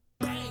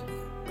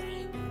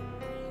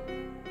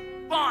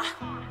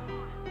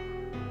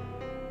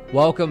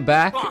Welcome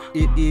back.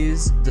 It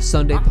is the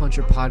Sunday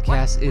Puncher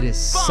Podcast. It is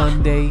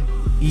Sunday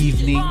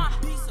evening.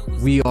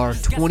 We are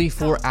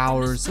 24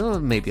 hours,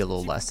 maybe a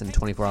little less than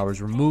 24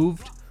 hours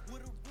removed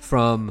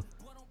from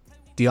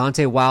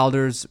Deontay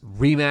Wilder's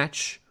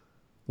rematch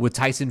with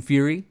Tyson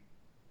Fury.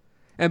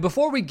 And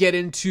before we get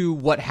into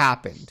what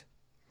happened,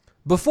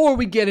 before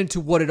we get into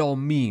what it all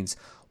means,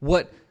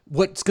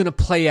 what's going to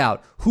play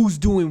out, who's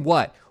doing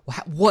what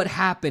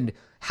happened,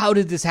 how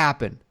did this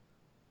happen,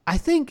 I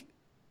think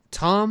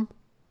Tom,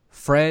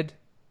 Fred,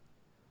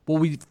 what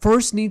we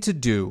first need to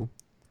do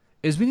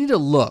is we need to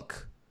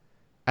look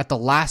at the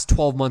last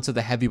 12 months of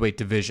the heavyweight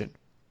division.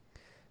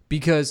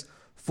 Because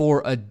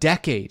for a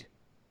decade,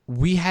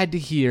 we had to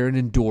hear and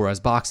endure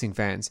as boxing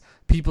fans,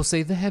 people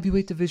say the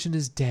heavyweight division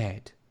is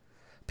dead.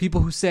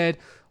 People who said,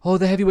 oh,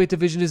 the heavyweight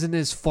division isn't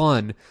as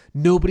fun.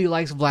 Nobody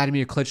likes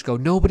Vladimir Klitschko.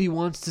 Nobody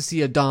wants to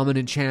see a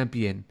dominant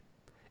champion.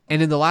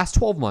 And in the last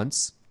 12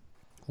 months,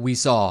 we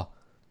saw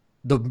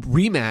the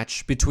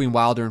rematch between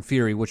Wilder and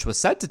Fury, which was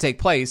set to take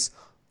place,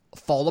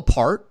 fall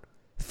apart.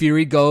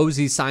 Fury goes,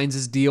 he signs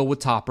his deal with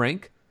Top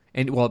Rank,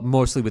 and well,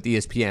 mostly with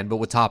ESPN, but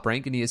with Top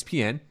Rank and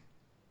ESPN.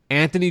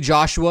 Anthony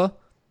Joshua,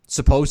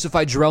 supposed to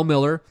fight Jarrell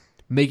Miller,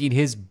 making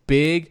his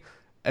big...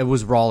 It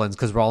was Rollins,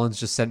 because Rollins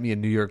just sent me a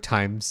New York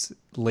Times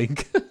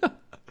link.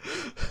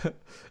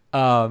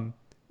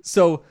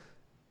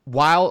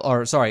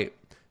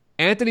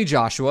 Anthony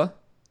Joshua,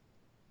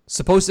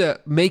 supposed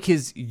to make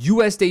his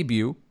U.S.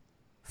 debut,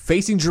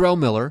 facing Jarrell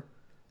Miller,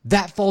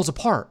 that falls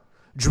apart.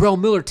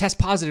 Jarrell Miller tests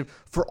positive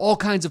for all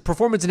kinds of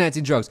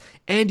performance-enhancing drugs.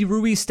 Andy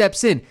Ruiz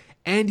steps in.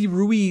 Andy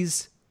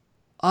Ruiz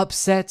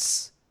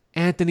upsets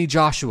Anthony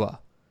Joshua.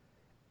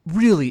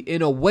 Really,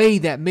 in a way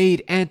that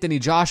made Anthony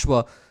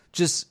Joshua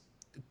just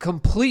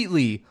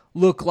completely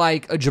look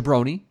like a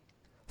jabroni.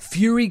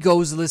 Fury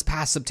goes this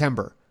past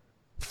September,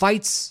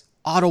 fights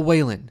Otto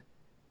Wallin,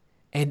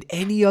 and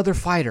any other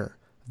fighter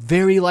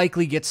very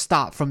likely gets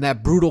stopped from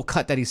that brutal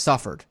cut that he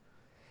suffered.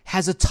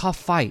 Has a tough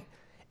fight.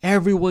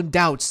 Everyone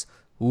doubts,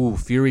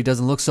 Fury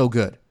doesn't look so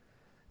good.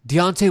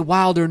 Deontay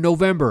Wilder in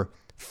November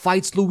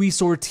fights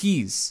Luis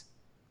Ortiz.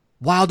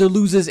 Wilder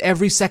loses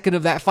every second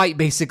of that fight,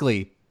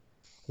 basically.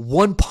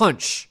 One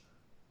punch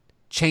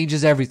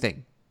changes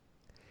everything.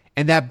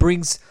 And that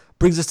brings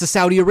us to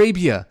Saudi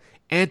Arabia.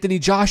 Anthony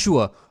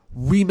Joshua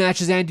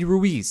rematches Andy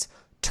Ruiz,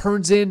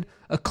 turns in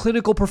a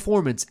clinical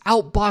performance,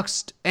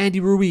 outboxed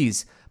Andy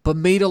Ruiz, but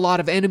made a lot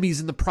of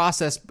enemies in the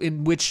process,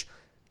 in which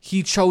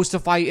he chose to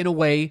fight in a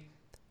way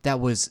that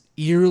was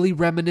eerily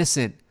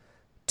reminiscent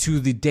to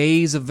the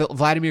days of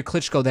Vladimir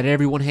Klitschko that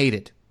everyone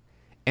hated.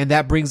 And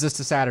that brings us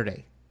to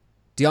Saturday.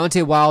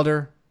 Deontay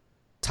Wilder,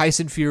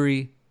 Tyson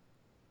Fury,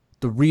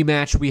 the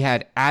rematch. We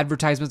had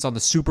advertisements on the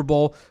Super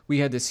Bowl. We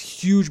had this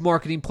huge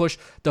marketing push.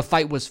 The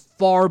fight was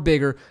far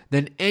bigger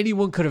than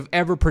anyone could have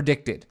ever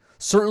predicted.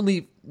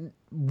 Certainly,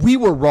 we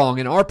were wrong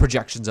in our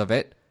projections of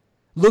it.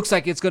 Looks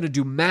like it's going to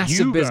do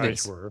massive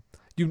business. You guys were.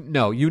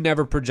 You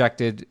never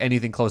projected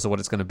anything close to what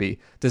it's going to be.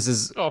 This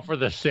is... Oh, for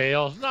the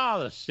sales?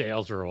 No, the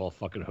sales are all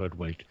fucking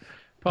hoodwinked.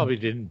 Probably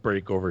didn't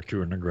break over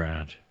 200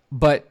 grand.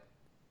 But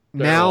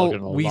They're now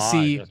we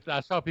see...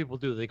 That's how people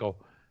do. They go,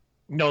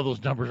 no,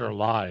 those numbers are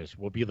lies.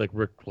 We'll be like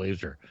Rick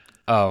Glazer.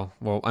 Oh,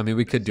 well, I mean,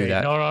 we could do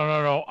that.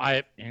 No.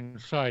 I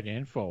inside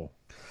info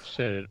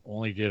said it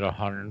only did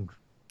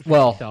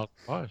 150,000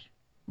 bucks.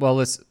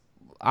 Well,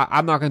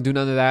 I'm not going to do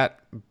none of that,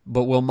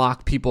 but we'll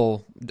mock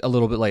people a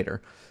little bit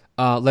later.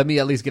 Let me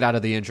at least get out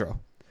of the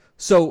intro.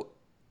 So,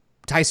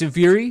 Tyson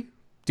Fury,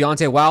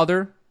 Deontay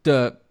Wilder,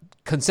 the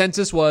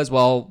consensus was,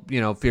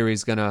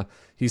 Fury's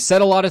he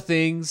said a lot of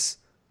things,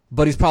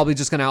 but he's probably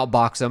just going to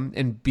outbox him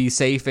and be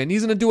safe, and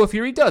he's going to do what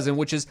Fury does,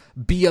 which is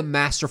be a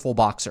masterful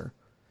boxer.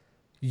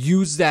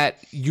 Use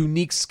that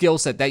unique skill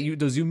set,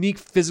 those unique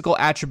physical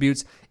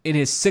attributes in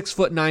his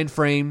 6'9"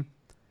 frame,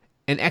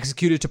 and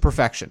execute it to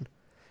perfection.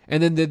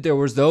 And then there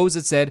was those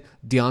that said,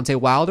 Deontay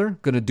Wilder,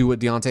 going to do what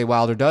Deontay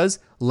Wilder does,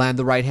 land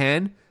the right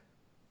hand,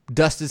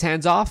 dust his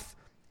hands off,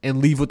 and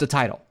leave with the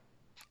title.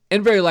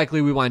 And very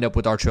likely we wind up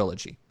with our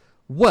trilogy.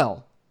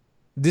 Well,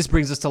 this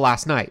brings us to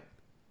last night.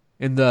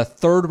 In the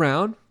third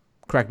round,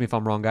 correct me if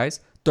I'm wrong,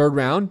 guys, third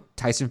round,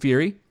 Tyson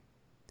Fury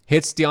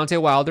hits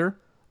Deontay Wilder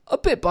a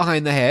bit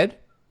behind the head.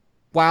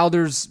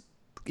 Wilder's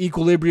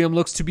equilibrium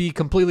looks to be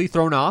completely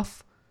thrown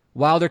off.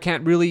 Wilder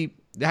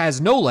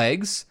has no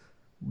legs,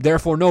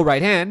 therefore no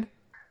right hand.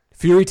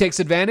 Fury takes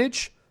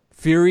advantage.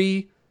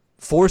 Fury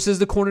forces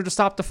the corner to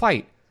stop the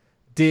fight.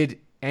 Did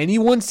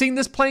anyone see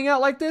this playing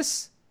out like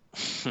this?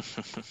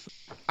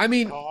 I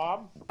mean,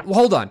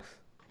 hold on.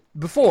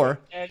 Before,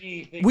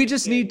 we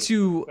just need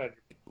to...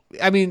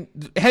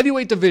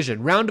 heavyweight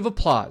division, round of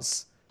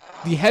applause.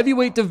 The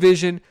heavyweight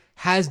division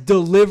has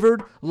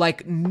delivered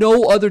like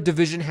no other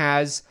division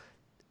has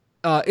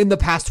in the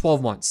past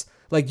 12 months.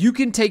 Like, you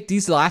can take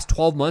these last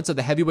 12 months of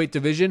the heavyweight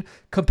division,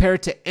 compare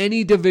it to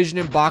any division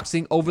in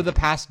boxing over the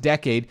past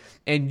decade,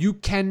 and you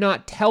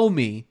cannot tell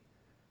me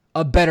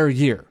a better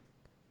year.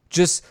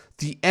 Just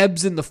the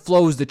ebbs and the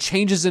flows, the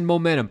changes in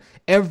momentum.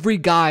 Every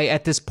guy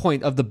at this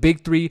point of the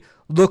big three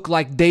looked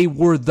like they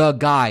were the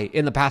guy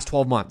in the past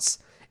 12 months.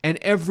 And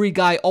every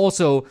guy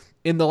also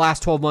in the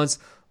last 12 months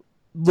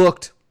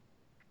looked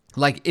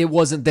like it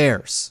wasn't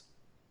theirs.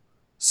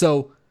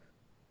 So,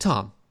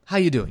 Tom, how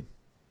you doing?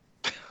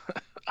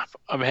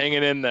 I'm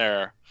hanging in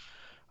there.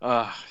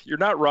 You're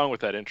not wrong with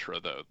that intro,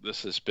 though.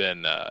 This has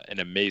been an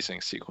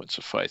amazing sequence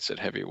of fights at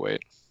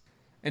heavyweight.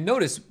 And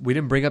notice, we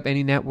didn't bring up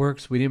any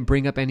networks. We didn't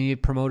bring up any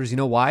promoters. You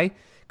know why?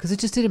 Because it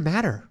just didn't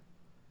matter.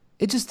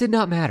 It just did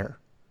not matter.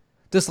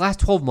 This last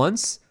 12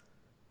 months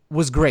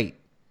was great.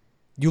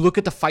 You look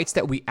at the fights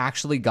that we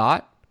actually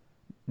got,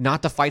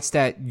 not the fights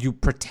that you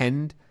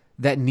pretend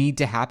that need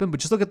to happen,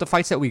 but just look at the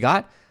fights that we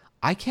got.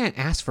 I can't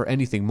ask for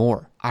anything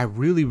more. I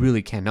really,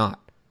 really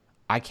cannot.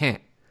 I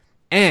can't.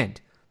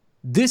 And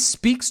this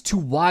speaks to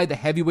why the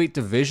heavyweight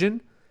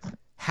division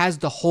has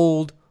the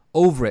hold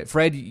over it.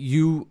 Fred,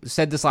 you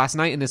said this last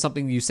night, and it's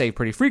something you say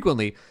pretty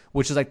frequently,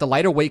 which is like the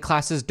lighter weight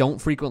classes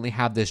don't frequently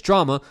have this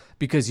drama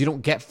because you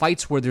don't get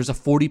fights where there's a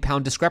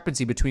 40-pound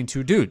discrepancy between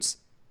two dudes.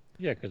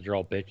 Yeah, because they're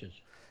all bitches.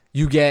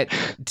 You get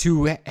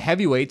two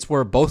heavyweights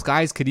where both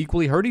guys could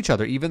equally hurt each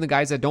other, even the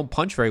guys that don't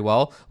punch very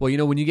well. Well, you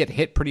know, when you get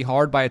hit pretty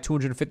hard by a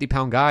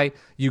 250-pound guy,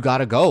 you got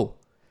to go.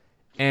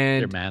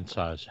 And they're man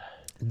size.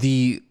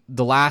 The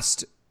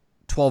last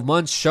 12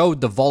 months showed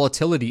the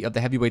volatility of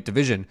the heavyweight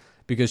division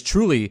because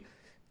truly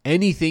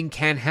anything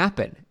can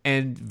happen.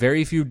 And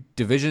very few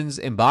divisions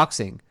in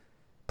boxing,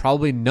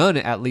 probably none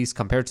at least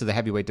compared to the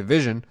heavyweight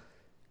division,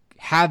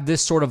 have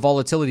this sort of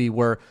volatility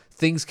where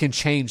things can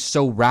change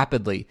so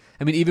rapidly.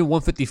 I mean, even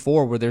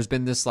 154, where there's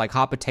been this like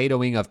hot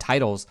potatoing of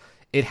titles,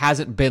 it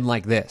hasn't been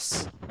like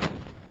this.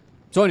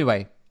 So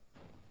anyway,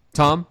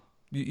 Tom,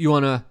 you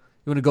wanna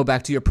go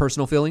back to your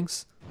personal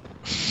feelings?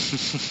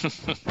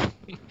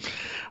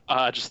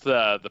 Just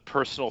the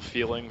personal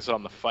feelings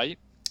on the fight.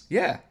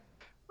 Yeah.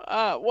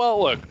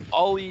 Well, look,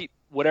 I'll eat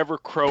whatever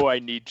crow I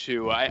need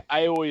to.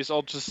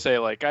 I'll just say,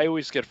 like, I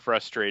always get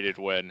frustrated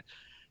when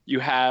you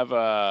have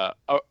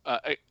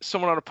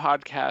someone on a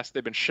podcast,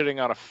 they've been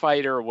shitting on a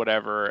fighter or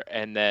whatever,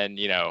 and then,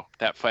 you know,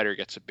 that fighter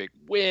gets a big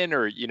win,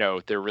 or, you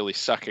know, they're really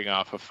sucking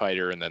off a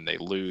fighter and then they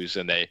lose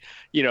and they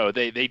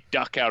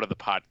duck out of the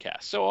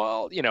podcast. So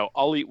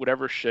I'll eat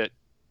whatever shit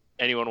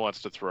anyone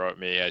wants to throw at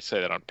me. I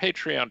say that on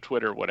Patreon,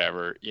 Twitter,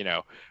 whatever, you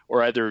know,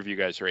 or either of you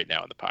guys right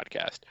now on the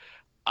podcast.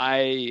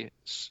 I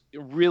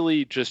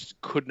really just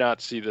could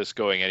not see this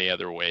going any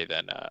other way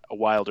than a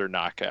Wilder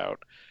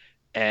knockout.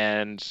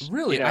 And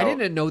really, you know, I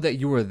didn't know that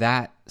you were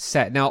that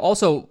set. Now,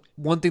 also,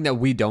 one thing that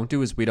we don't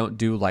do is we don't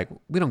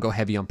go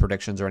heavy on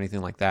predictions or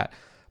anything like that.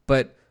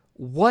 But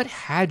what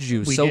had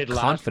you so did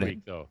confident? Last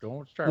week, though.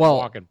 Don't start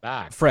walking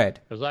back, Fred.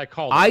 Because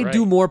I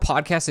do more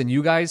podcasts than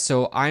you guys,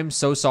 so I'm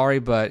so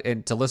sorry,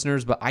 and to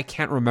listeners, but I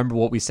can't remember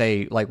what we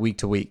say like week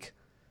to week.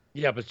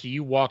 Yeah, but see,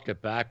 you walked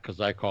it back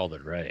because I called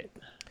it right.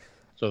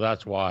 So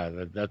that's why.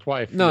 That's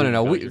why.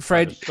 No.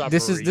 Fred,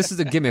 this is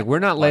a gimmick. We're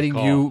not letting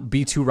you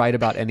be too right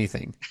about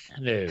anything.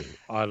 No,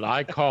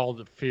 I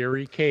called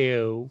Fury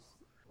KO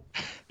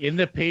in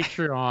the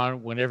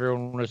Patreon when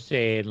everyone was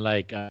saying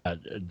like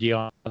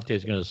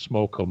Deontay's going to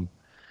smoke him.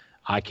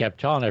 I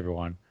kept telling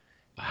everyone,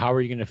 "How are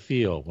you going to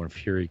feel when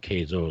Fury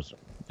KOs him?"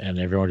 And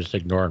everyone just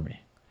ignored me.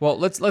 Well,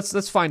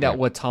 let's find out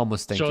what Tom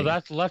was thinking. So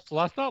let's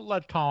not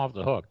let Tom off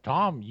the hook.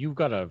 Tom, you've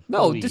got to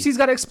he's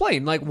got to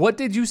explain. Like, what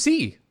did you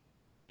see?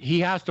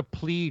 He has to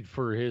plead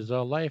for his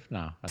life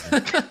now.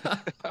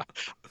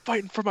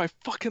 Fighting for my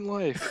fucking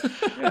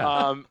life.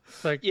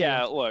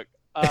 Yeah. Look.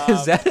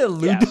 Is that a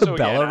Lou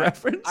DiBella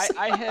reference?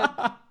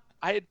 I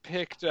had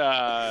picked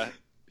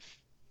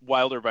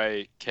Wilder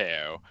by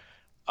KO.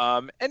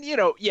 And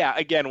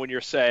again, when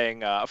you're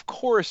saying, of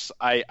course,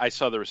 I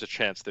saw there was a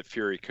chance that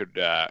Fury could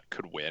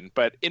win,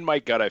 but in my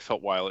gut, I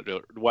felt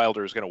Wilder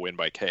was going to win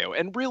by KO.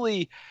 And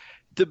really,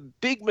 the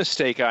big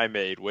mistake I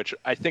made, which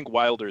I think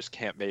Wilder's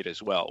camp made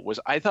as well, was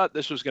I thought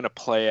this was going to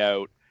play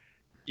out,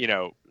 you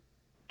know,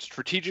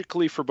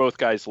 strategically for both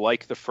guys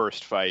like the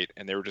first fight,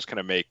 and they were just going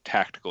to make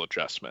tactical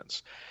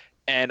adjustments.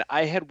 And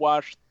I had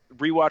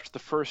rewatched the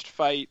first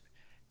fight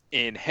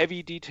in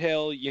heavy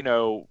detail, you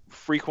know,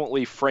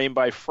 frequently frame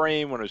by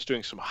frame when I was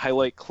doing some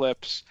highlight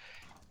clips.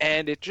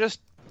 And it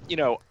just, you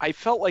know, I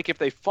felt like if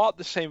they fought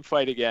the same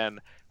fight again,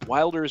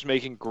 Wilder is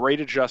making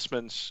great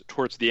adjustments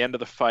towards the end of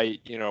the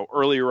fight. You know,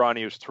 earlier on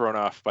he was thrown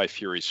off by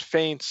Fury's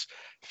feints,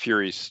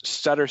 Fury's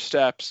stutter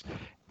steps,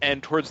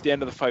 and towards the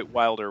end of the fight,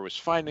 Wilder was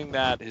finding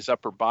that his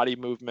upper body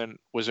movement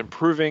was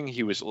improving.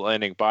 He was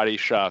landing body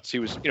shots. He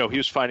was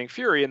finding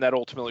Fury, and that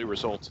ultimately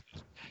results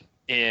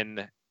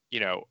in,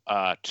 you know,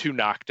 2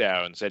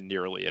 knockdowns and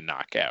nearly a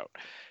knockout.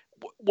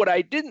 What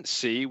I didn't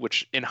see,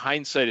 which in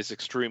hindsight is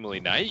extremely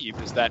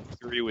naive, is that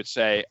Fury would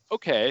say,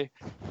 "Okay,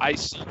 I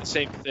see the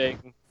same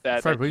thing."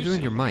 Fred, what are you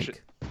doing your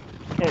mic?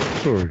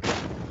 Oh, sorry.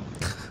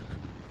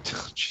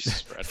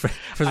 Jesus, Fred.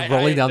 Fred's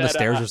rolling down the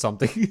stairs or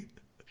something.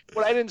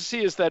 what I didn't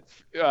see is that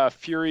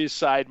Fury's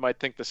side might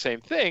think the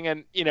same thing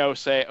and,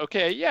 say,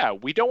 okay, yeah,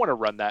 we don't want to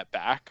run that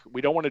back.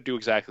 We don't want to do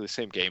exactly the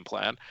same game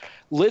plan.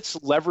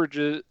 Let's leverage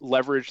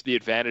the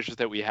advantages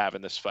that we have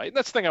in this fight. And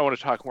that's the thing I want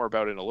to talk more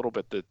about in a little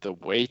bit, the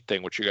weight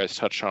thing, which you guys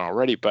touched on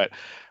already. But,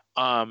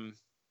 that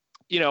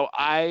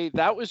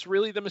was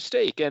really the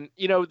mistake. And,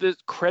 the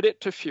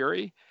credit to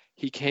Fury,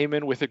 he came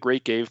in with a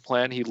great game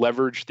plan. He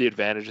leveraged the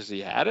advantages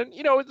he had. And,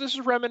 this is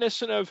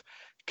reminiscent of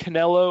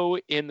Canelo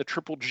in the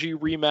Triple G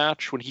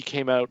rematch when he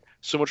came out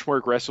so much more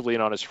aggressively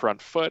and on his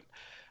front foot.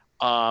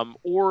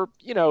 Or,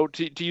 to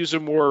use a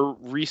more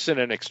recent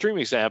and extreme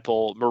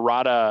example,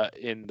 Murata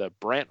in the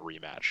Brandt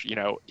rematch.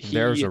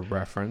 There's a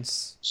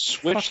reference.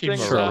 Switched Fucking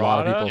things Sure, a up.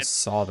 lot of people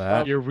saw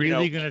that. You're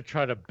really going to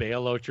try to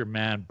bail out your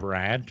man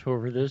Brandt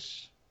over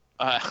this?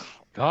 Uh,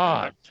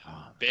 God,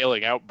 Tom.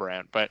 bailing out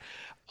Brandt, but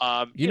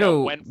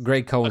when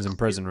Greg Cohen's in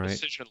prison, right?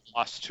 Decision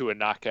lost to a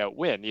knockout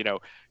win.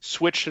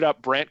 Switched it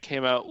up. Brandt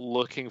came out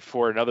looking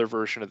for another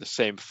version of the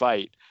same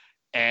fight,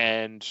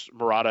 and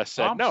Murata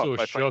said, I'm "No, so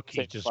if I fight shook the he's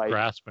same just fight,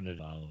 grasping it.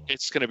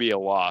 it's going to be a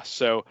loss."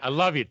 So I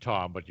love you,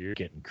 Tom, but you're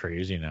getting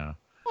crazy now.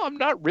 I'm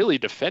not really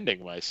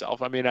defending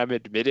myself. I mean, I'm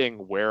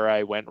admitting where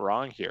I went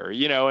wrong here.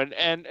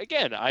 And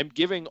again, I'm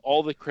giving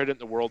all the credit in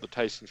the world to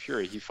Tyson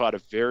Fury. He fought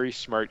a very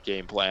smart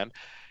game plan.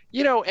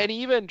 And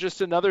even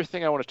just another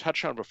thing I want to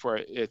touch on before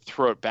I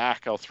throw it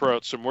back, I'll throw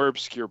out some more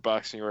obscure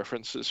boxing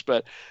references.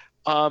 But,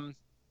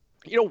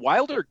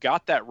 Wilder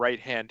got that right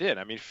hand in.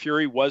 I mean,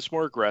 Fury was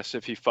more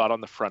aggressive. He fought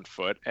on the front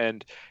foot,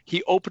 and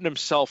he opened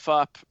himself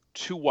up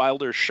to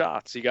Wilder's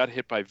shots. He got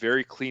hit by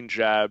very clean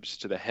jabs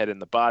to the head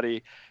and the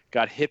body,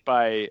 got hit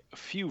by a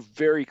few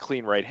very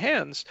clean right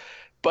hands.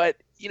 But,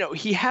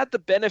 he had the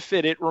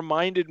benefit. It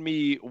reminded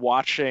me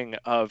watching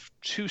of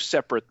two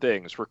separate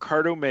things.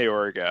 Ricardo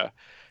Mayorga,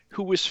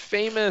 who was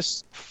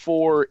famous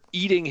for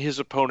eating his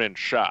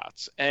opponent's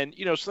shots. And,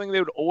 something they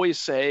would always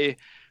say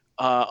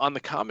on the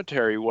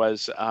commentary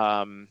was,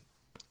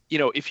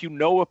 if you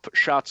know a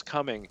shot's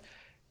coming,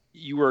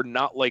 you are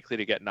not likely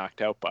to get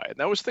knocked out by it. And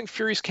that was the thing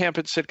Fury's camp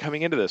had said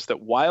coming into this,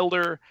 that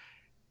Wilder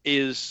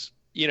is,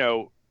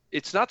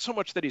 it's not so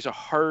much that he's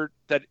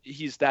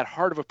that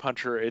hard of a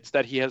puncher. It's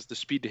that he has the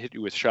speed to hit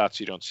you with shots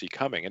you don't see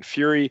coming. And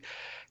Fury,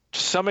 to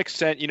some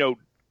extent,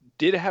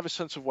 did have a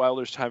sense of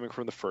Wilder's timing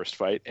from the first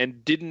fight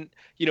and didn't,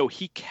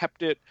 he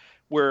kept it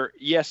where,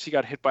 yes, he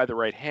got hit by the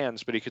right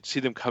hands, but he could see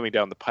them coming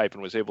down the pipe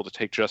and was able to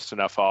take just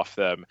enough off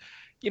them.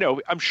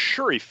 I'm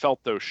sure he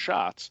felt those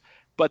shots,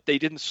 but they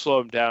didn't slow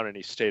him down and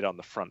he stayed on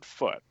the front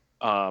foot.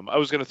 I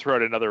was going to throw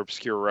out another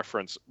obscure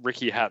reference,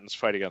 Ricky Hatton's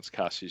fight against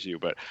Cassius Yu,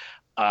 but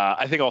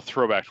I think I'll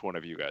throw back to one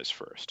of you guys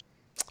first.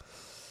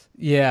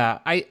 Yeah,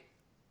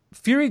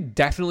 Fury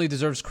definitely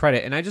deserves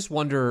credit, and I just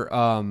wonder,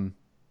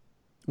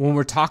 when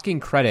we're talking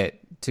credit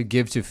to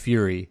give to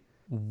Fury,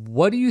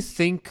 what do you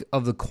think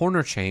of the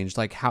corner change?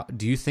 Like, how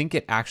do you think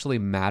it actually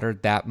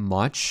mattered that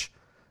much?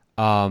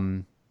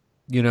 A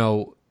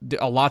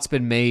lot's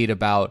been made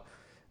about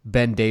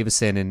Ben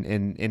Davison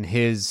and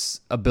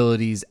his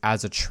abilities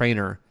as a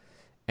trainer.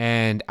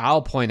 And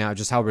I'll point out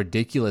just how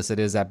ridiculous it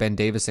is that Ben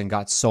Davison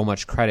got so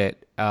much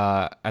credit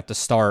at the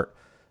start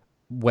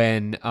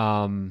when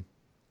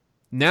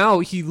now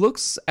he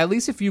looks, at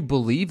least if you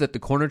believe that the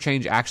corner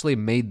change actually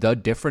made the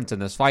difference in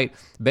this fight,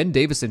 Ben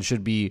Davison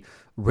should be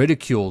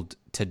ridiculed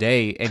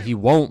today, and he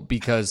won't,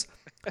 because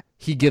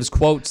he gives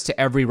quotes to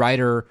every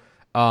writer,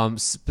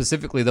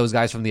 specifically those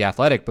guys from The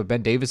Athletic, but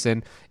Ben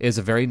Davison is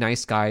a very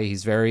nice guy.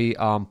 He's very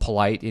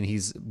polite,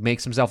 and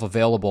makes himself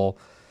available.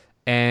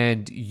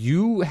 And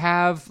you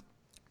have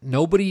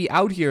nobody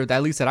out here, that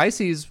at least that I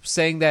see, is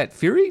saying that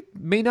Fury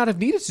may not have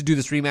needed to do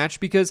this rematch,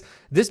 because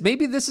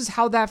maybe this is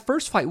how that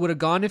first fight would have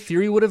gone if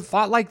Fury would have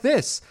fought like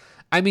this.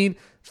 I mean,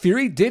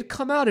 Fury did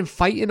come out and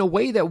fight in a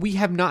way that we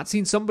have not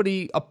seen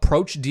somebody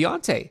approach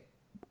Deontay.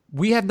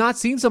 We have not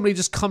seen somebody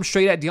just come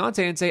straight at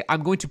Deontay and say,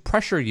 I'm going to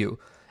pressure you.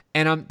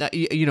 And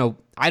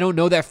I don't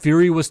know that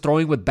Fury was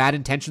throwing with bad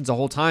intentions the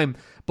whole time,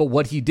 but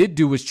what he did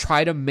do was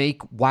try to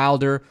make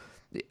Wilder.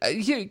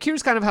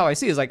 Here's kind of how I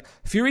see it, is like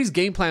Fury's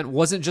game plan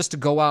wasn't just to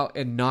go out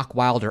and knock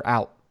Wilder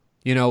out.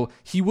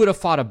 He would have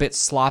fought a bit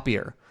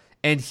sloppier,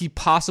 and he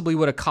possibly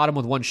would have caught him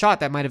with one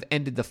shot that might have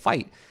ended the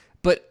fight.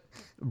 But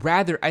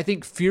rather, I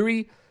think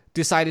Fury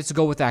decided to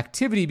go with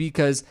activity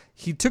because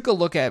he took a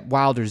look at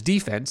Wilder's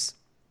defense.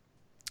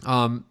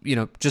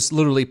 Just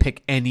literally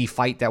pick any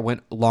fight that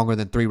went longer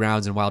than 3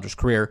 rounds in Wilder's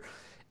career.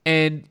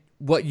 And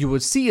what you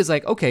would see is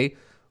like, okay,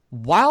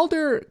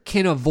 Wilder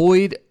can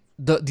avoid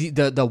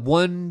the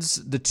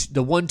ones, the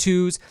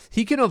 1-2s.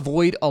 He can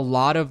avoid a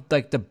lot of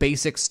like the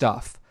basic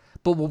stuff.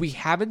 But what we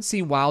haven't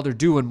seen Wilder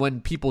do, and when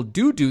people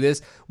do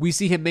this, we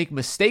see him make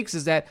mistakes,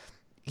 is that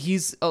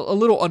he's a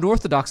little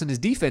unorthodox in his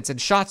defense,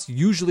 and shots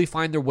usually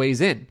find their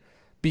ways in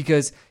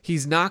because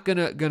he's not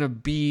gonna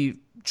be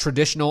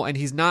traditional, and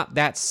he's not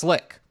that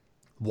slick.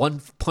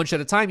 One punch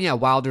at a time, yeah,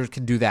 Wilder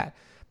can do that.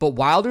 But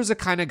Wilder's a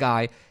kind of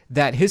guy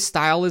that his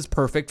style is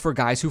perfect for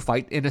guys who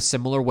fight in a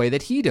similar way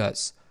that he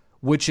does,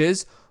 which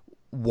is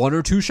 1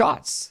 or 2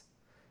 shots.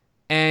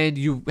 and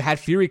you had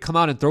Fury come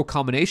out and throw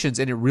combinations,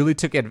 and it really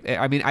took it.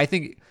 I mean, I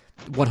think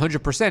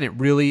 100% it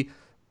really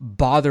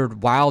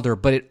bothered Wilder,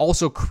 but it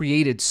also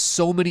created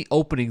so many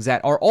openings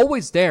that are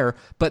always there,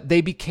 but they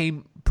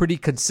became pretty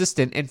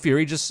consistent, and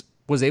Fury just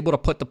was able to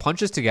put the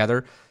punches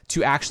together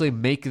to actually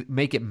make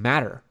it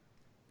matter.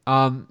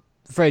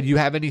 Fred, you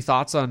have any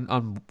thoughts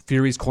on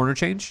Fury's corner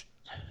change?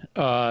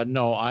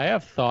 No, I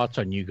have thoughts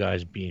on you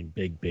guys being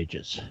big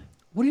bitches.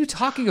 What are you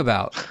talking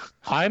about?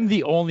 I'm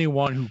the only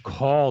one who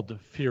called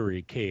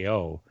Fury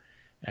KO,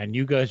 and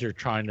you guys are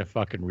trying to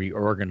fucking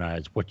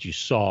reorganize what you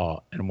saw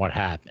and what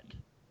happened.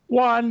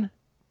 One,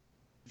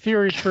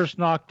 Fury's first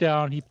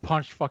knockdown, he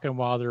punched fucking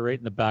Wilder right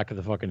in the back of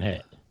the fucking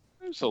head.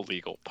 It was a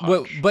legal punch.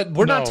 Well, but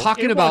we're not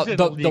talking about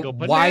the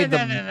why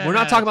we're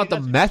not talking about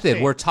the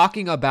method. We're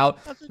talking about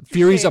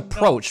Fury's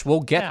approach. We'll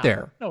get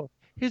there. No,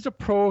 his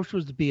approach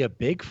was to be a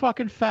big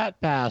fucking fat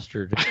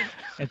bastard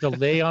and to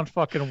lay on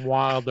fucking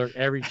Wilder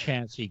every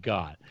chance he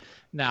got.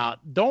 Now,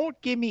 don't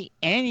give me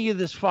any of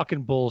this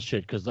fucking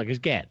bullshit because, like,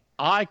 again,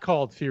 I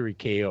called Fury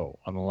KO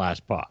on the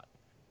last pod.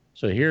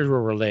 So here's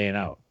where we're laying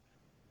out.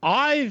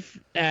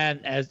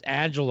 And as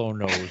Angelo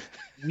knows,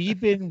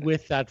 we've been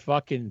with that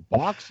fucking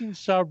boxing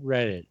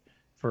subreddit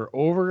for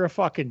over a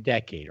fucking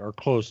decade or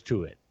close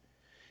to it.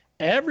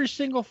 Every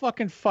single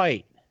fucking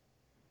fight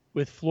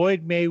with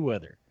Floyd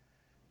Mayweather,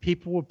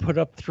 people would put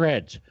up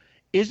threads.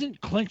 Shouldn't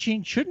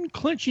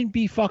clinching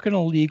be fucking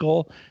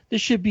illegal?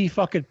 This should be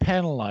fucking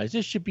penalized.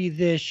 This should be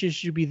this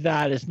should be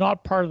that. It's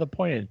not part of the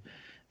point.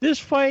 This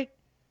fight,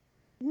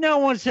 no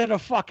one said a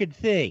fucking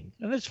thing.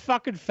 And this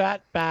fucking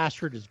fat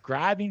bastard is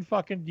grabbing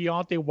fucking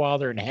Deontay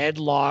Wilder in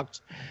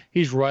headlocks.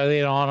 He's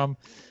riling on him.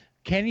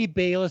 Kenny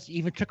Bayless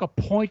even took a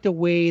point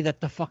away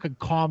that the fucking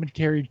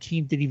commentary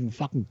team didn't even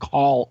fucking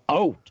call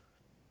out.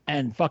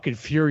 And fucking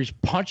Fury's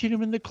punching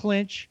him in the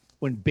clinch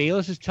when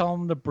Bayless is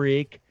telling him to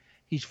break.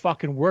 He's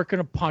fucking working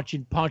and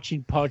punching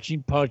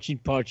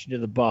to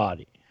the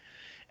body.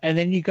 And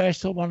then you guys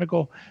still want to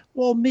go,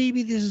 well,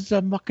 maybe this is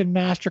a fucking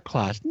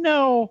masterclass.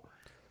 No.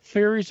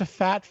 Fury's a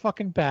fat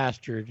fucking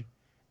bastard,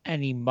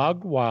 and he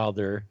mugged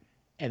Wilder,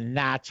 and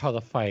that's how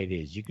the fight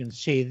is. You can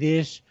say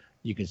this,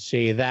 you can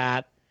say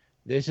that.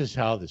 This is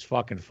how this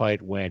fucking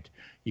fight went.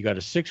 You got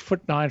a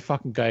 6'9"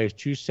 fucking guy who's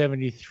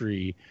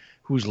 273,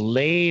 who's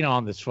laying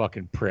on this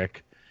fucking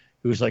prick,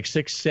 who's like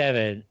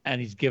 6'7",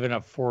 and he's giving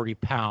up 40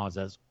 pounds.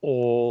 That's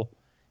all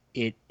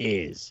it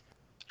is.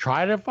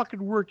 Try to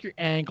fucking work your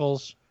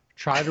angles.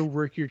 Try to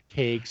work your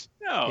takes.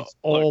 No, it's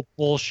all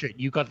bullshit.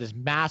 You got this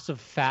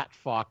massive fat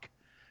fuck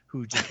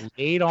who just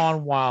laid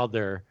on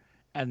Wilder,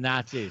 and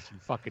that's it. You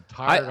fucking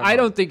tired. I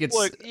don't think it's.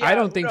 I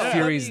don't think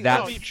Fury's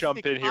that. Let me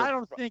jump in here. I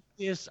don't think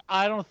this.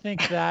 I don't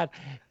think that.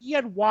 He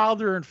had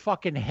Wilder in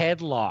fucking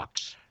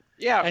headlocks.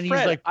 Yeah, and Fred,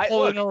 he's like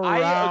pulling around.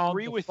 I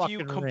agree with you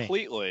ring.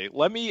 completely.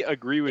 Let me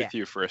agree with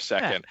you for a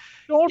second.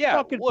 Don't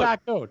fucking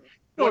back out.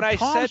 When I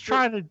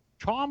said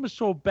Tom is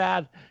so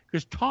bad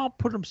because Tom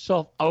put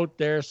himself out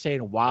there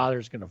saying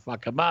Wilder's gonna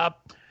fuck him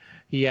up.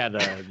 He had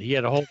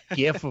a whole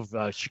gif of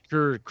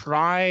Shakur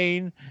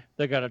crying.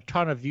 They got a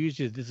ton of views.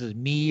 This is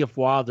me if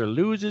Wilder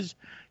loses.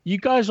 You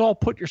guys all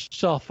put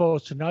yourself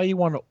out, so now you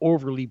want to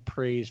overly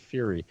praise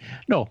Fury.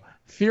 No,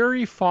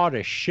 Fury fought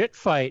a shit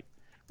fight,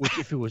 which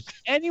if it was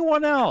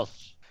anyone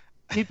else,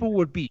 people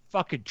would be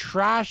fucking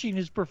trashing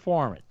his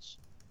performance.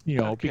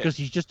 Because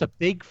he's just a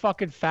big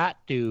fucking fat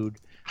dude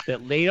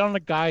that laid on the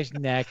guy's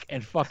neck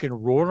and fucking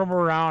rode him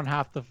around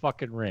half the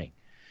fucking ring.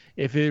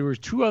 If there was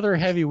two other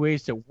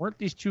heavyweights that weren't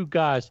these two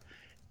guys,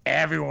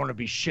 everyone would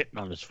be shitting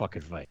on this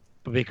fucking fight.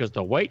 But because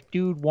the white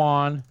dude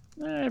won,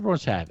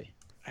 everyone's happy.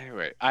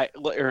 Anyway,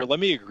 let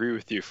me agree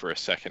with you for a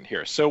second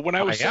here. So when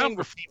I was saying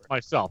repeat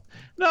myself.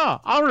 No,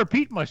 I'll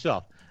repeat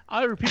myself.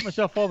 I repeat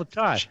myself all the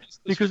time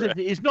because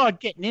it's not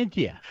getting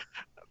into you.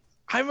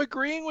 I'm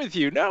agreeing with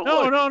you. No.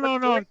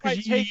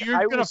 Because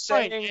you're going to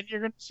fight, and you're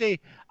going to say,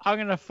 I'm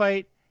going to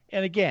fight.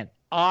 And again,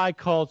 I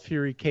called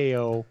Fury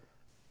KO.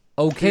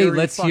 Okay,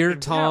 let's hear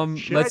Tom.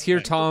 Let's hear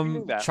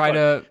Tom try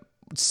to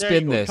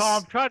spin this.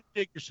 Tom, try to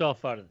dig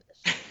yourself out of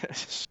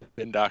this.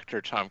 Spin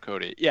Dr. Tom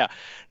Cody. Yeah.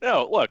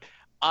 No, look.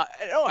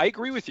 No, I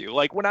agree with you.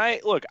 Like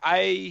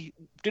I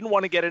didn't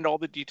want to get into all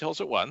the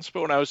details at once,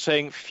 but when I was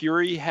saying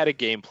Fury had a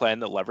game plan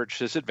that leveraged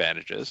his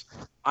advantages,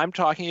 I'm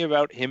talking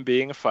about him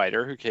being a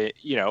fighter who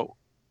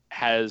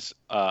has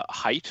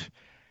height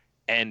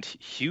and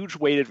huge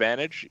weight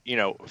advantage.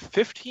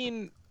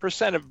 15%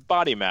 of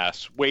body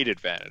mass weight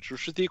advantage,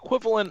 which is the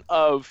equivalent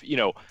of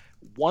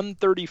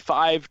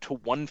 135 to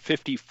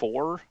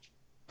 154.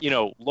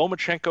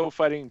 Lomachenko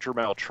fighting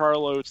Jermell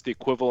Charlo, it's the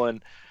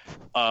equivalent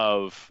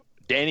of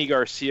Danny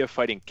Garcia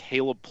fighting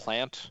Caleb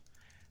Plant.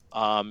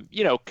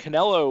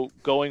 Canelo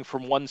going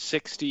from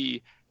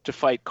 160 to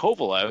fight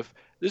Kovalev.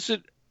 This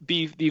would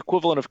be the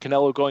equivalent of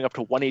Canelo going up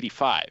to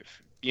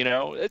 185.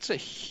 It's a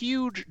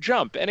huge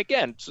jump. And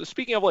again, so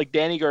speaking of like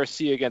Danny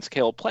Garcia against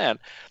Caleb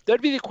Plant,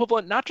 that'd be the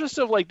equivalent not just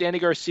of like Danny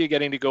Garcia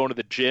getting to go into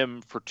the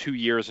gym for 2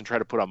 years and try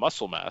to put on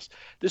muscle mass.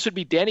 This would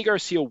be Danny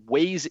Garcia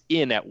weighs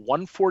in at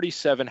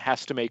 147,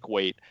 has to make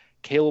weight.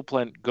 Caleb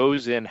Plant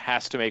goes in,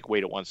 has to make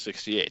weight at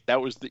 168.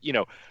 That was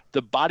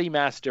the body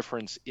mass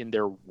difference in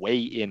their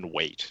weigh-in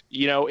weight.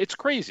 It's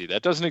crazy.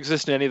 That doesn't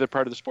exist in any other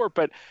part of the sport.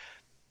 But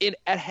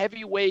at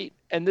heavyweight,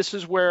 and this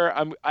is where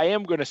I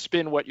am going to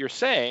spin what you're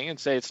saying and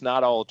say it's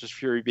not all just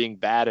Fury being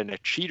bad and a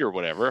cheat or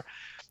whatever.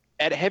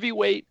 At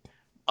heavyweight,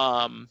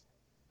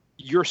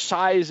 your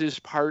size is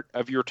part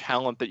of your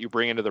talent that you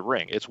bring into the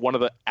ring. It's one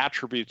of the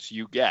attributes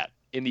you get.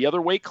 In the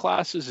other weight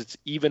classes, it's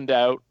evened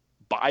out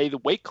by the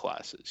weight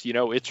classes.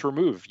 It's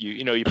removed.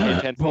 You pay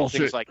attention to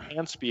things like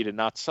hand speed and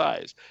not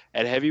size.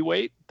 At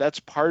heavyweight, that's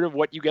part of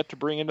what you get to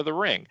bring into the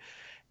ring.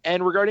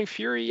 And regarding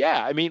Fury,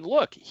 yeah, I mean,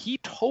 look, he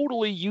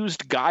totally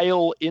used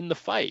guile in the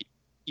fight.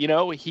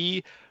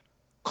 He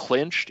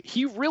clinched.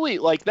 He really,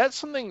 that's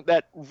something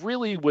that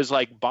really was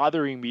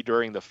bothering me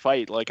during the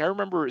fight. I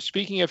remember,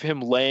 speaking of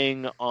him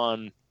laying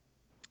on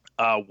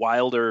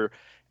Wilder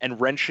and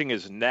wrenching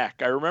his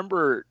neck, I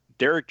remember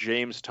Derek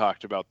James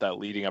talked about that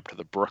leading up to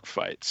the Brook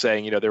fight,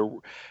 saying,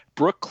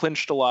 Brook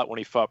clinched a lot when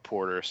he fought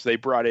Porter, so they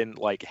brought in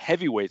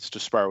heavyweights to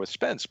spar with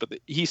Spence. But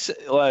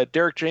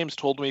Derek James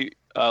told me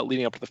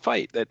leading up to the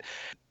fight that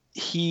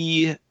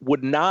he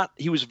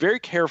was very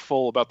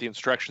careful about the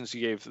instructions he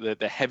gave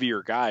the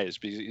heavier guys,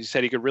 because he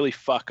said he could really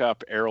fuck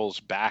up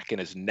Errol's back and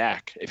his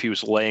neck if he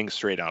was laying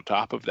straight on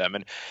top of them.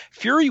 And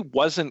Fury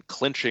wasn't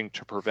clinching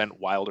to prevent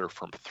Wilder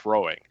from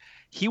throwing.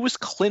 He was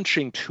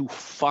clinching to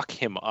fuck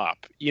him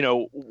up.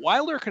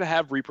 Wilder could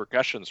have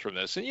repercussions from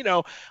this. And,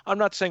 I'm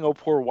not saying, oh,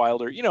 poor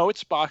Wilder.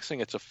 It's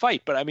boxing, it's a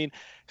fight. But, I mean,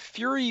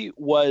 Fury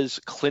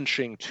was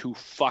clinching to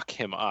fuck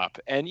him up.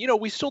 And,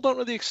 we still don't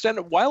know the extent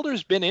of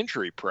Wilder's been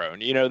injury prone.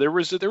 There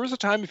was a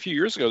time a few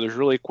years ago, there's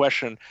really a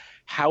question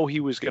how he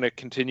was going to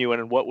continue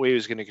and in what way he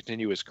was going to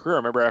continue his career. I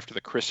remember after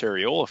the Chris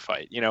Arreola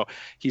fight,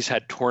 he's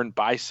had torn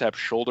biceps,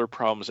 shoulder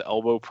problems,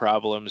 elbow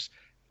problems,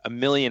 a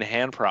million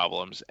hand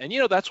problems. And,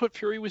 that's what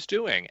Fury was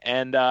doing.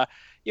 And,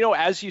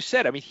 as you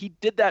said, I mean, he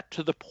did that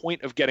to the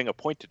point of getting a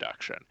point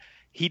deduction.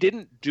 He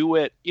didn't do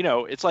it,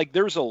 it's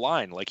there's a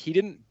line, he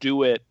didn't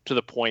do it to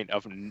the point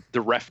of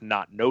the ref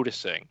not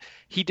noticing.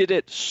 He did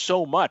it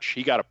so much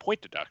he got a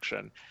point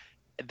deduction.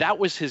 That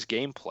was his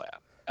game plan.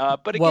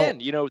 But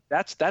again,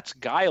 that's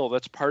guile.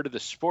 That's part of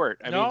the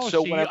sport.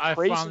 I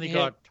finally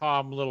got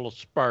Tom a little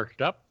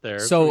sparked up there.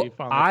 So he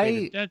finally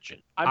paid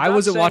attention. I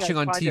wasn't watching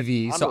on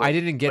TV, so I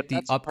didn't get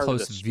the up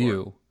close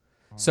view.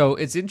 So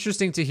it's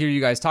interesting to hear you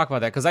guys talk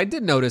about that, because I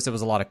did notice there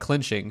was a lot of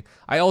clinching.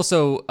 I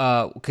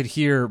also could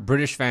hear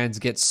British fans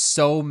get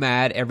so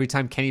mad every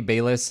time Kenny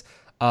Bayless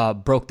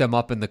broke them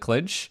up in the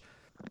clinch.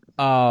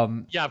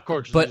 Yeah, of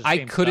course. But I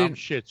couldn't.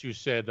 Shits you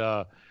said.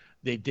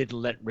 They didn't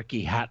let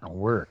Ricky Hatton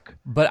work,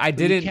 but I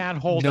didn't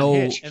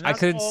know. I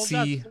couldn't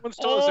see.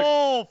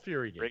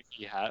 Fury did.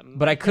 Ricky Hatton,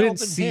 but I couldn't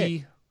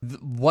see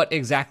what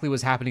exactly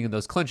was happening in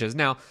those clinches.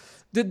 Now,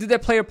 did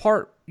that play a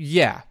part?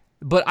 Yeah,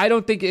 but I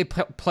don't think it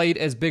played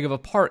as big of a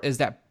part as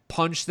that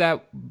punch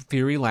that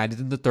Fury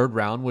landed in the third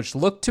round, which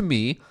looked to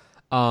me.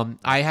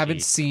 I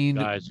haven't seen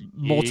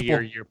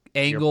multiple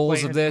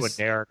angles of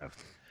this.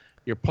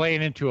 You're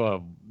playing into a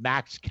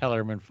Max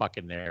Kellerman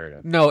fucking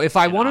narrative. No, if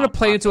I wanted to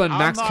play into a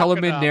Max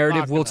Kellerman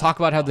narrative, we'll talk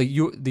about how the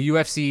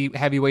UFC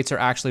heavyweights are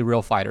actually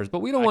real fighters,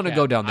 but we don't want to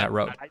go down that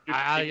road.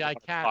 I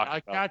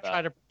can't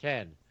try to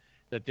pretend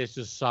that this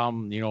is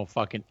some,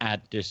 fucking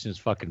at distance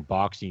fucking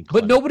boxing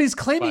club. But nobody's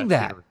claiming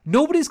that.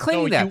 Nobody's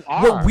claiming that.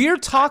 What we're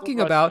talking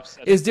about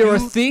is there are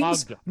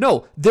things.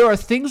 No, there are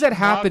things that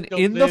happen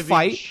in the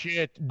fight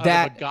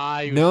that.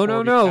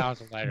 No.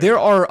 There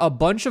are a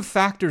bunch of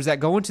factors that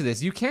go into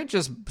this. You can't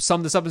just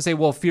sum this up and say,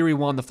 well, Fury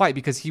won the fight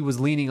because he was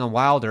leaning on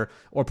Wilder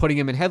or putting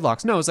him in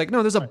headlocks. No, it's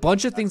there's a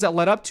bunch of things that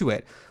led up to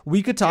it.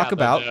 We could talk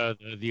about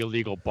the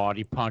illegal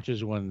body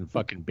punches when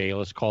fucking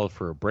Bayless called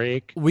for a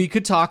break. We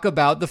could talk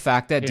about the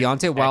fact that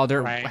Deontay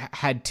Wilder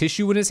had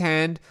tissue in his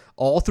hand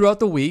all throughout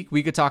the week.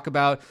 We could talk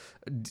about.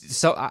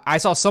 So I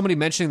saw somebody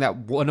mentioning that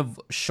one of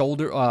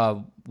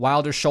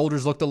Wilder's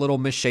shoulders looked a little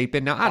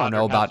misshapen. Now I don't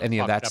know about any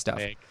of that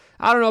stuff.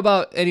 I don't know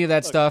about any of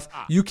that stuff.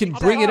 You can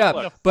bring it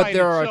up, but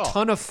there are a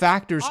ton of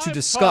factors to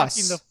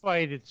discuss. The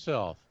fight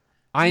itself.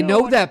 I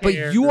know that, but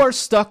you are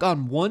stuck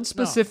on one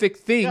specific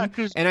thing,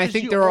 and I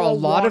think there are a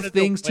lot of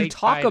things to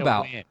talk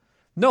about.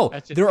 No,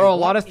 there are a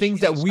lot of things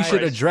that we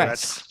should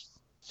address.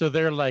 So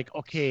they're like,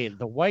 okay,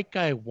 the white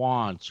guy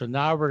won, so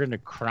now we're going to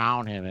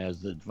crown him as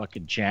the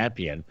fucking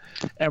champion.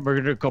 And we're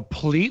going to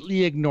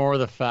completely ignore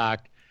the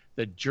fact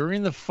that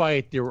during the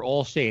fight, they were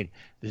all saying,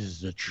 this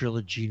is a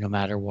trilogy no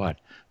matter what.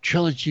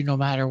 Trilogy no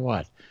matter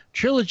what.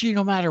 Trilogy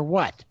no matter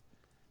what.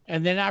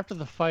 And then after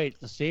the fight,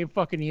 the same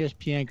fucking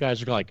ESPN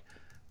guys are like,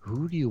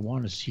 who do you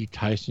want to see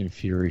Tyson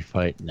Fury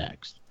fight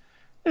next?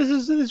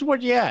 This is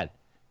what you had.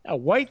 A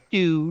white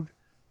dude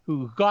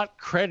who got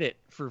credit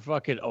for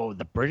fucking,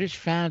 the British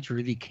fans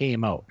really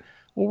came out.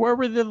 Well, where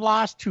were the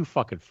last two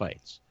fucking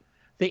fights?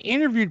 They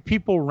interviewed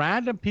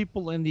random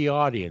people in the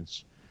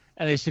audience,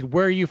 and they said,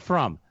 where are you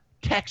from?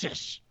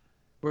 Texas.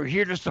 We're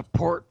here to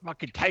support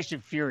fucking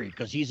Tyson Fury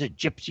because he's a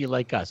gypsy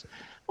like us.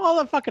 Well,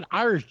 the fucking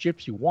Irish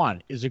gypsy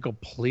one is a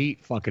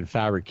complete fucking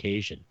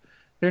fabrication.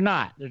 They're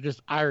not. They're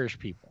just Irish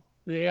people.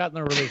 They got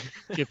no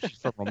relationships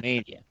from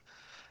Romania.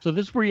 So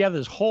this is where you have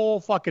this whole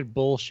fucking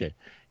bullshit.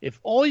 If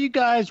all you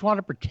guys want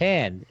to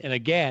pretend, and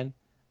again,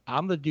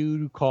 I'm the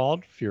dude who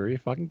called Fury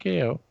fucking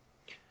KO.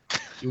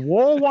 You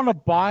all want to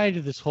buy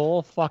into this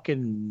whole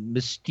fucking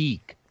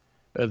mystique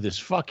of this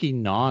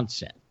fucking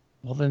nonsense.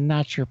 Well, then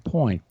that's your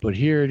point. But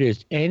here it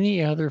is.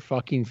 Any other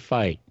fucking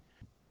fight,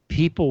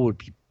 people would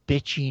be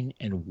bitching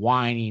and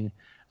whining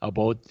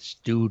about this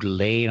dude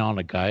laying on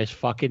a guy's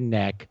fucking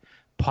neck,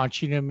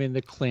 punching him in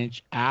the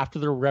clinch after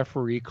the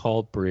referee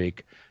called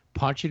break,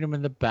 punching him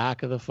in the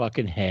back of the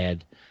fucking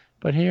head.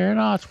 But here,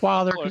 no, it's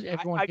Wilder. Look,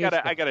 Everyone I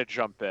gotta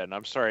jump in.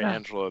 I'm sorry,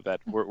 Angelo,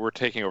 that we're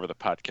taking over the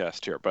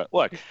podcast here. But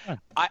look,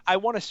 I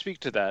want to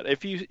speak to that.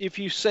 If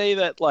you say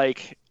that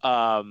like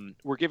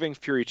we're giving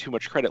Fury too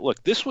much credit,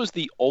 look, this was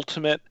the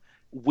ultimate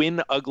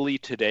win ugly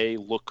today,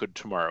 look good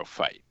tomorrow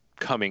fight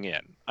coming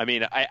in. I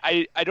mean,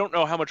 I don't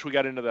know how much we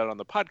got into that on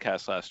the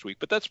podcast last week,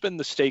 but that's been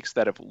the stakes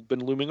that have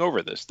been looming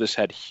over this. This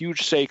had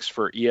huge stakes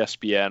for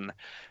ESPN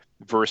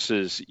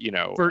versus,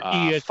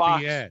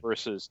 Fox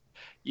versus,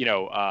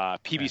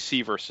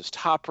 PBC versus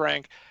Top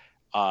Rank,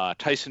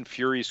 Tyson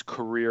Fury's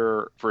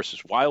career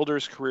versus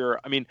Wilder's career.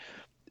 I mean,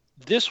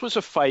 this was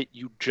a fight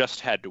you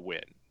just had to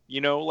win.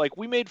 Like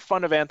we made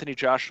fun of Anthony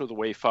Joshua the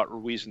way he fought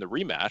Ruiz in the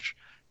rematch,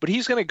 but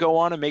he's going to go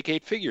on and make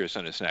 8 figures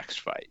in his next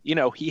fight.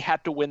 He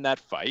had to win that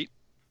fight.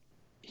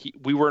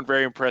 We weren't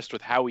very impressed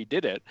with how he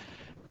did it.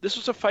 This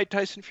was a fight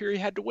Tyson Fury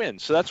had to win.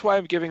 So that's why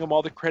I'm giving him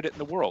all the credit in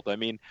the world. I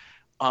mean,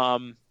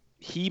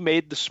 he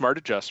made the smart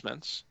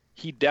adjustments.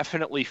 He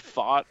definitely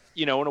fought,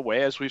 in a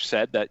way, as we've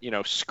said, that,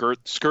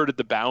 skirted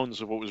the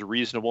bounds of what was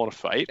reasonable in a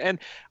fight. And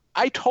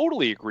I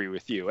totally agree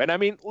with you. And I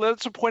mean,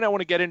 that's a point I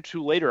want to get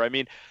into later. I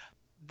mean,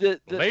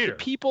 the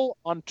people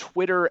on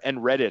Twitter and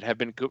Reddit have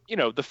been,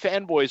 the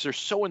fanboys are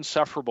so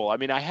insufferable. I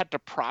mean, I had to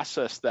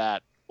process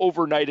that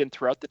overnight and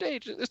throughout the day.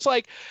 It's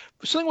like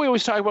something we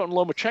always talk about in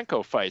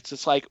Lomachenko fights.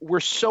 It's like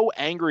we're so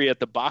angry at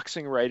the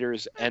boxing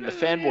writers and the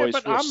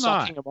fanboys who are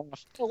sucking him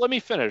off. Well, let me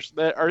finish.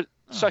 That are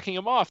sucking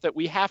him off. That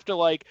we have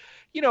to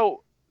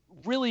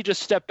really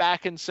just step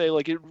back and say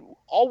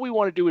all we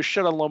want to do is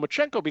shit on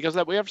Lomachenko because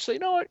that we have to say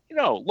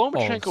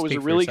Lomachenko is a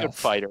really good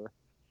fighter.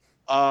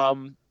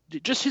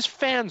 Just his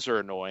fans are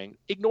annoying.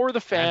 Ignore the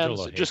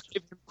fans. Just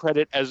give him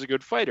credit as a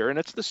good fighter. And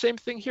it's the same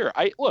thing here.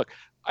 I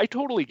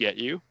totally get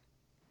you.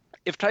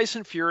 If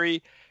Tyson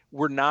Fury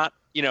were not,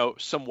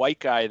 some white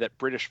guy that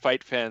British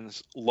fight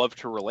fans love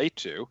to relate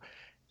to,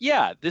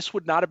 yeah, this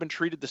would not have been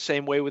treated the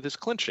same way with his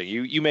clinching.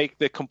 You make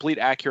the complete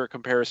accurate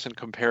comparison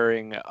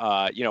comparing,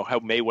 how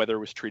Mayweather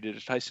was treated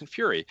to Tyson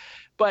Fury.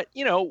 But,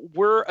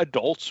 we're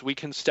adults. We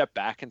can step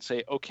back and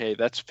say, okay,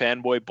 that's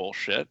fanboy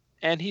bullshit.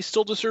 And he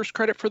still deserves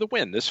credit for the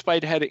win. This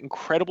fight had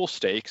incredible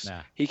stakes.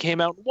 Nah. He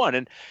came out and won.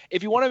 And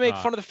if you want to make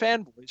fun of the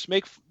fanboys,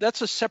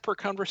 that's a separate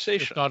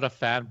conversation. It's not a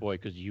fanboy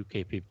because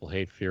UK people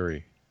hate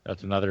Fury.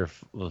 That's another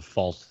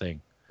false thing.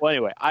 Well,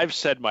 anyway, I've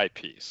said my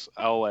piece.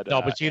 I'll let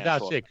no, but see,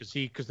 that's it.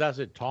 Because that's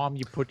it, Tom.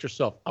 You put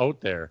yourself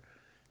out there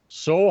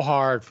so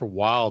hard for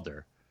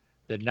Wilder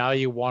that now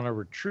you want to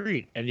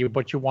retreat,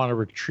 but you want to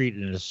retreat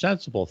in a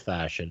sensible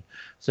fashion.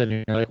 So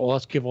then you're like, well,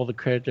 let's give all the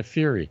credit to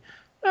Fury.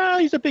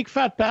 He's a big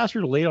fat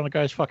bastard who laid on a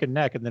guy's fucking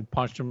neck and then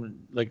punched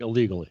him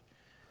illegally.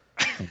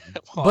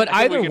 But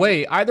either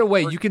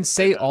way, you can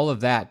say all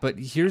of that. But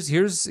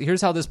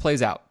here's how this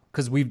plays out,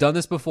 because we've done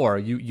this before.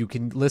 You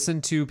can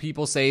listen to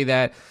people say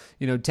that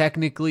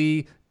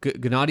technically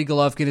Gennady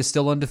Golovkin is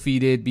still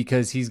undefeated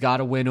because he's got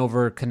to win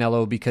over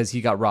Canelo because he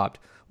got robbed.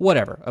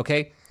 Whatever.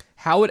 Okay.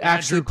 How it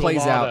actually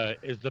plays out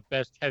is the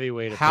best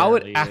heavyweight. How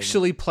it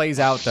actually plays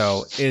out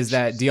though is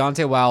that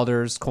Deontay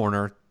Wilder's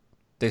corner,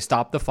 they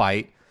stopped the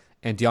fight.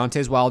 And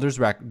Deontay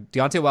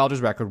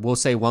Wilder's record will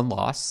say 1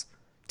 loss,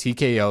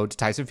 TKO to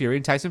Tyson Fury,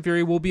 and Tyson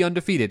Fury will be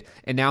undefeated.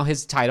 And now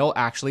his title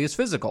actually is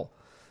physical.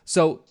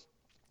 So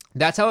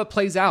that's how it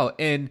plays out.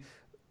 And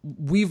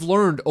we've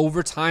learned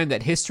over time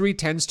that history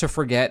tends to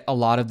forget a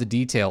lot of the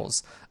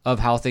details of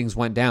how things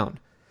went down.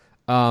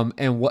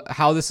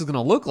 How this is going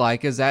to look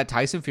like is that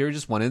Tyson Fury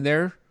just went in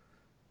there,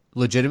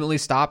 legitimately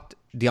stopped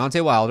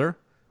Deontay Wilder.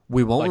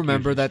 We won't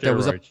remember that there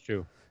was a...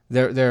 Too.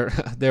 There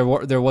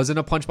wasn't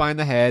a punch behind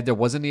the head. There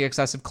wasn't the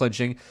excessive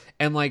clinching,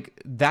 and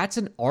that's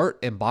an art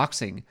in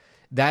boxing.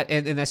 That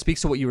and that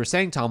speaks to what you were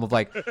saying, Tom. Of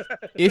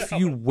if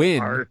you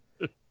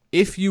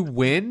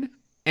win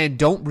and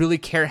don't really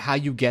care how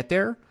you get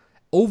there,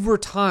 over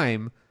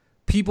time,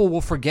 people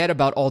will forget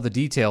about all the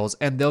details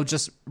and they'll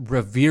just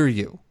revere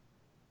you,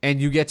 and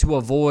you get to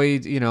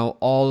avoid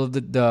all of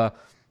the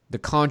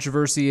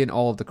controversy and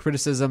all of the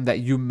criticism that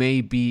you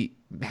may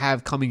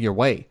have coming your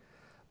way.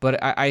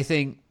 But I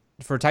think.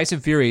 For Tyson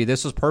Fury,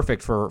 this was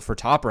perfect for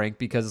Top Rank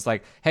because it's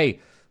like,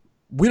 hey,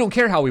 we don't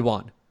care how we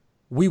won.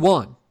 We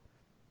won.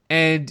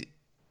 And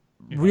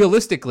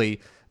realistically,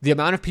 the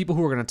amount of people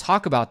who are going to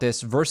talk about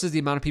this versus the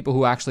amount of people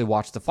who actually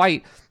watch the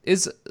fight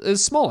is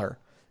smaller.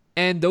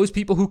 And those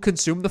people who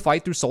consume the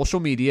fight through social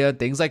media,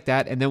 things like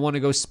that, and then want to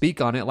go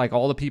speak on it, like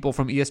all the people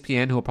from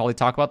ESPN who will probably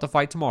talk about the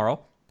fight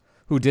tomorrow,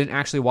 who didn't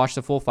actually watch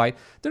the full fight,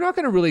 they're not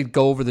going to really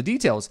go over the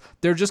details.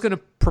 They're just going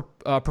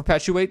to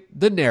perpetuate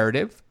the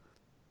narrative.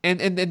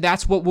 And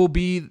that's what will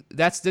be,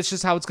 that's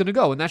just how it's going to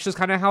go. And that's just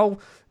kind of how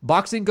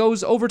boxing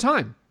goes over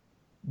time.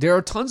 There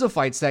are tons of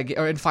fights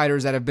and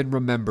fighters that have been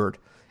remembered,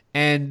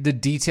 and the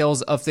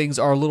details of things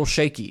are a little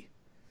shaky.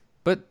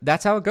 But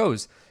that's how it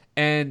goes.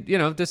 And,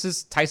 this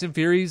is Tyson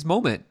Fury's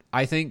moment.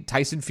 I think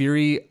Tyson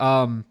Fury,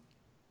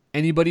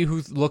 anybody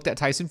who looked at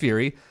Tyson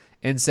Fury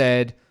and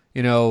said,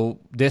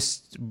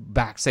 this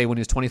back, say when he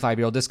was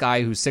 25-year-old, this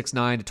guy who's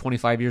 6'9" to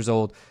 25 years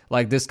old,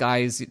 like this guy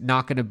is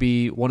not going to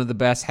be one of the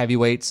best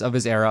heavyweights of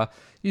his era.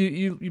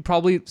 You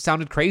probably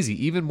sounded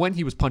crazy, even when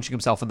he was punching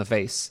himself in the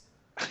face.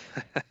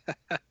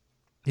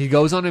 He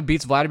goes on and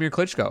beats Vladimir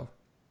Klitschko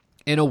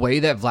in a way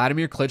that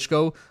Vladimir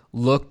Klitschko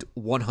looked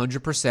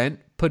 100%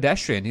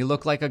 pedestrian. He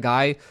looked like a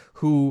guy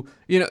who,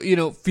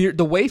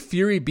 the way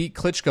Fury beat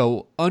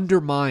Klitschko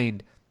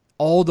undermined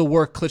all the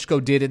work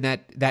Klitschko did in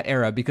that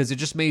era, because it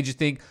just made you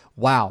think,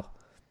 wow,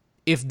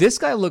 if this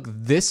guy looked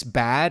this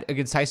bad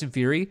against Tyson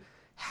Fury,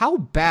 how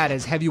bad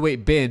has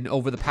heavyweight been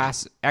over the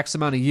past X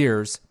amount of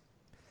years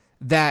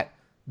that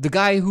the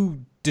guy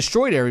who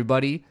destroyed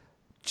everybody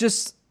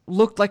just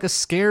looked like a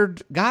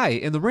scared guy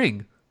in the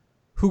ring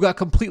who got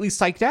completely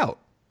psyched out.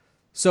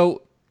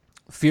 So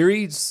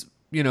Fury's,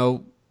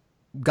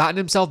 gotten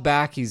himself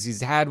back.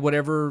 He's had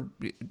whatever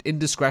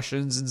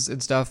indiscretions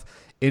and stuff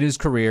in his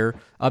career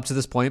up to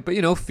this point.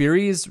 But,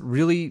 Fury is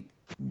really,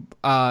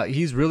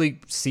 he's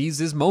really seized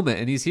his moment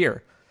and he's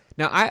here.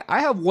 Now,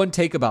 I have one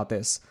take about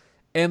this.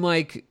 And,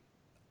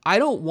 I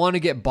don't want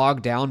to get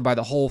bogged down by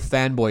the whole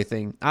fanboy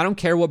thing. I don't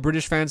care what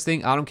British fans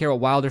think. I don't care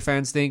what Wilder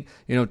fans think.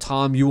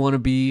 Tom, you want to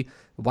be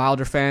a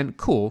Wilder fan?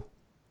 Cool.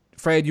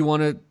 Fred, you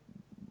want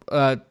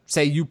to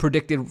say you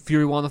predicted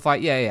Fury won the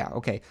fight? Yeah,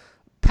 okay.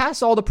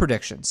 Past all the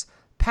predictions.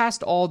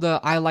 Past all the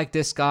I like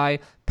this guy.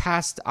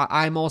 Past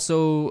I'm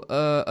also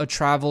a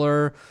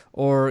traveler,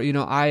 or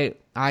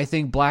I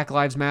think Black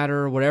Lives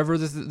Matter, or whatever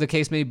the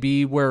case may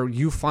be, where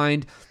you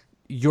find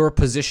your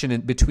position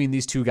in between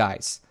these two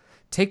guys.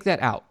 Take that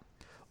out.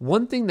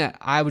 One thing that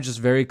I was just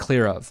very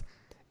clear of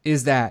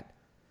is that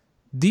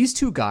these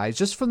two guys,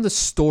 just from the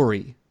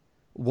story,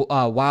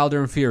 Wilder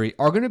and Fury,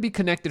 are going to be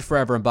connected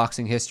forever in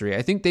boxing history.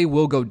 I think they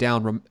will go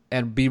down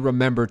and be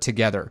remembered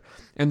together.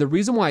 And the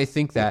reason why I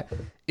think that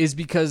is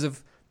because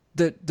of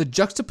the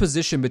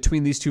juxtaposition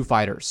between these two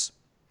fighters.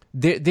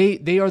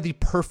 They are the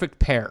perfect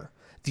pair,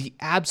 the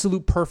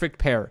absolute perfect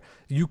pair.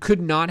 You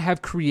could not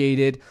have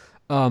created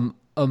a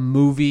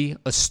movie,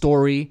 a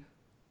story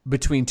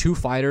between two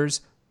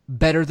fighters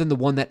better than the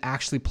one that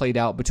actually played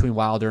out between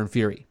Wilder and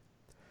Fury.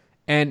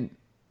 And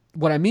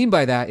what I mean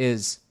by that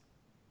is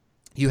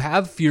you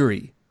have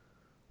Fury,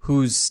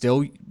 who's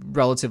still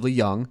relatively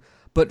young,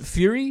 but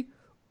Fury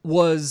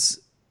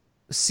was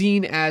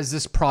seen as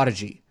this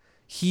prodigy.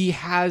 He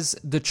has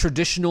the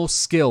traditional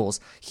skills.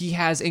 He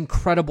has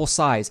incredible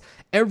size.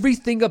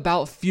 Everything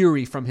about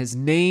Fury, from his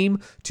name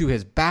to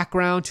his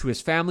background to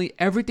his family,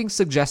 everything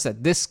suggests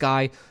that this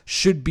guy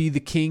should be the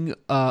king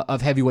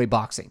of heavyweight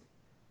boxing.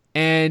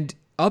 And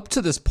up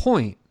to this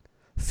point,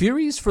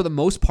 Fury's for the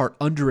most part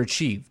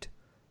underachieved,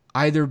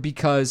 either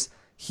because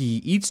he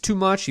eats too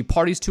much, he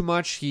parties too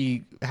much,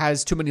 he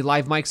has too many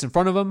live mics in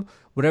front of him,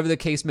 whatever the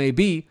case may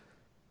be.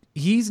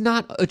 He's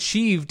not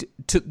achieved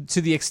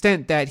to the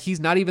extent that he's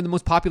not even the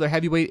most popular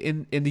heavyweight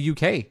in the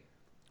UK,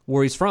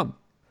 where he's from.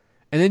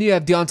 And then you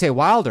have Deontay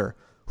Wilder,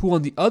 who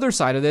on the other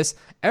side of this,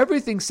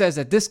 everything says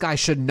that this guy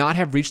should not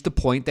have reached the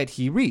point that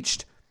he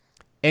reached.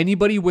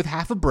 Anybody with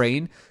half a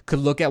brain could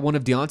look at one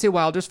of Deontay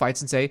Wilder's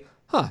fights and say,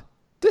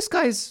 this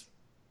guy's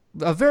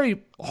a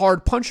very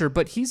hard puncher,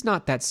 but he's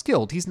not that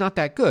skilled. He's not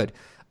that good.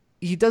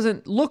 He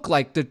doesn't look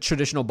like the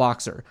traditional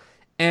boxer.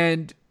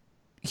 And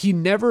he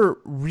never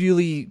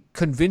really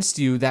convinced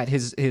you that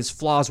his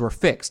flaws were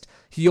fixed.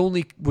 He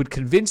only would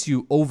convince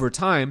you over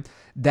time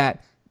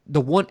that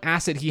the one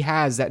asset he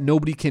has that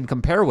nobody can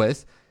compare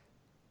with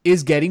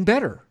is getting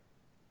better.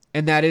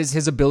 And that is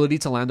his ability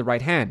to land the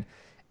right hand.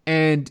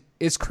 And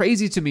it's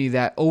crazy to me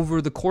that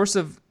over the course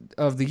of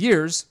the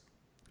years,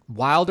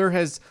 Wilder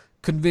has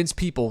convinced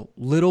people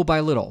little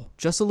by little,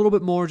 just a little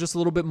bit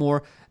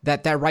more,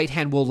 that right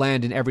hand will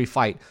land in every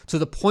fight, to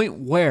the point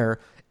where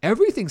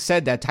everything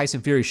said that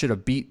Tyson Fury should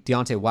have beat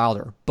Deontay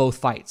Wilder, both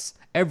fights,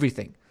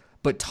 everything.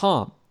 But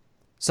Tom,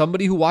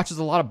 somebody who watches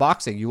a lot of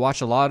boxing, you watch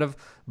a lot of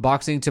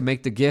boxing to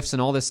make the gifts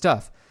and all this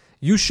stuff,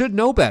 you should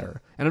know better.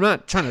 And I'm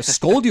not trying to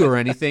scold you or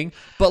anything,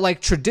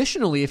 but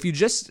traditionally, if you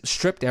just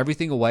stripped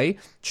everything away,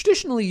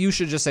 traditionally you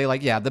should just say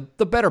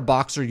the better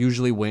boxer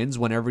usually wins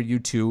whenever you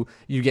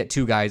get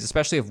two guys,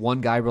 especially if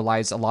one guy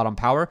relies a lot on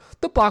power,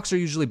 the boxer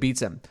usually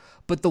beats him.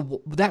 But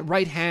that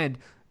right hand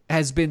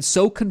has been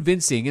so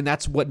convincing, and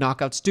that's what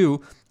knockouts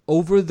do,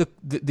 over the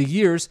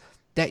years,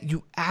 that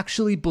you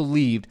actually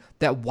believed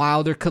that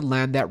Wilder could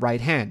land that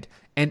right hand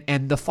and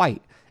end the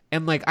fight.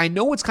 And I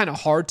know it's kind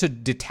of hard to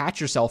detach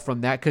yourself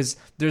from that, because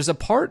there's a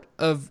part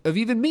of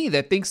even me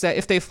that thinks that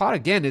if they fought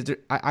again,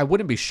 I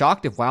wouldn't be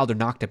shocked if Wilder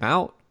knocked him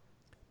out.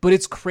 But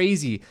it's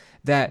crazy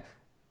that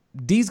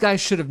these guys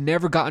should have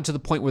never gotten to the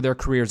point where their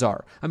careers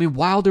are. I mean,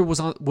 Wilder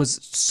was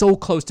so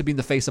close to being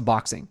the face of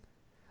boxing.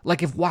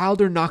 Like, if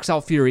Wilder knocks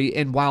out Fury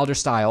in Wilder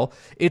style,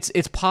 it's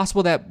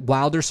possible that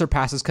Wilder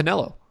surpasses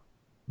Canelo.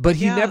 But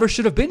he never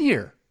should have been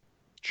here.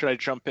 Should I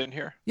jump in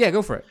here? Yeah,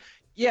 go for it.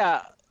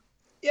 Yeah.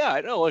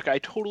 I know. Look, I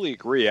totally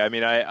agree. I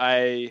mean,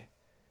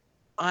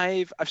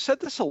 I've said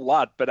this a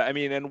lot, but I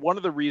mean, and one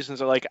of the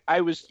reasons I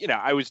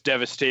was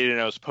devastated,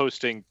 and I was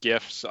posting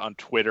GIFs on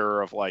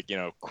Twitter of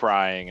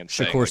crying and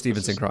saying, Shakur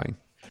Stevenson crying.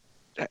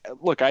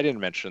 Look, I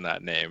didn't mention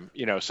that name,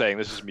 saying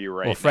this is me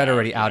right now. Well, Fred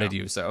already outed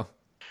you, so.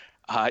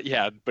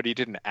 Yeah, but he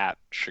didn't at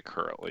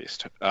Shakur at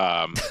least.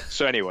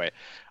 So anyway,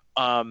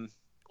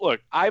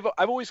 look, I've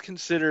always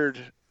considered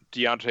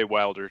Deontay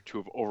Wilder to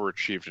have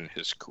overachieved in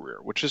his career,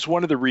 which is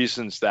one of the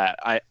reasons that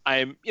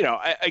I'm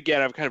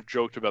I've kind of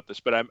joked about this,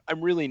 but I'm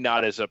really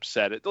not as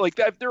upset.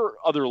 There are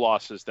other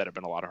losses that have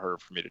been a lot harder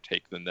for me to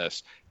take than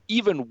this,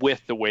 even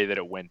with the way that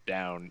it went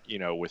down,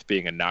 with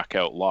being a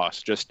knockout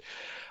loss. Just,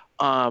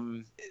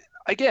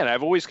 again,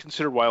 I've always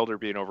considered Wilder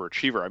being an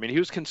overachiever. I mean, he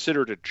was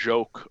considered a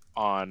joke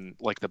on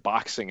the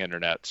boxing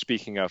internet,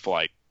 speaking of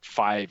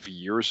 5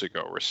 years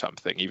ago or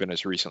something, even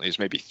as recently as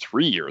maybe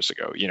 3 years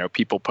ago,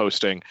 people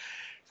posting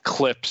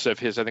clips of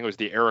his, I think it was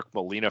the Eric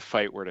Molina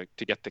fight where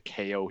to get the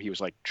KO, he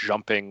was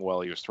jumping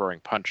while he was throwing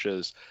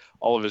punches,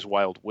 all of his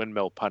wild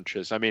windmill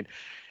punches. I mean,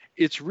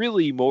 it's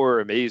really more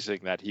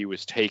amazing that he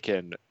was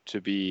taken to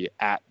be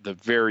at the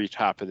very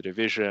top of the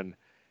division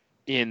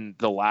in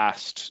the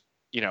last,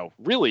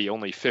 really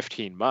only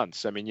 15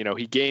 months. I mean,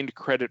 he gained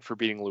credit for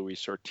beating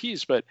Luis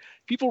Ortiz, but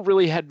people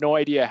really had no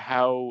idea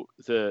how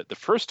the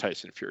first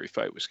Tyson Fury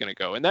fight was going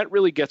to go. And that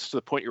really gets to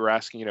the point you were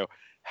asking,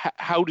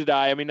 how did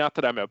I mean, not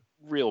that I'm a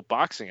real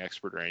boxing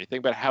expert or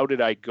anything, but how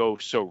did I go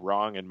so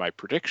wrong in my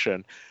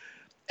prediction?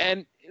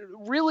 And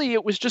really,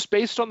 it was just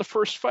based on the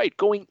first fight.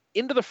 Going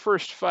into the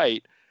first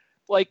fight,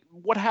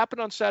 what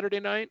happened on Saturday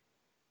night,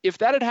 if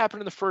that had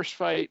happened in the first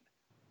fight,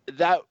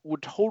 that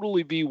would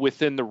totally be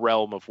within the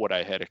realm of what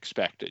I had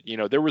expected.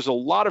 There was a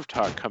lot of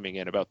talk coming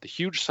in about the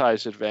huge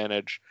size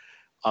advantage.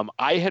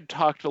 I had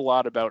talked a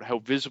lot about how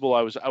visible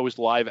I was. I was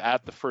live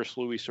at the first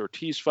Luis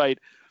Ortiz fight,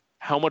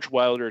 how much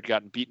Wilder had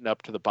gotten beaten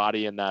up to the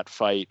body in that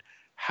fight,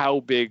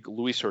 how big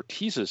Luis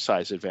Ortiz's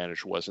size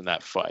advantage was in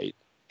that fight,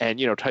 and,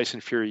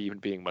 Tyson Fury even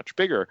being much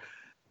bigger.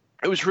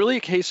 It was really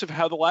a case of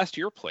how the last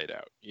year played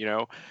out.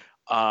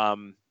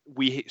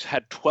 We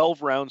had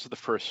 12 rounds of the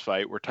first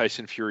fight where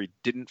Tyson Fury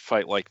didn't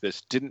fight like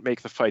this, didn't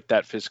make the fight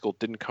that physical,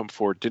 didn't come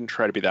forward, didn't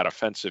try to be that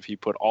offensive. He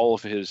put all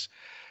of his,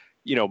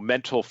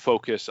 mental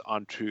focus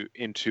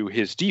into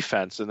his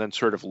defense, and then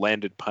sort of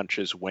landed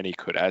punches when he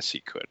could, as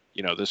he could.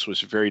 This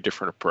was a very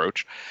different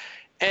approach.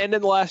 And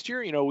in the last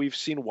year, we've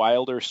seen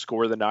Wilder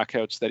score the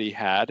knockouts that he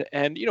had,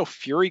 and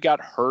Fury got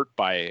hurt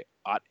by,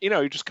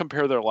 you just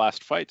compare their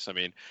last fights. I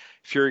mean,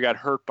 Fury got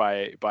hurt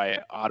by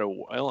Otto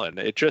Wallin.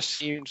 It just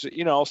seems,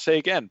 I'll say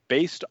again,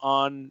 based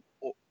on,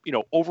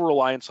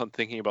 over-reliance on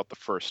thinking about the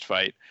first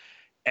fight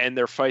and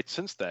their fight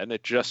since then,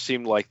 it just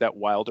seemed like that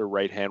Wilder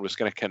right hand was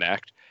going to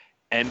connect,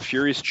 and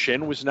Fury's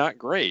chin was not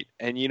great.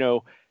 And,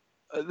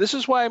 this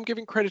is why I'm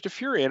giving credit to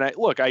Fury. And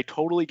I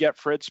totally get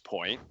Fred's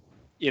point.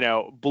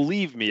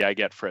 Believe me, I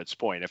get Fred's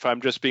point. If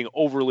I'm just being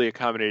overly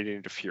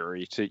accommodating to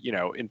Fury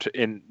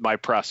in my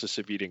process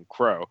of eating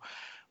crow.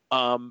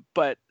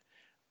 But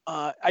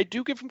I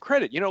do give him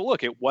credit.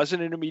 Look, it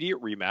wasn't an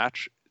immediate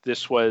rematch.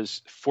 This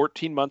was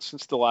 14 months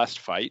since the last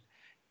fight.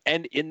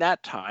 And in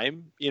that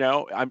time,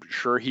 I'm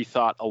sure he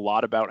thought a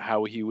lot about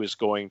how he was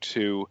going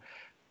to,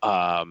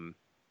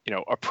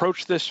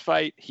 approach this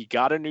fight. He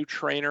got a new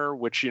trainer,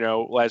 which,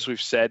 as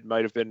we've said,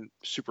 might have been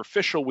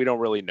superficial. We don't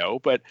really know,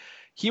 but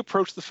he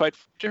approached the fight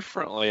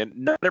differently, and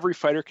not every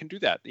fighter can do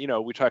that.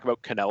 We talk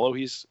about Canelo.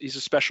 He's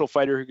a special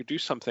fighter who could do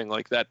something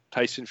like that.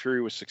 Tyson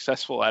Fury was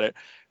successful at it.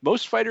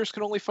 Most fighters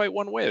can only fight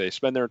one way. They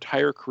spend their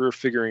entire career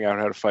figuring out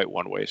how to fight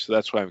one way. So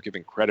that's why I'm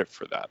giving credit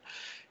for that.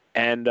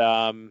 And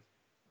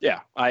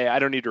I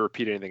don't need to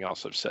repeat anything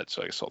else I've said,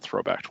 so I guess I'll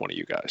throw back to one of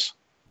you guys.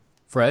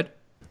 Fred?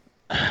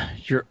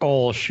 You're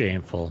all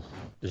shameful.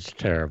 It's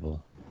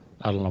terrible.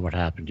 I don't know what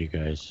happened to you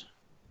guys.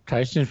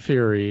 Tyson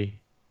Fury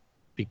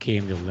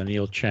became the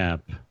lineal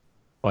champ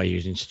by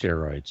using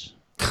steroids.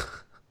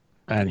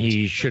 And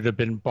he should have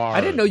been barred. I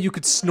didn't know you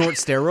could snort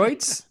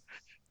steroids.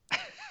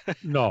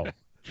 No.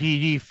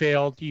 He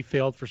failed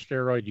for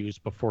steroid use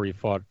before he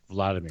fought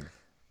Vladimir.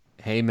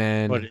 Hey,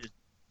 man. But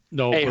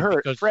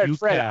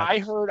Fred, I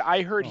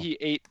heard he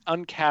ate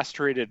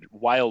uncastrated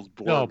wild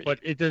boar No, meat. but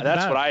it doesn't That's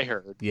matter. what I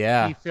heard.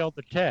 Yeah. He failed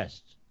the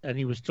test, and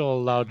he was still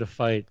allowed to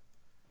fight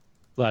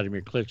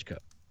Vladimir Klitschko,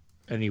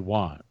 and he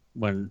won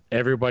when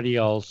everybody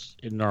else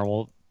in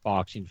normal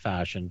boxing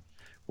fashion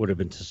would have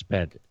been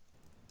suspended.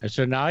 And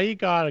so now you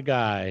got a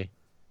guy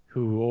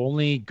who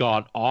only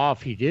got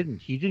off. He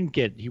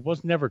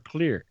was never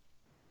cleared.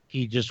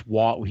 He just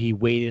he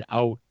waited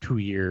out 2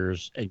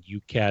 years, and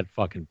UCAD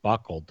fucking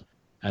buckled.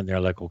 And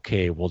they're like,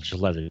 okay, we'll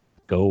just let it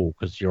go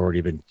because you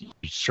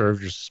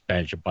served your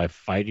suspension by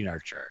fighting our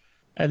chair.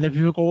 And then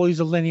people go, well, he's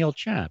a lineal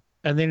champ.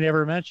 And they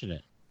never mention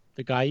it.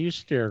 The guy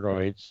used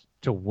steroids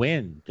to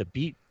win, to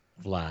beat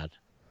Vlad.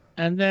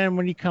 And then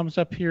when he comes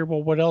up here,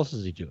 well, what else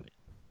is he doing?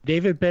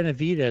 David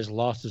Benavidez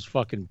lost his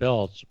fucking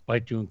belts by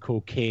doing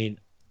cocaine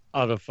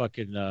out of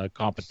fucking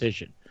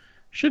competition.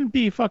 Shouldn't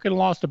be fucking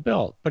lost a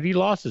belt, but he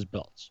lost his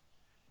belts.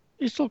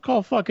 He still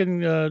call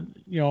fucking,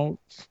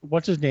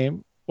 what's his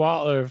name?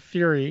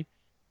 Fury,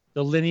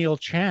 the lineal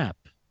champ.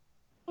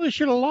 Well, they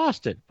should have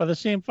lost it by the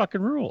same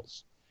fucking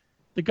rules.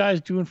 The guy's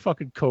doing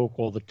fucking coke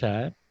all the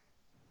time.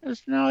 And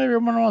now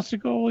everyone wants to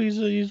go, he's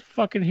a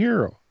fucking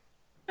hero.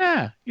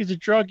 Yeah, he's a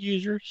drug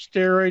user,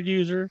 steroid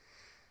user.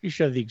 He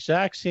should have the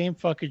exact same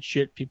fucking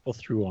shit people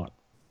threw on him.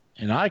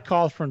 And I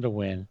called for him to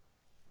win,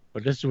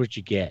 but this is what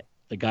you get.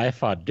 The guy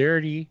fought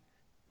dirty,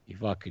 he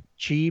fucking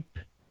cheap,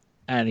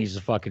 and he's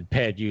a fucking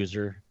ped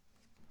user.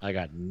 I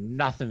got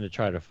nothing to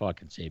try to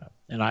fucking save him.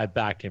 And I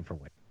backed him for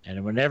win.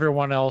 And when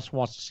everyone else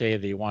wants to say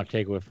that you want to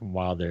take away from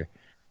Wilder,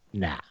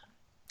 nah.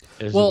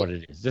 This is what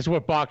it is. This is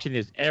what boxing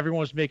is.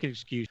 Everyone's making an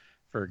excuse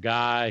for a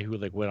guy who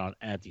like went on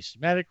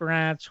anti-Semitic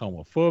rants,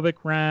 homophobic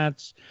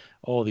rants,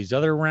 all these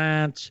other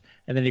rants,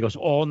 and then he goes,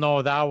 "Oh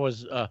no, that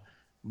was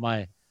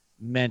my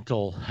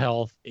mental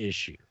health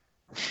issue."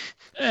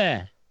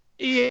 Yeah.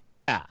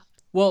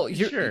 Well,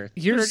 sure.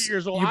 30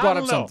 years old. You brought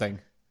up something.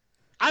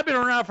 I've been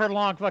around for a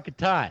long fucking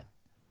time.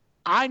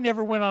 I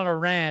never went on a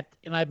rant,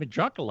 and I've been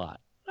drunk a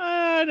lot.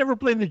 I never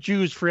blamed the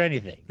Jews for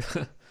anything.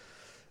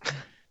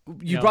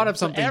 You brought up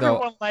something,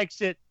 everyone likes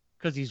it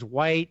because he's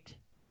white,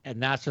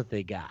 and that's what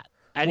they got.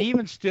 And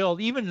even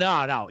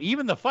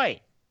the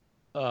fight,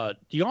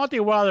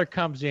 Deontay Wilder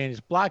comes in. It's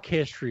Black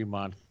History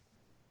Month,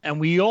 and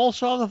we all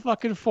saw the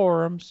fucking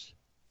forums.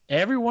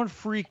 Everyone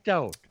freaked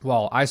out.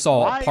 Well, I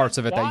saw parts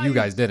of it that you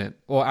guys didn't.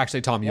 Well,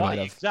 actually, Tom, you might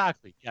have.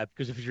 Exactly. Yeah,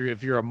 because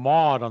if you're a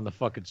mod on the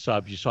fucking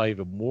subs, you saw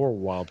even more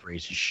wild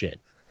racist shit.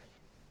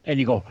 And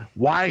you go,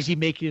 why is he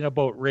making it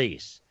about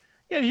race?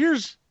 Yeah,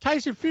 here's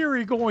Tyson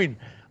Fury going,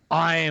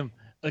 I'm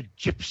a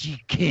gypsy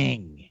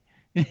king.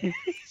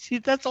 See,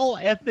 that's all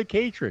ethnic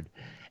hatred.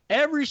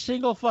 Every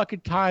single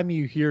fucking time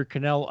you hear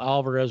Canelo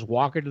Alvarez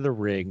walk into the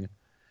ring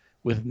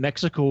with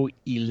Mexico y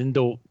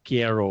Lindo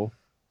Quiero,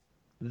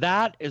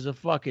 that is a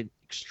fucking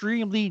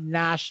extremely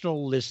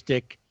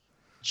nationalistic,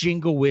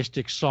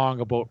 jingoistic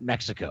song about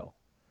Mexico.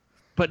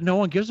 But no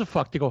one gives a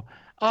fuck. They go,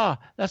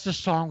 that's the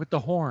song with the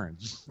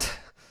horns.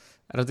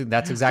 I don't think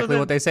that's exactly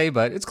what they say,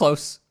 but it's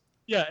close.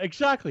 Yeah,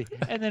 exactly.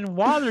 And then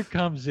Wilder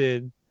comes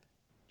in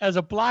as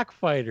a black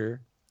fighter.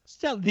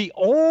 Still, the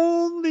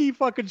only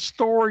fucking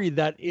story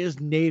that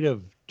is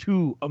native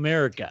to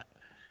America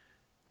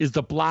is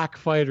the black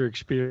fighter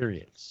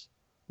experience.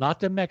 Not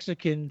the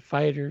Mexican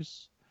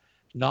fighters,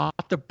 not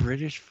the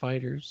British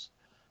fighters.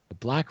 The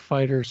black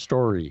fighter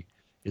story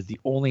is the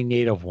only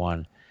native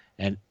one,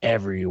 and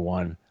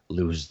everyone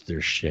loses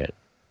their shit.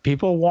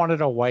 People wanted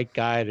a white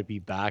guy to be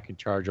back in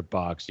charge of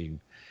boxing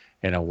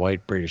and a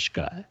white British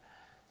guy.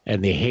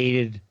 And they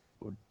hated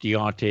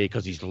Deontay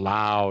because he's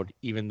loud,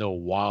 even though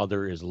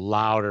Wilder is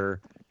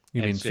louder.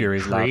 You mean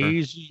Fury's louder?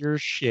 Crazier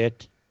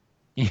shit,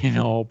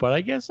 But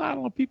I guess, I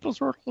don't know, people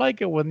sort of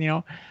like it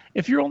when,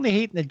 if you're only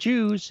hating the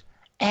Jews,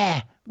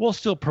 we'll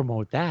still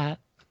promote that,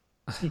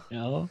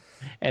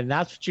 And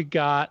that's what you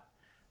got.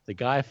 The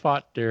guy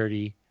fought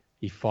dirty.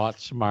 He fought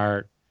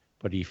smart,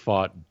 but he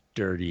fought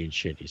dirty and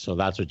shitty. So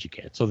that's what you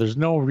get. So there's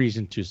no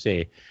reason to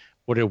say,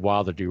 what did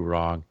Wilder do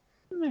wrong?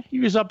 He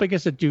was up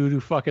against a dude who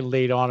fucking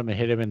laid on him and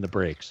hit him in the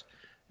brakes,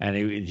 and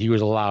he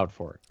was allowed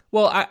for it.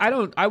 Well,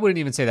 I wouldn't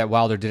even say that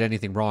Wilder did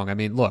anything wrong. I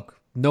mean, look,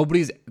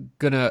 nobody's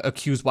gonna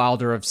accuse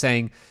Wilder of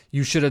saying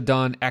you should have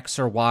done X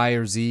or Y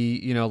or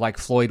Z, like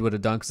Floyd would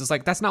have done, because it's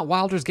like that's not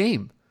Wilder's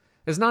game.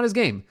 It's not his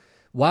game.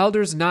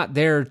 Wilder's not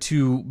there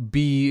to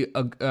be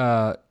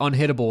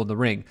unhittable in the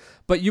ring.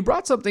 But you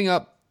brought something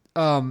up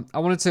I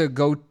wanted to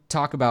go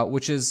talk about,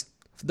 which is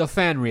the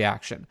fan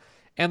reaction.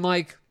 And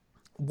like,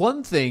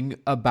 one thing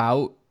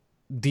about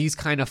these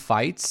kind of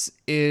fights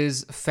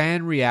is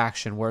fan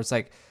reaction, where it's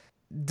like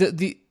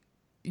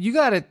you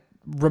got to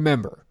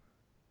remember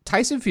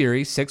Tyson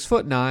Fury,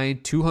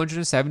 6'9",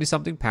 270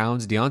 something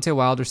pounds, Deontay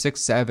Wilder,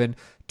 6'7",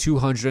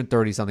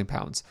 230 something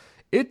pounds.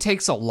 It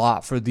takes a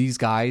lot for these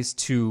guys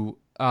to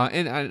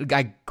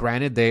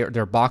granted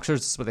they're boxers,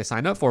 this is what they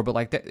signed up for, but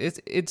like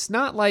it's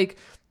not like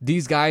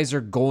these guys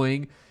are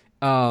going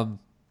and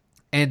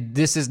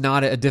this is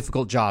not a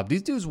difficult job.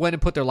 These dudes went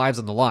and put their lives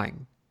on the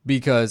line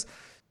because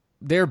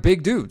they're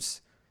big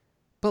dudes.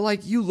 But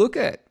like, you look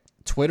at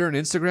Twitter and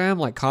Instagram,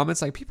 like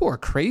comments, like people are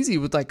crazy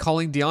with like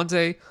calling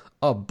Deontay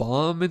a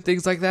bum and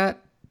things like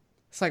that.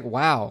 It's like,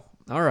 wow,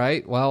 all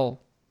right,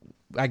 well,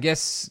 I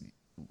guess,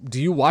 do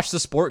you watch the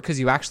sport because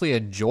you actually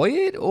enjoy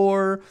it,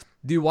 or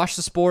do you watch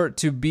the sport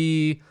to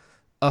be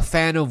a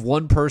fan of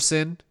one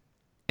person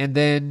and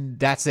then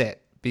that's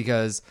it?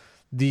 Because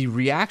the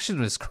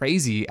reaction was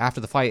crazy after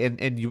the fight,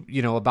 and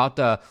you know about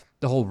the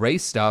whole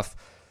race stuff.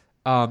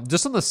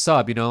 Just on the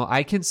sub,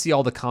 I can see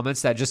all the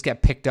comments that just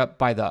get picked up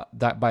by the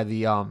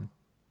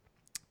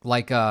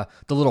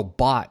little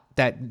bot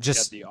that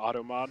just the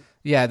automod.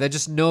 Yeah, that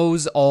just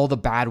knows all the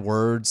bad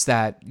words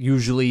that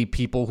usually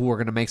people who are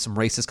going to make some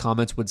racist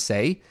comments would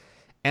say.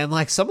 And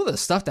like some of the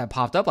stuff that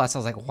popped up last, I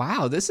was like,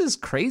 wow, this is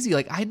crazy.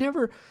 Like I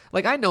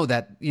know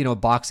that,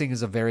 boxing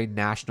is a very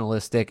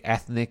nationalistic,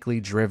 ethnically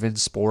driven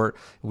sport.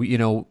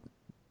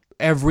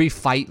 Every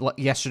fight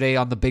yesterday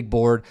on the big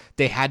board,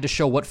 they had to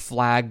show what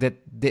flag that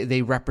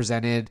they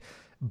represented.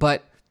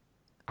 But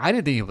I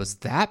didn't think it was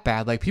that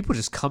bad. Like people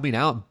just coming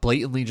out and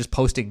blatantly just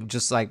posting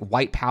just like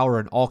white power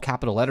in all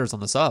capital letters on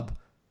the sub.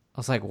 I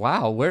was like,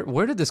 wow,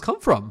 where did this come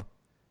from?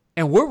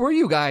 And where were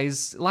you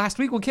guys last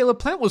week when Caleb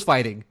Plant was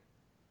fighting?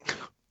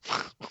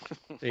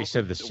 They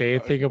said the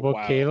same thing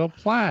about Caleb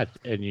Plant,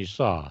 and you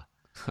saw.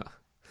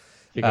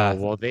 They go,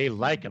 well, they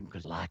like him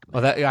because like him.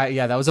 Well,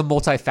 that was a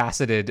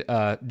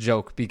multifaceted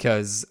joke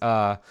because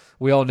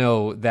we all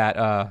know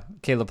that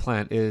Caleb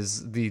Plant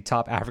is the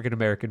top African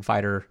American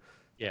fighter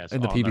in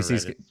the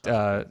PBC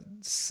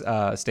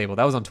stable.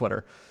 That was on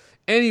Twitter.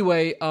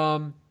 Anyway,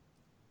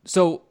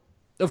 so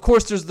of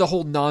course there's the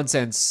whole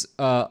nonsense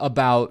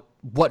about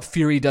what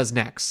Fury does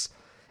next,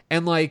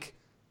 and like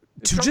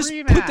to just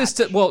put this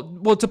to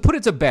to put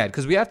it to bed,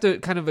 because we have to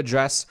kind of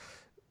address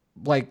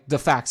like the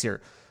facts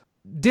here.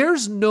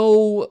 There's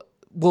no,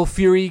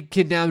 Fury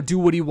can now do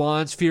what he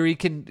wants. Fury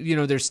can,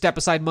 there's step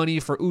aside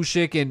money for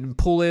Usyk and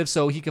Pulev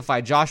so he can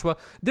fight Joshua.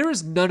 There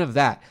is none of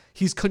that.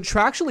 He's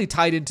contractually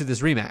tied into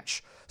this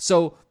rematch.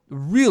 So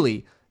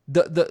really,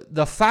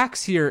 the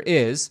facts here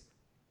is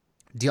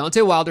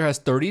Deontay Wilder has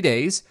 30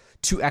 days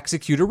to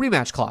execute a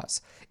rematch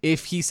clause.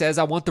 If he says,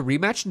 I want the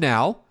rematch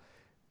now,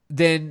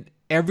 then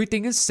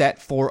everything is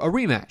set for a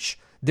rematch.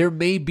 There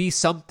may be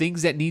some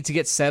things that need to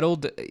get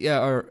settled,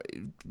 or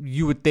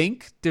you would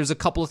think there's a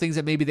couple of things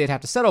that maybe they'd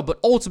have to settle, but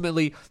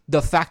ultimately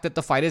the fact that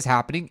the fight is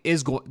happening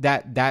is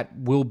that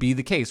will be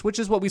the case, which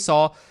is what we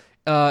saw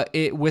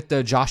with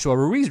the Joshua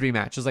Ruiz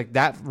rematch. It's like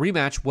that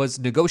rematch was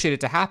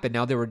negotiated to happen.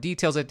 Now there were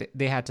details that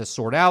they had to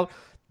sort out,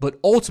 but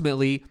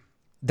ultimately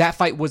that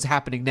fight was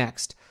happening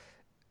next.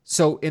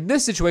 So in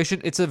this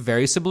situation, it's a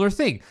very similar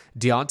thing.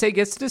 Deontay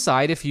gets to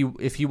decide if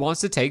he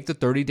wants to take the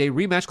 30-day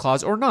rematch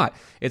clause or not.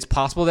 It's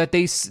possible that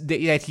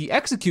that he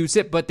executes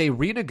it, but they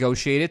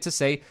renegotiate it to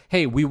say,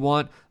 hey, we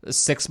want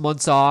 6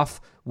 months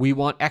off, we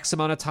want X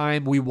amount of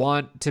time, we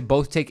want to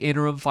both take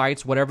interim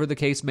fights, whatever the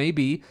case may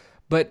be.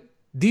 But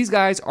these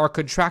guys are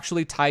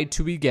contractually tied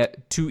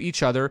to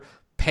each other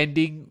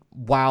pending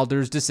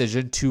Wilder's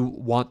decision to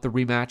want the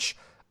rematch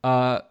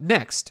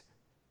next.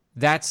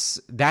 That's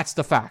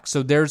the fact.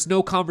 So there's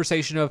no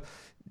conversation of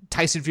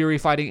Tyson Fury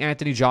fighting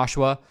Anthony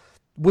Joshua,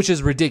 which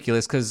is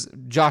ridiculous because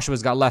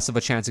Joshua's got less of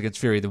a chance against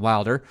Fury than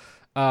Wilder.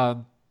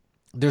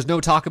 There's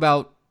no talk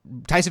about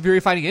Tyson Fury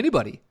fighting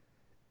anybody.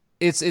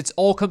 It's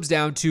all comes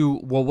down to,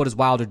 well, what does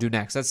Wilder do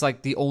next? That's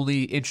like the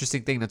only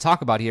interesting thing to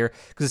talk about here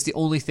because it's the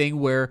only thing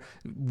where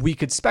we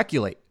could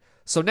speculate.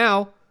 So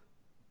now,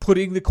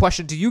 putting the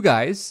question to you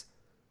guys,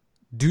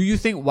 do you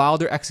think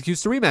Wilder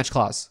executes the rematch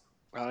clause?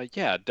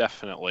 Yeah,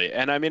 definitely.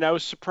 And I mean, I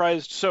was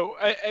surprised. So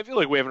I feel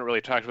like we haven't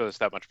really talked about this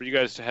that much, but you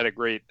guys had a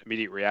great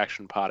immediate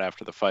reaction pod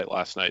after the fight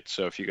last night.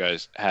 So if you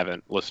guys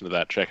haven't listened to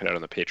that, check it out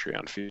on the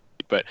Patreon feed.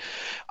 But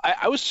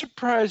I was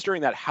surprised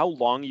during that how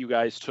long you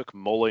guys took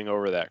mulling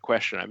over that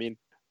question. I mean,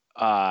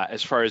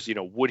 as far as,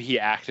 would he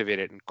activate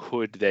it and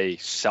could they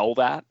sell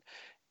that?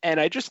 And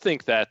I just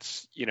think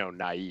that's,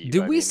 naive.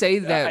 Did we say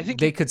that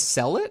they could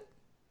sell it?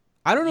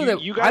 I don't know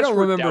that you guys I don't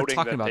were remember doubting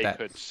talking about they that.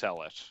 could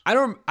sell it. I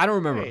don't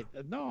remember. Hey,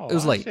 no, it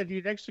was late. I said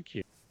you'd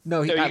execute.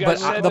 No, you guys but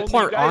said- the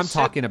part you guys I'm said-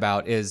 talking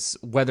about is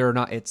whether or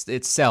not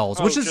it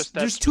sells, Oh, which is just that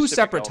there's two specific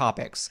separate element.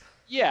 topics.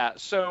 Yeah,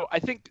 so I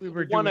think We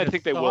were one, doing I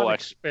think they a will thought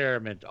actually.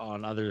 experiment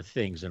on other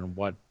things and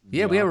what.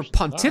 Yeah, the we were options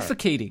are.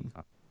 pontificating.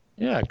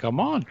 Yeah,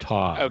 come on,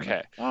 Todd.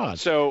 Okay, God.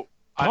 so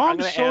I'm Tom's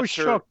going to so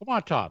answer. shook. Come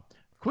on, Tom.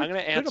 Quit, I'm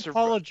gonna quit answer-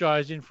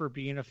 apologizing for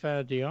being a fan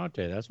of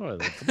Deontay. That's what.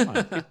 Come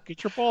on,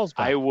 get your balls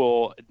back. I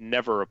will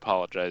never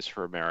apologize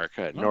for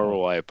America, nor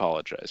will I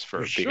apologize for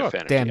You're being a shook.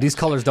 fan of Damn, these Deontay.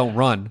 colors don't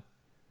run.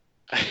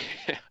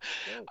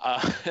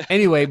 uh,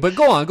 Anyway, but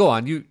go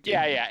on. You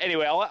yeah.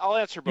 Anyway, I'll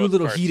answer both. a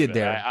little parts heated of it.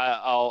 there.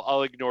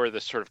 I'll ignore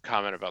this sort of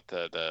comment about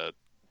the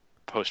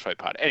post-fight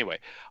pod. Anyway,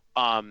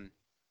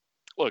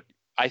 look,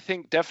 I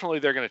think definitely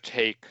they're going to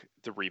take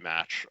the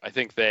rematch. I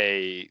think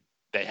they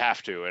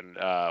have to, and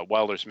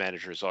Wilder's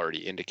manager has already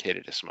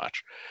indicated as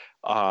much.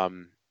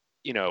 And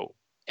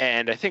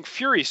I think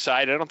Fury's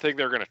side, I don't think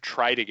they're going to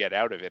try to get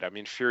out of it. I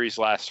mean, Fury's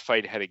last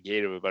fight had a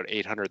gate of about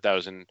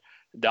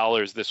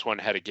 $800,000. This one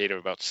had a gate of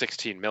about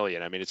 $16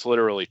 million. I mean, it's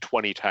literally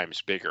 20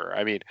 times bigger.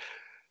 I mean,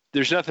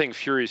 there's nothing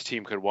Fury's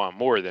team could want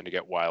more than to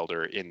get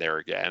Wilder in there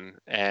again.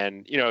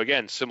 And,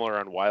 again, similar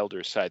on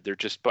Wilder's side, they're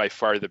just by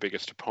far the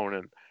biggest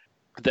opponent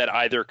that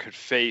either could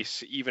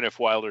face, even if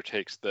Wilder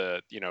takes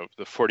the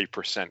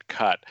 40%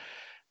 cut.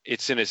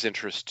 It's in his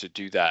interest to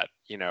do that.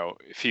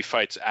 If he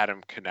fights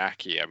Adam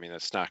Kanaki, I mean,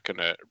 that's not going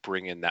to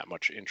bring in that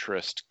much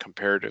interest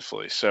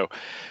comparatively. So,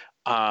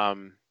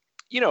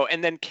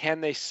 and then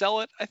can they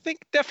sell it? I think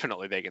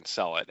definitely they can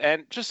sell it.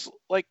 And just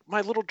like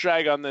my little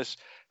jag on this,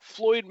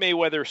 Floyd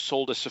Mayweather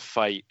sold us a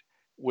fight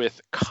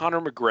with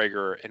Conor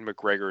McGregor and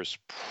McGregor's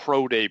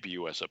pro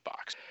debut as a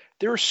boxer.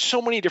 There are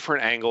so many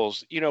different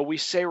angles. We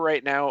say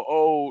right now,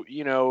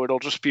 it'll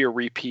just be a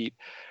repeat.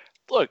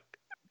 Look,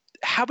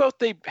 how about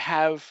they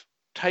have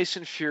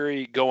Tyson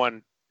Fury go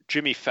on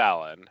Jimmy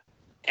Fallon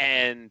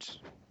and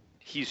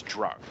he's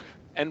drunk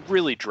and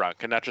really drunk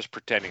and not just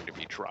pretending to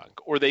be drunk,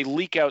 or they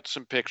leak out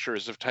some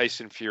pictures of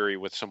Tyson Fury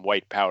with some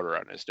white powder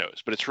on his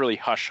nose, but it's really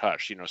hush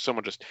hush.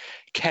 Someone just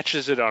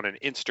catches it on an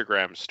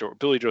Instagram story.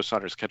 Billy Joe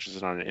Saunders catches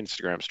it on an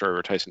Instagram story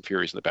where Tyson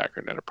Fury's in the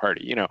background at a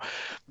party.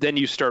 Then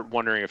you start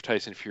wondering if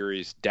Tyson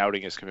Fury's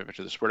doubting his commitment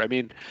to the sport. I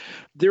mean,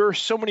 there are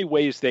so many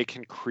ways they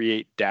can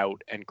create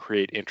doubt and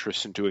create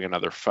interest in doing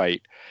another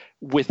fight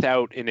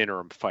without an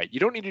interim fight. You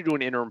don't need to do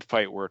an interim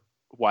fight where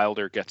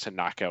Wilder gets a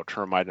knockout to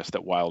remind us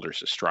that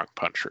Wilder's a strong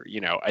puncher.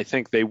 I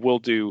think they will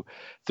do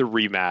the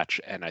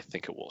rematch, and I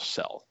think it will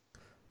sell.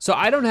 So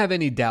I don't have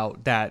any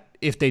doubt that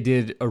if they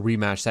did a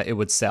rematch that it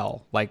would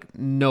sell. Like,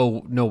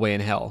 no way in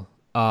hell.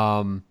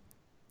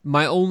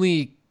 My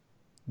only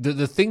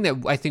the thing that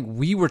I think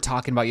we were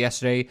talking about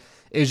yesterday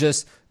is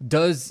just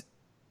does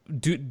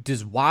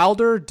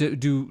Wilder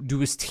do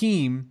his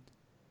team,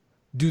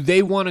 do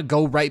they want to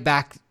go right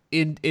back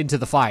into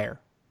the fire?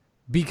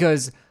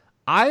 Because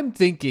I'm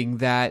thinking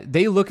that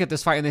they look at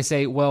this fight and they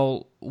say,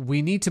 well,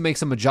 we need to make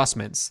some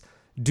adjustments.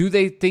 Do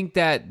they think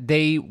that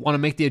they want to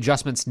make the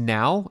adjustments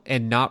now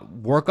and not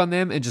work on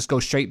them and just go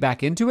straight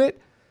back into it?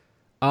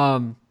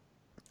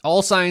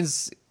 All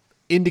signs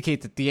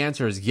indicate that the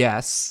answer is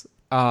yes.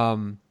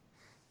 And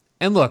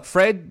look,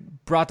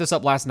 Fred brought this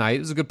up last night. It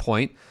was a good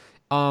point.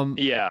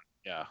 Yeah.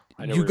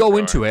 You go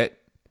into it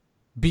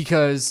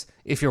because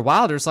if you're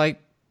Wilder, it's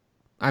like,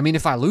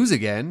 if I lose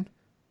again,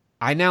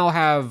 I now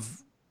have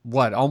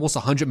almost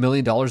 $100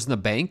 million in the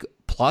bank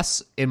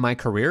plus in my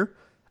career.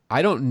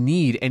 I don't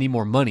need any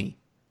more money.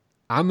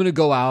 I'm going to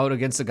go out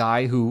against a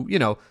guy who,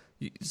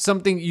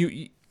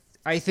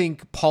 I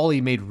think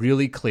Paulie made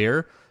really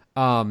clear,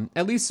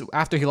 at least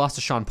after he lost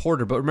to Sean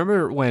Porter. But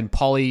remember when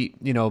Paulie,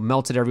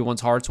 melted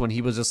everyone's hearts when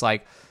he was just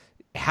like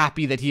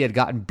happy that he had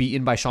gotten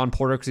beaten by Sean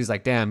Porter because he's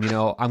like, damn,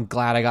 I'm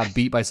glad I got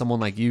beat by someone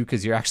like you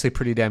because you're actually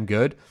pretty damn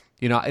good.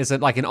 It's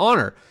like an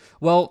honor.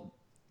 Well,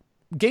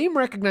 game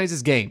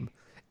recognizes game.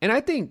 And I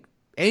think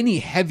any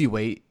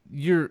heavyweight,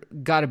 you're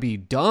got to be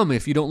dumb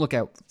if you don't look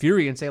at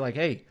Fury and say like,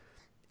 hey,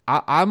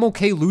 I'm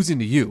okay losing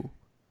to you.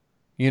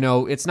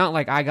 It's not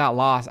like I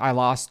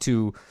lost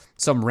to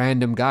some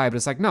random guy, but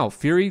it's like, no,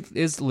 Fury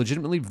is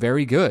legitimately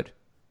very good.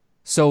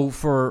 So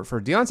for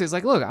Deontay, it's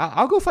like, look,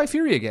 I'll go fight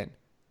Fury again.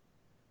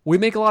 We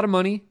make a lot of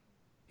money.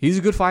 He's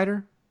a good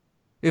fighter.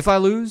 If I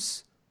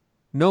lose,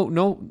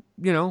 no,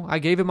 I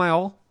gave it my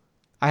all.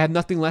 I have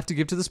nothing left to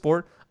give to the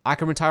sport. I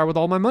can retire with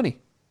all my money.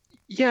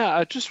 Yeah,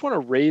 I just want to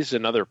raise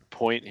another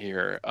point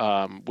here,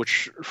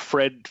 which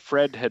Fred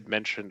had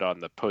mentioned on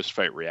the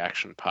post-fight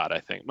reaction pod, I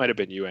think. Might have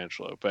been you,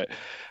 Angelo. But,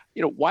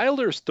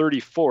 Wilder's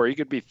 34. He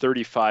could be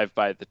 35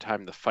 by the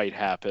time the fight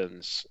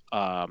happens.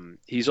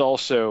 He's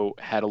also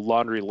had a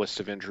laundry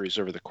list of injuries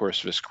over the course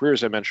of his career,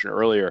 as I mentioned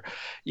earlier.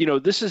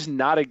 This is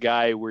not a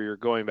guy where you're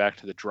going back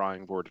to the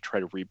drawing board to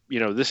try to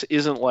this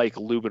isn't like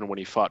Lubin when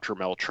he fought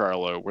Jermell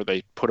Charlo, where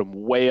they put him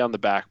way on the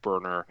back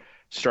burner,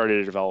 started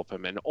to develop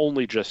him, and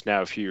only just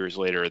now, a few years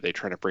later, they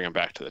try to bring him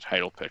back to the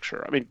title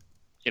picture.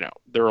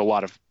 There are a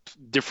lot of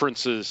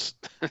differences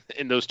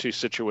in those two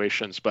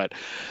situations, but,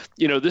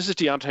 this is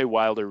Deontay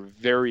Wilder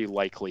very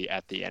likely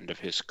at the end of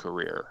his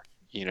career.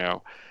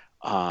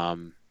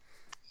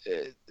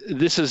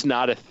 This is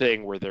not a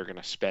thing where they're going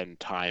to spend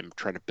time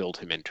trying to build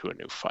him into a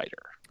new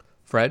fighter.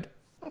 Fred?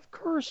 Of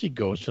course he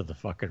goes to the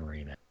fucking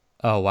arena.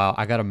 Oh, wow.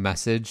 I got a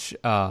message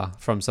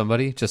from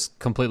somebody, just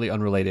completely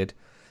unrelated,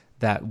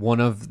 that one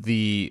of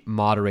the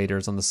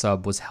moderators on the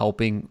sub was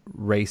helping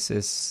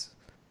racists.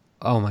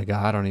 Oh my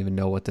God, I don't even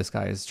know what this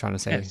guy is trying to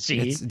say.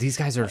 These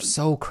guys are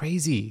so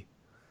crazy.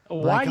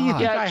 Why do you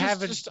think I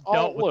haven't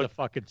dealt with the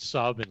fucking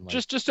sub? And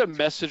just a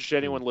message to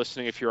anyone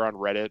listening, if you're on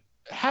Reddit,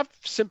 have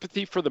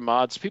sympathy for the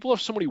mods. People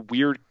have so many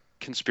weird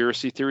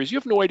conspiracy theories. You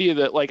have no idea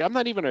that, I'm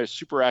not even a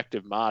super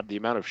active mod. The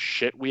amount of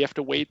shit we have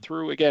to wade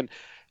through. Again,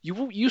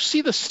 you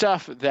see the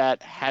stuff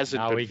that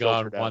hasn't been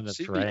filtered out.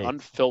 The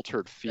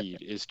unfiltered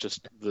feed is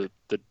just the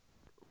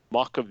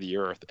muck of the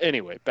earth.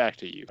 Anyway, back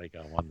to you. I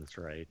got one that's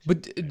right.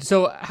 But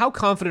so, how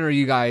confident are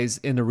you guys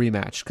in the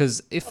rematch?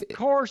 Because of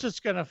course it's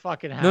gonna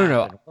fucking happen.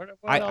 No. What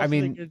I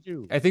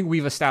mean, I think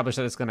we've established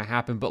that it's gonna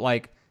happen.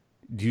 But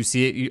do you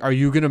see it? Are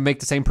you gonna make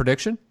the same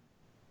prediction?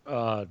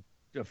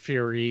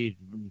 Fury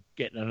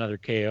getting another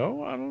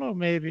KO? I don't know.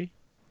 Maybe.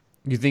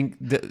 You think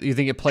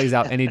it plays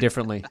out any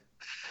differently?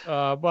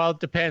 Well,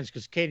 it depends,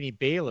 because Kenny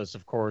Bayless,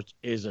 of course,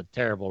 is a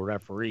terrible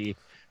referee.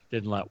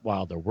 Didn't let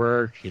Wilder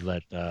work. He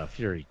let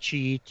Fury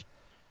cheat.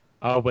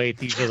 Oh, wait,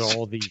 these are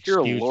all the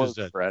excuses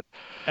that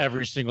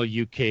every single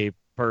UK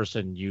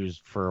person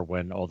used for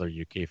when all their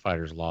UK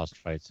fighters lost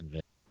fights.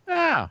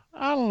 I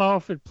don't know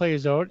if it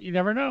plays out. You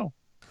never know.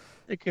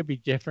 It could be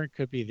different.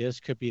 Could be this.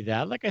 Could be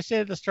that. Like I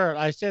said at the start,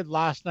 I said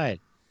last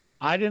night,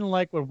 I didn't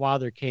like when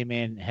Wilder came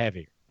in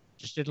heavier.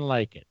 Just didn't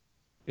like it.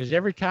 Because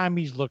every time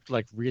he's looked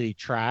like really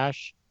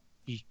trash,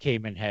 he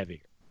came in heavier.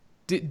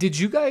 Did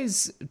you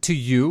guys, to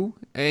you,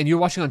 and you're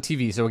watching on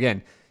TV, so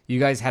again, you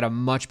guys had a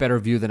much better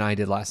view than I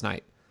did last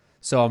night.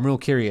 So I'm real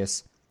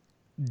curious.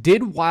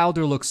 Did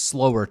Wilder look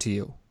slower to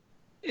you?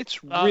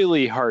 It's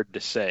really hard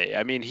to say.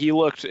 I mean, he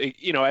looked,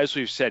 as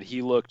we've said,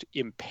 he looked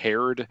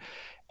impaired.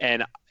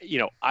 And,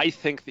 I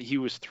think that he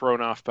was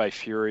thrown off by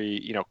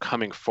Fury,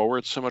 coming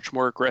forward so much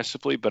more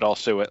aggressively, but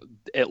also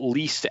at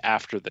least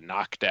after the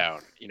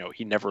knockdown,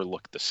 he never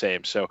looked the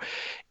same. So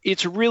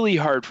it's really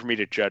hard for me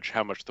to judge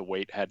how much the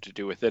weight had to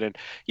do with it. And,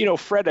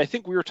 Fred, I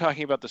think we were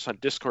talking about this on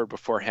Discord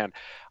beforehand.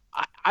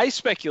 I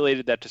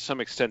speculated that to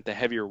some extent the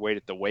heavier weight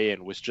at the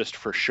weigh-in was just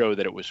for show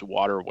that it was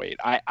water weight.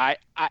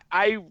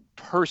 I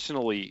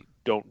personally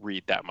don't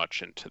read that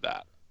much into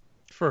that.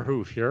 For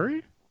who,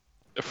 Fury?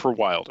 For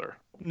Wilder.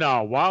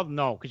 No,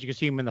 because you can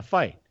see him in the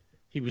fight.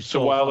 He was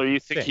so Wilder. You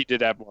think he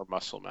did have more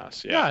muscle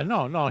mass? Yeah.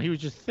 No, he was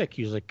just thick.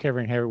 He was like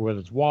covering heavy, whether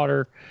it's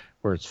water,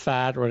 where it's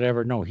fat or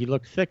whatever. No, he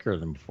looked thicker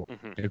than before.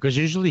 Because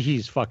usually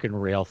he's fucking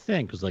rail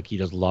thin, because like he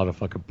does a lot of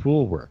fucking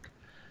pool work,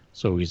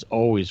 so he's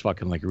always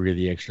fucking like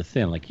really extra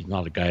thin. Like he's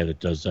not a guy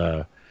that does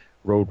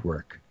road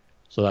work,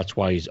 so that's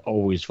why he's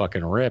always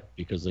fucking ripped,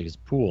 because like his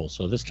pool.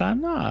 So this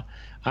time, nah,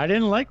 I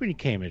didn't like when he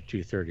came at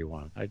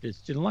 231. I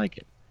just didn't like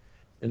it,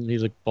 and he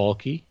looked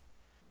bulky.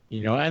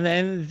 And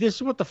then this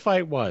is what the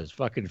fight was.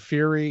 Fucking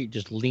Fury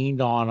just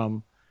leaned on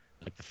him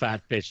like the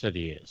fat bitch that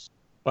he is.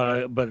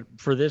 But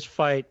for this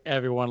fight,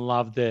 everyone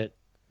loved it.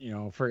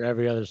 For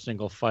every other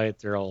single fight,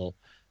 they're all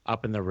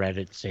up in the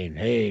Reddit saying,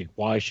 hey,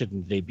 why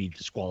shouldn't they be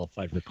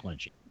disqualified for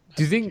clinching?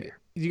 Do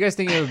you guys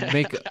think it would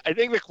make... I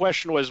think the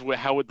question was,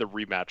 how would the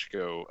rematch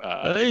go?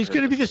 It's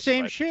going to be the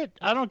same shit.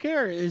 I don't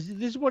care. This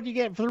is what you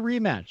get for the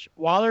rematch.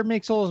 Wilder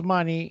makes all his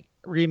money,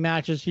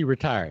 rematches, he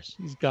retires.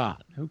 He's gone.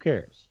 Who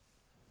cares?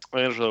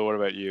 Angelo, what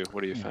about you?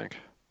 What do you think?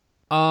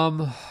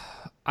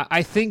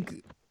 I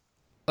think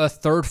a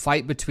third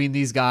fight between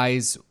these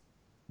guys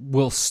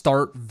will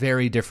start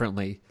very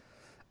differently.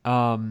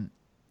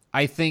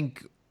 I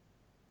think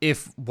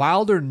if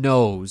Wilder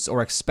knows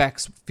or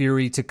expects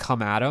Fury to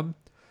come at him,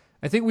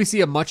 I think we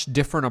see a much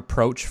different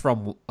approach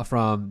from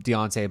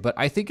Deontay. But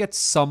I think at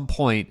some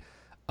point,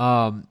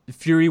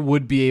 Fury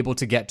would be able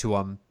to get to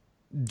him.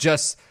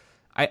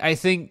 I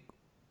think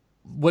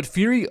what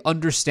Fury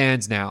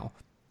understands now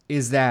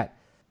is that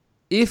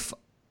if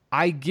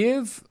I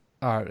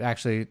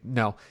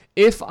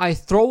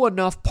throw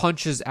enough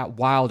punches at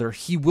Wilder,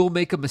 he will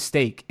make a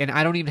mistake, and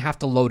I don't even have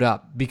to load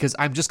up because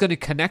I'm just going to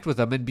connect with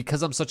him, and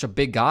because I'm such a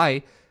big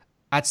guy,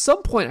 at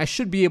some point I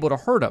should be able to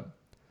hurt him.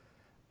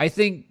 I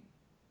think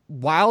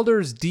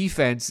Wilder's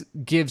defense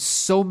gives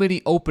so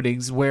many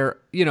openings where,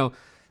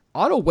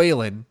 Otto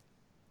Wallin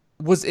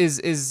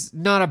is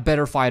not a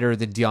better fighter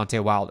than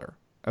Deontay Wilder,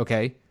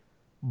 okay?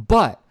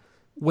 But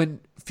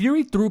when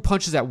Fury threw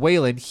punches at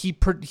Wallin,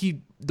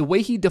 the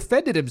way he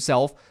defended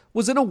himself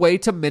was in a way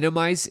to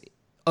minimize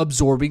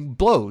absorbing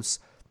blows.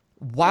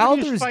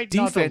 Wilder's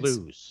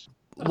defense.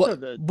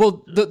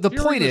 The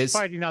point is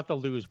fighting not to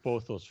lose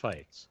both those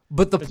fights.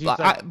 But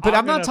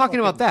I'm not talking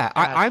about that.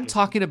 I'm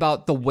talking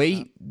about the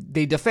way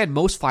they defend.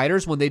 Most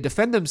fighters, when they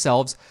defend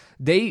themselves,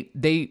 they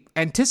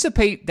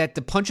anticipate that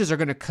the punches are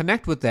going to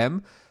connect with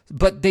them,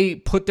 but they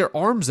put their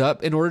arms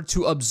up in order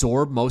to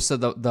absorb most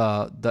of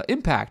the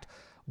impact.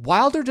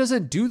 Wilder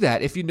doesn't do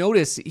that. If you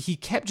notice, he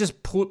kept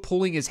just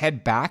pulling his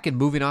head back and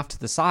moving off to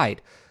the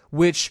side,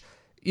 which,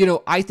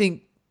 I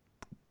think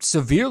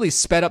severely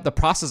sped up the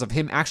process of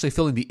him actually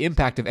feeling the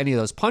impact of any of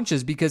those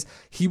punches, because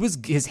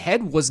his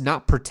head was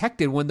not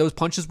protected when those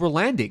punches were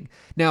landing.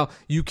 Now,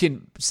 you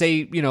can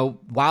say,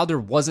 Wilder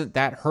wasn't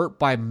that hurt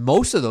by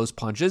most of those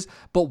punches,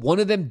 but one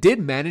of them did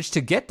manage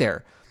to get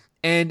there.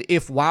 And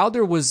if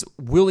Wilder was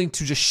willing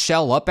to just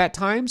shell up at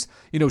times,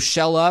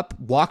 shell up,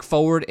 walk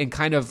forward, and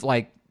kind of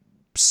like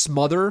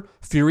smother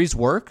Fury's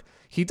work,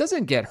 he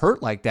doesn't get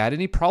hurt like that,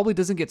 and he probably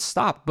doesn't get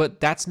stopped, but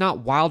that's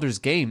not Wilder's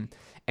game.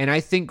 And I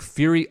think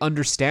Fury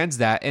understands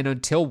that, and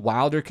until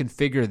Wilder can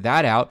figure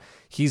that out,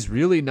 he's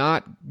really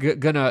not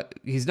gonna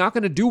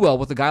do well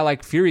with a guy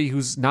like Fury,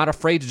 who's not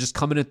afraid to just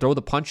come in and throw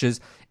the punches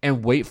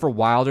and wait for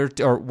Wilder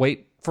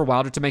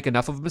to make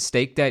enough of a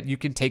mistake that you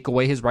can take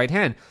away his right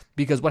hand.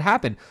 Because what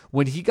happened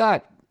when he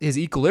got his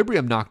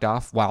equilibrium knocked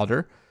off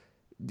Wilder,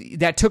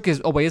 that took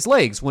away his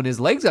legs. When his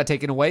legs got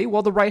taken away,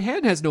 well, the right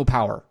hand has no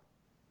power.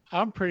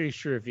 I'm pretty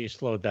sure if you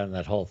slow down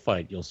that whole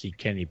fight, you'll see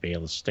Kenny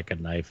Bayless stick a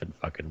knife in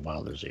fucking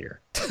Wilder's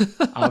ear.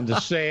 I'm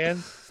just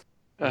saying,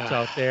 it's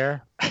out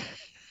there.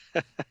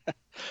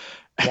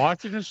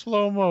 Watching in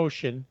slow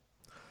motion.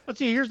 But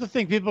see, here's the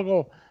thing. People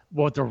go,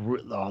 well, the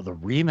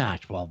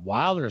rematch. Well,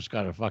 Wilder's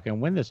got to fucking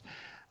win this.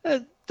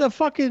 The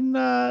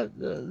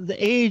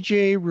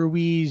AJ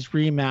Ruiz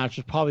rematch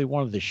was probably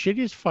one of the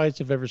shittiest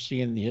fights I've ever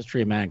seen in the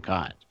history of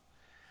mankind.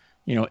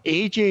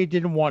 AJ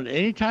didn't want,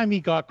 anytime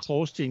he got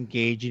close to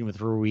engaging with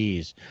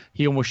Ruiz,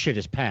 he almost shit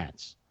his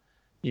pants.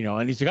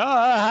 And he's like,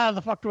 how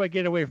the fuck do I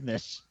get away from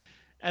this?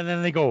 And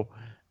then they go,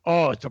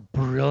 oh, it's a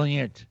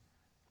brilliant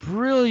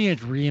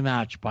brilliant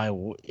rematch by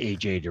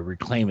AJ to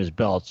reclaim his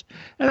belts.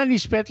 And then he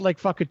spent like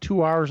fucking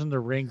 2 hours in the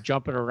ring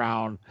jumping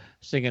around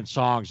singing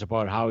songs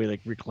about how he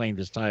like reclaimed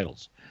his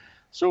titles.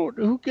 So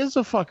who gives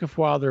a fuck if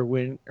Wilder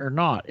win or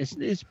not?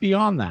 It's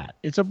beyond that.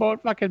 It's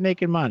about fucking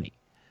making money.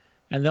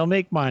 And they'll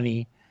make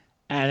money.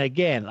 And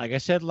again, like I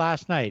said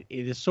last night,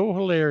 it is so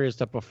hilarious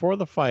that before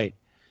the fight,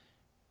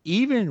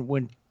 even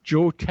when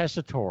Joe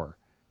Tessitore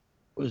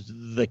was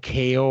the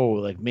KO,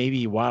 like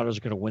maybe Wilder's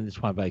going to win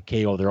this one by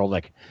KO, they're all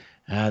like,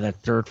 that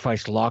third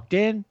fight's locked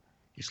in.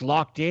 It's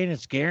locked in.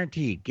 It's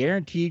guaranteed,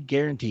 guaranteed,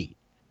 guaranteed.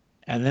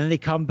 And then they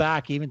come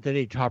back even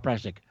today, Top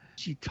Rank's like,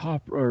 see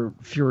Top or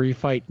Fury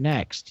fight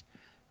next.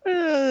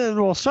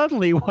 Well,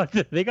 suddenly what?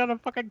 They got a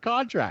fucking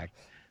contract.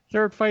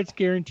 Third fight's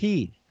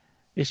guaranteed.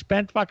 They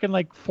spent fucking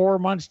like 4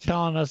 months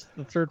telling us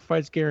the third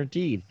fight's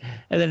guaranteed.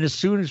 And then as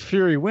soon as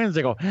Fury wins,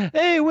 they go,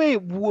 hey,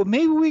 wait,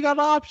 maybe we got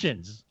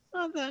options.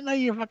 No,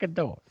 you fucking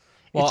don't.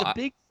 Well, it's a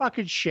big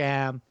fucking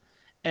sham.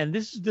 And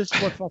this is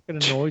what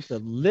fucking annoys the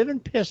living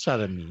piss out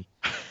of me,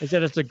 is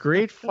that it's a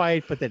great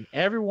fight, but then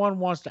everyone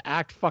wants to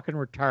act fucking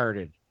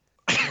retarded.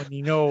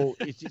 When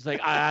it's like,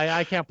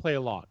 I can't play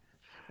along.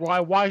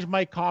 Why is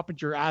Mike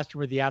Coppinger asking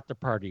where the after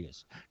party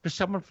is? Because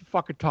someone from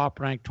fucking Top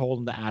Rank told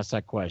him to ask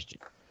that question.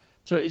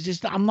 So it's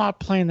just, I'm not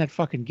playing that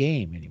fucking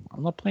game anymore.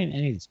 I'm not playing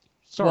any of these games.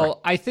 Sorry.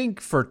 Well, I think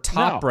for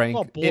Top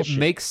Rank, it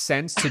makes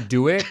sense to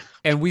do it.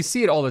 And we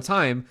see it all the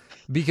time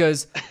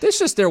because this is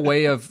just their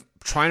way of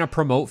trying to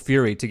promote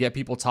Fury to get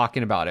people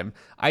talking about him.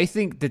 I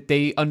think that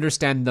they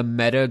understand the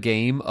meta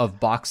game of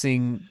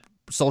boxing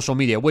social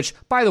media, which,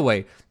 by the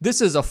way,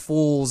 this is a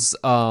fool's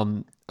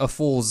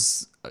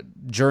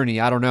journey.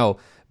 I don't know,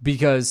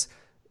 because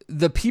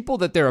the people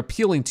that they're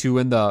appealing to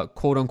in the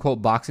quote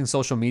unquote boxing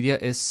social media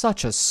is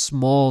such a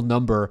small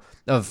number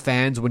of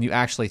fans when you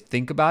actually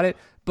think about it.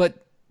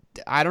 But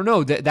I don't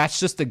know,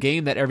 that's just the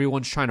game that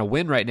everyone's trying to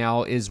win right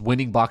now, is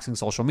winning boxing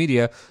social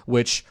media,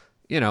 which,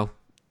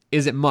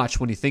 isn't much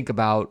when you think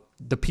about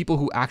the people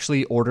who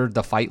actually ordered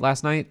the fight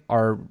last night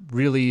are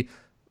really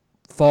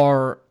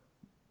far.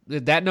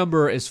 That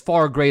number is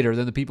far greater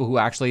than the people who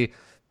actually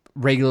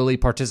regularly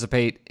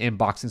participate in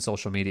boxing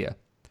social media.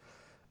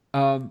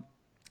 One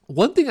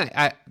thing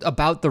I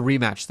about the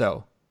rematch,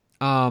 though,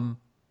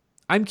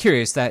 I'm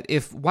curious that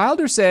if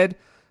Wilder said,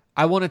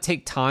 I want to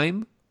take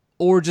time,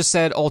 or just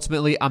said,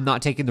 ultimately, I'm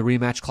not taking the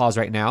rematch clause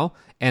right now,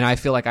 and I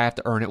feel like I have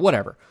to earn it,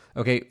 whatever.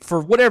 Okay,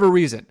 for whatever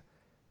reason,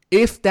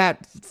 if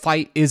that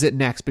fight isn't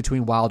next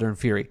between Wilder and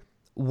Fury,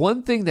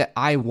 one thing that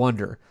I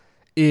wonder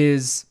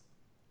is,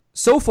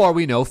 so far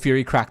we know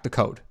Fury cracked the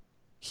code.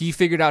 He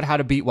figured out how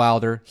to beat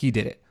Wilder. He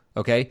did it.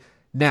 Okay?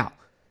 Now,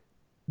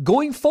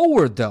 going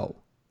forward, though,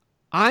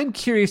 I'm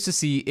curious to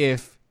see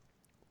if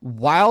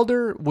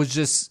Wilder was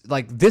just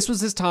like, this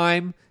was his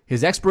time,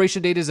 his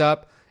expiration date is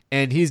up,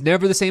 and he's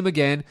never the same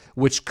again,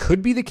 which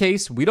could be the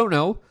case. We don't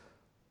know.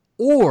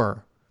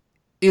 Or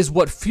is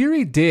what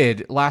Fury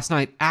did last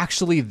night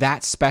actually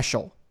that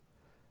special?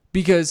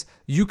 Because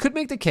you could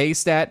make the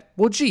case that,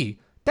 well, gee,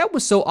 that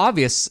was so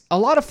obvious. A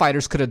lot of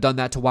fighters could have done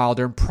that to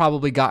Wilder and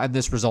probably gotten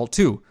this result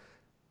too.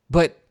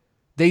 But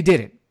they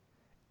didn't.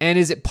 And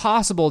is it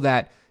possible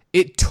that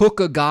it took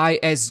a guy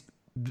as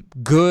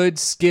good,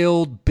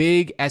 skilled,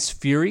 big as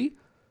Fury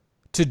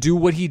to do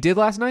what he did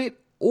last night?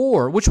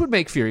 Or, which would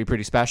make Fury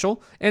pretty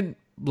special. And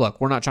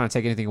look, we're not trying to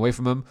take anything away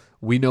from him.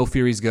 We know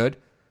Fury's good.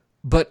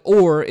 But,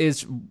 or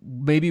is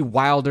maybe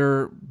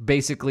Wilder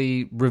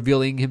basically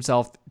revealing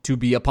himself to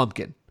be a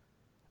pumpkin?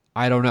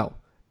 I don't know.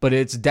 But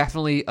it's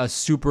definitely a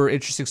super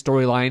interesting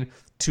storyline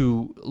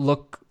to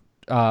look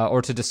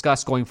or to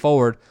discuss going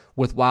forward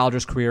with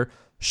Wilder's career,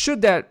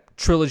 should that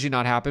trilogy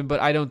not happen. But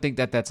I don't think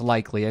that that's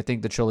likely. I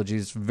think the trilogy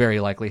is very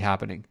likely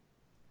happening.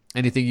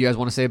 Anything you guys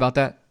want to say about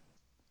that?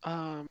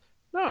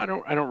 No, I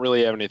don't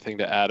really have anything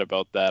to add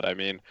about that. I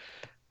mean,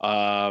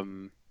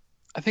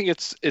 I think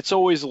it's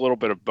always a little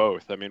bit of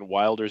both. I mean,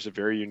 Wilder's a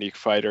very unique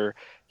fighter.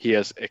 He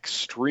has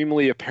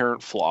extremely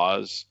apparent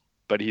flaws,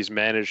 but he's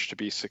managed to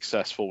be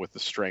successful with the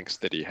strengths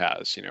that he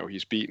has.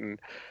 He's beaten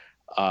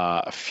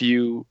a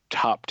few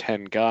top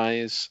 10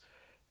 guys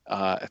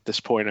at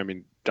this point. I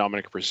mean,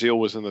 Dominic Breazeale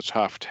was in the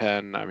top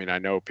 10. I mean, I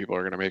know people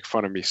are going to make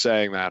fun of me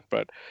saying that,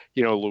 but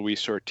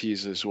Luis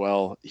Ortiz as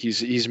well.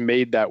 He's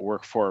made that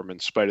work for him in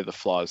spite of the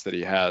flaws that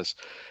he has.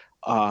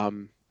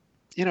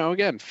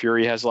 Again,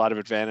 Fury has a lot of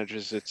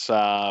advantages. It's,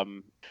 I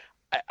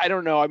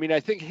don't know. I mean, I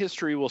think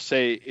history will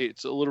say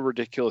it's a little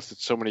ridiculous that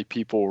so many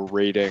people were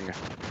rating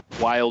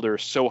Wilder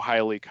so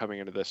highly coming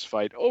into this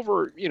fight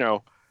over,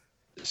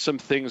 some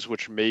things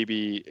which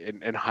maybe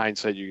in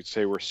hindsight you could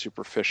say were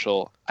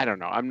superficial. I don't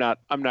know. I'm not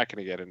going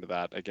to get into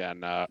that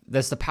again.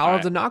 That's the power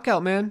of the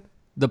knockout, man.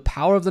 The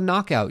power of the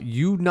knockout.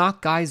 You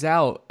knock guys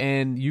out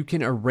and you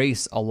can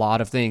erase a lot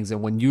of things.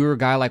 And when you're a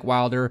guy like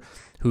Wilder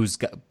who's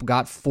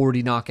got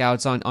 40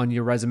 knockouts on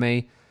your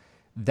resume,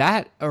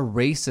 that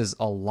erases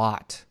a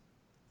lot.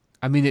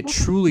 I mean, it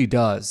truly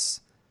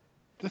does.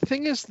 The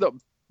thing is,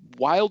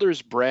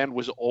 Wilder's brand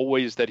was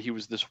always that he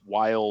was this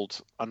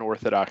wild,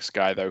 unorthodox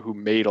guy, though, who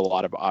made a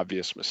lot of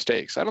obvious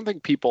mistakes. I don't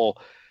think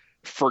people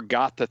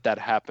forgot that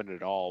happened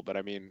at all. But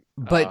I mean,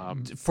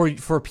 But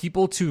for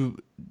people to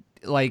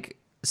like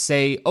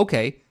say,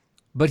 okay,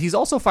 but he's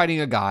also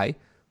fighting a guy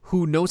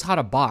who knows how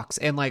to box.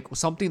 And like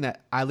something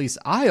that at least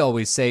I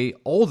always say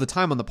all the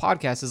time on the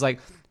podcast is like,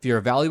 if you're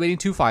evaluating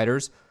two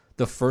fighters,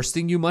 the first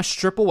thing you must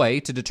strip away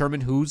to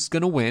determine who's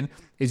going to win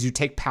is you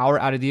take power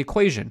out of the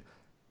equation,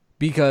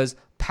 because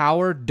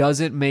power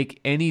doesn't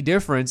make any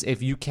difference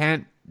if you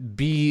can't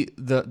be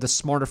the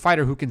smarter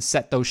fighter who can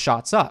set those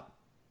shots up.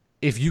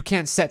 If you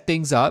can't set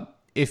things up,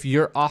 if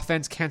your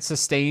offense can't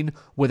sustain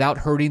without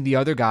hurting the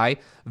other guy,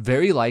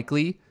 very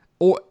likely,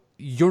 or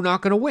you're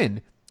not going to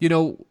win. You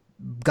know,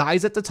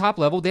 guys at the top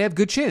level, they have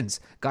good chins.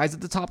 Guys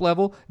at the top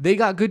level, they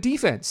got good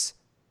defense.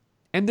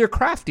 And they're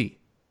crafty.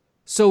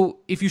 So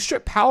if you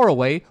strip power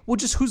away, well,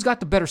 just who's got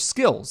the better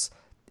skills?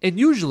 And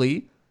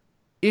usually,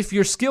 if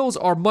your skills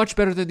are much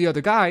better than the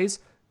other guys,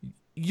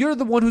 you're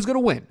the one who's going to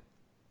win.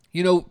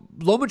 You know,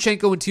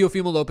 Lomachenko and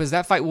Teofimo Lopez,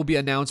 that fight will be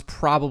announced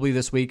probably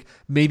this week,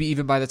 maybe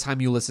even by the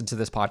time you listen to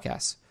this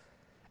podcast.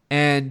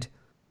 And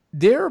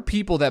there are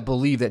people that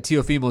believe that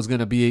Teofimo is going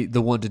to be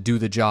the one to do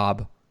the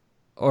job,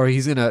 or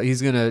he's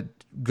gonna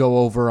go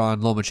over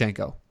on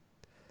Lomachenko.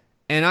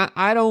 And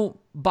I don't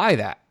buy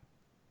that.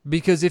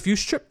 Because if you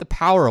strip the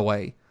power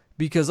away,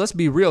 because let's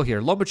be real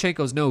here,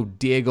 Lomachenko's no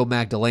Diego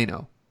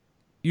Magdaleno.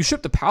 You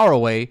strip the power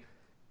away,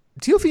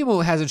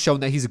 Teofimo hasn't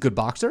shown that he's a good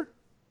boxer.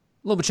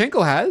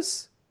 Lomachenko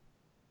has,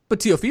 but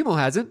Teofimo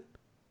hasn't.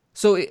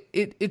 So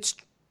it's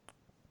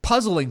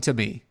puzzling to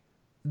me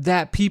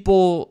that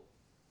people,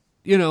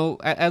 you know,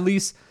 at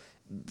least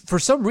for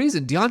some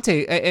reason,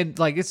 Deontay, and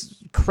like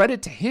it's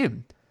credit to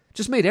him,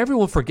 just made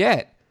everyone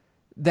forget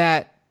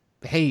that,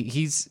 hey,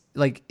 he's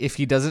like, if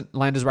he doesn't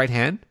land his right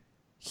hand,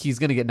 he's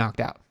going to get knocked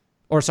out.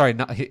 Or sorry,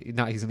 not he's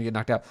going to get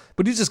knocked out,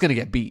 but he's just going to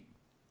get beat.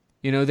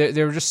 You know,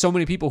 there were just so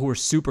many people who were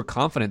super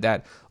confident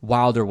that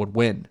Wilder would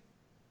win.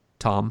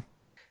 Tom?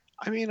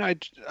 I mean,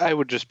 I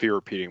would just be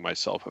repeating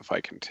myself if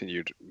I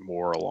continued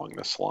more along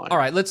this line. All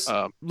right, let's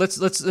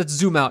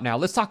zoom out now.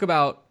 Let's talk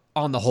about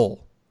on the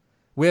whole.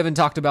 We haven't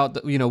talked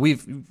about, you know, we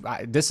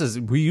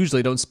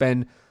usually don't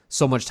spend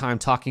so much time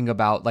talking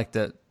about like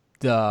the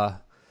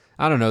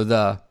I don't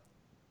know,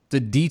 the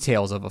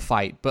details of a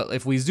fight. But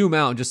if we zoom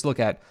out and just look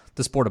at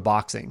the sport of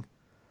boxing,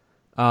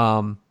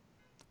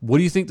 what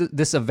do you think that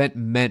this event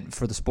meant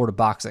for the sport of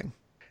boxing?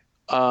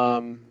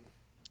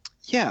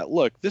 Yeah,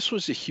 look, this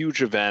was a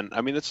huge event.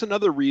 I mean, it's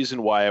another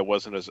reason why I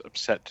wasn't as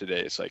upset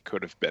today as I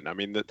could have been. I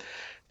mean,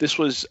 this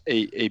was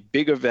a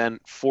big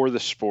event for the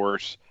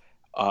sport.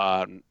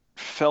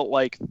 Felt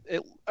like,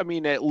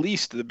 at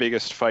least the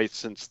biggest fight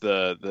since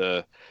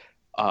the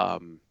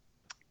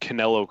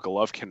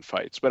Canelo-Golovkin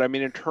fights. But I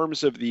mean, in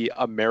terms of the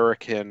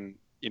American,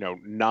 you know,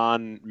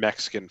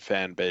 non-Mexican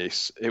fan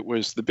base, it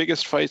was the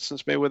biggest fight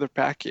since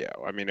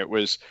Mayweather-Pacquiao. I mean, it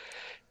was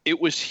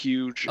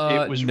huge.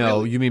 It was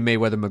no, you mean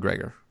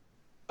Mayweather-McGregor?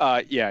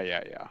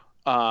 Yeah.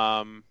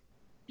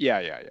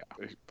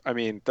 I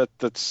mean,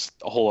 that's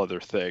a whole other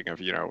thing of,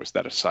 you know, was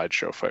that a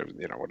sideshow fight,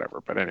 you know,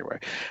 whatever. But anyway,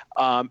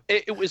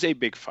 it was a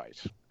big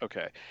fight.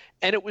 Okay.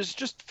 And it was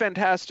just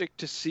fantastic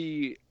to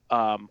see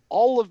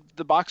all of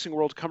the boxing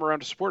world come around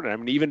to support it. I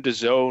mean, even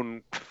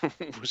DAZN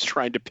was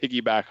trying to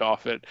piggyback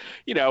off it,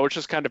 you know, which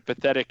is kind of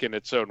pathetic in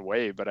its own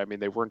way. But I mean,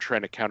 they weren't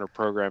trying to counter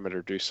program it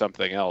or do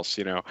something else,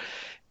 you know.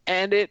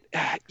 And it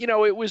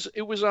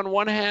was on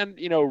one hand,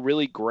 you know,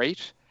 really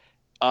great.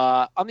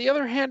 On the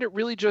other hand, it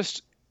really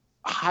just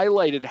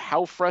highlighted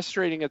how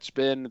frustrating it's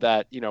been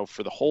that, you know,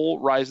 for the whole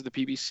rise of the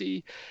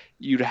PBC,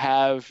 you'd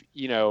have,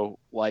 you know,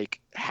 like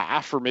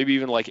half or maybe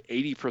even like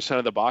 80%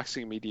 of the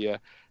boxing media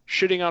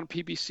shitting on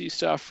PBC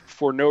stuff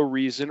for no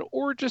reason,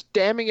 or just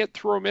damning it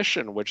through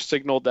omission, which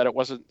signaled that it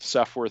wasn't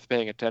stuff worth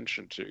paying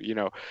attention to. You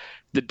know,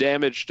 the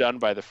damage done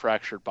by the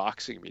fractured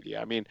boxing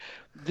media. I mean,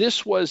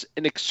 this was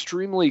an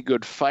extremely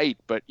good fight,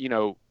 but, you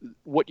know,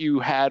 what you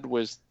had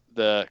was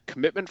the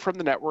commitment from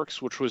the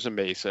networks, which was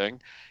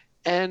amazing.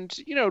 And,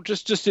 you know,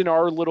 just in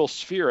our little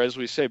sphere, as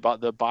we say,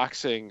 the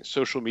boxing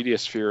social media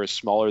sphere is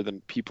smaller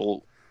than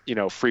people, you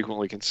know,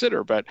 frequently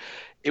consider, but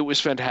it was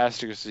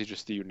fantastic to see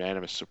just the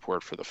unanimous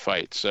support for the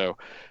fight. So,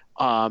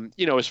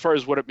 you know, as far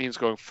as what it means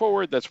going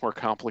forward, that's more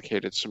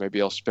complicated. So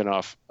maybe I'll spin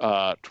off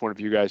to one of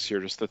you guys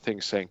here, just the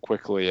thing saying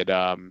quickly.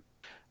 And,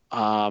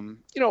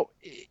 you know,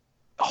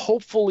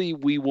 hopefully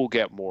we will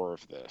get more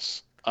of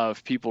this,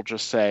 of people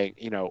just saying,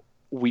 you know,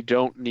 we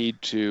don't need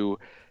to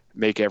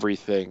make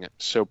everything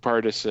so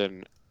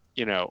partisan.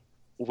 You know,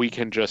 we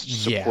can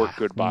just support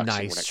good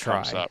boxing when it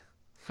comes up.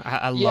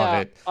 I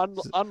love it.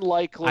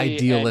 Unlikely,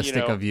 idealistic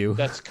and, you know, of you.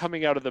 That's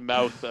coming out of the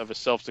mouth of a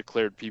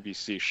self-declared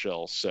PBC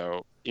shill.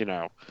 So, you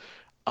know,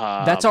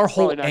 that's our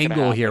whole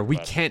angle here. We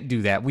can't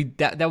do that.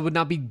 That would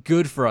not be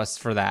good for us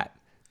for that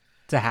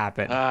to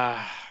happen.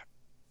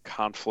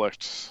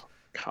 Conflict.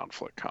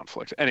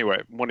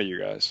 Anyway, one of you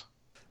guys.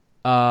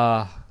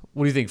 What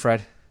do you think,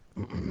 Fred?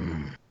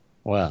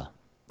 Well,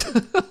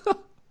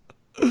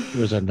 it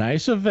was a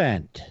nice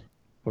event,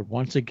 but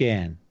once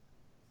again,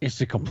 it's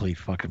the complete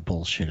fucking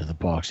bullshit of the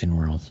boxing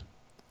world.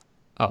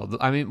 Oh,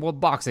 I mean, well,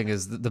 boxing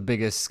is the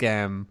biggest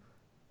scam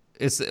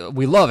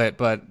we love it,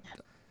 but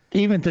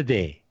even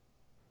today,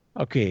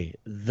 okay,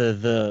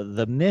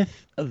 the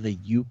myth of the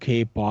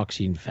UK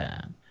boxing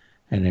fan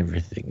and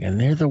everything, and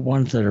they're the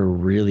ones that are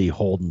really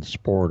holding the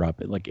sport up.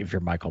 Like if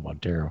you're Michael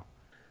Montero,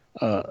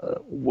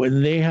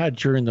 when they had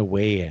during the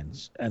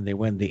weigh-ins, and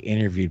they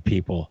interviewed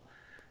people,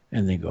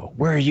 and they go,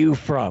 "Where are you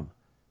from?"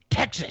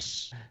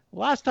 Texas.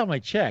 Last time I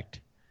checked,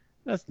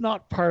 that's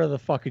not part of the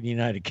fucking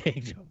United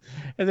Kingdom.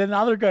 And then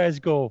other guys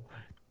go,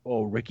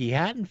 "Oh, Ricky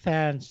Hatton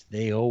fans,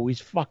 they always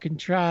fucking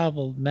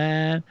traveled,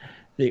 man.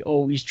 They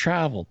always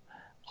traveled."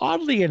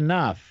 Oddly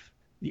enough,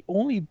 the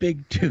only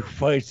big two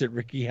fights that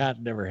Ricky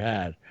Hatton ever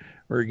had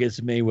were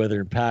against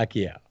Mayweather and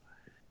Pacquiao.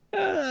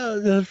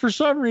 For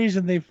some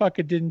reason, they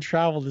fucking didn't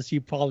travel to see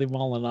Paulie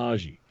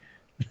Malignaggi.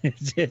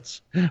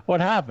 It's what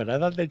happened. I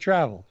thought they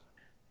traveled.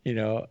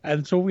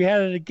 And so we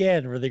had it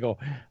again where they go,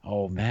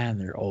 "Oh man,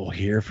 they're all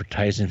here for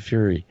Tyson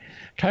Fury."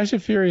 Tyson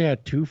Fury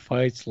had 2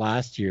 fights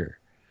last year,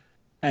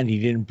 and he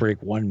didn't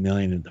break 1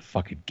 million in the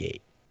fucking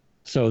gate.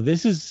 So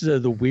this is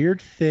the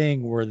weird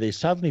thing where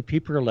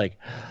people are like,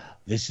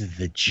 "This is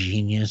the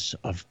genius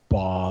of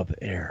Bob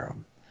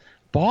Arum."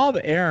 Bob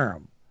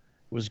Arum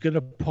was going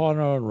to put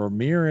on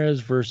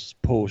Ramirez versus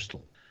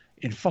Postal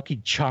in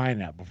fucking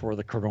China before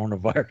the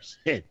coronavirus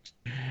hit.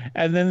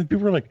 And then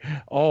people were like,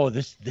 "Oh,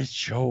 this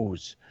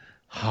shows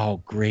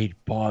how great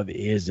Bob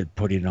is at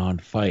putting on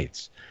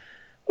fights."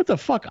 What the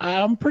fuck?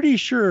 I'm pretty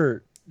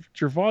sure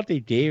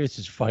Gervonta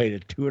Davis's fight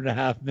at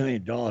 $2.5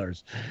 million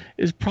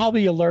is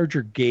probably a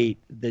larger gate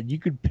than you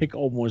could pick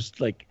almost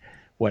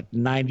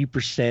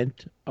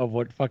 90% of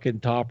what fucking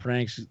Top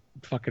Ranks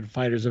fucking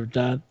fighters have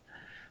done.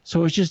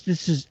 So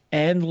this is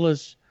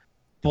endless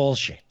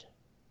bullshit.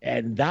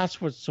 And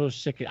that's what's so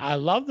sick. I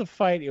love the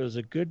fight. It was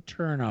a good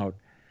turnout.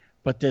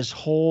 But this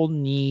whole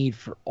need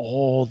for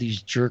all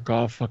these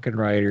jerk-off fucking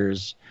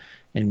writers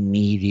and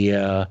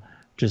media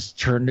just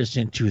turn this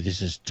into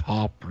this is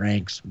Top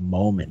Ranks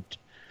moment.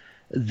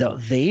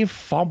 They've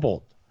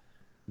fumbled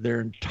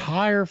their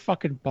entire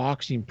fucking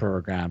boxing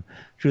program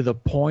to the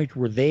point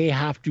where they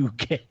have to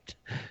get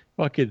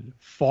fucking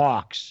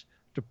Fox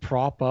to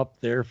prop up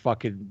their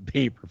fucking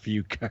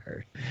pay-per-view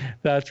card.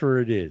 That's where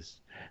it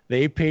is.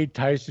 They paid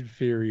Tyson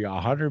Fury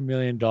 $100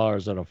 million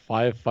on a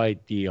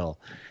 5-fight deal,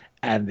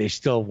 and they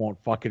still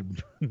won't fucking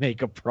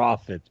make a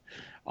profit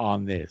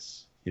on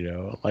this.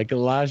 Like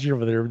last year,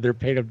 they're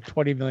paying him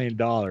 $20 million,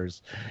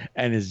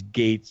 and his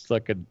gate's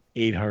looking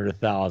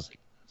 $800,000.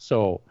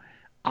 So,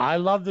 I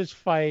love this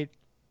fight.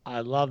 I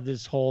love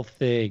this whole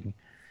thing,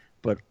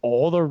 but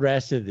all the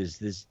rest of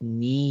this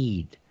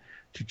need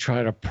to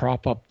try to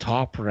prop up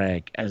Top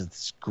Rank as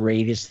the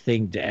greatest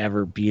thing to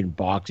ever be in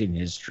boxing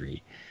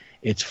history,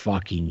 it's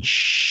fucking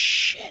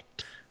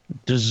shit.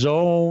 The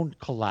Zone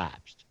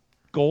collapsed.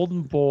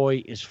 Golden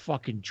Boy is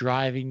fucking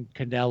driving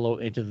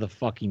Canelo into the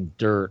fucking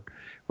dirt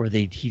where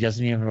he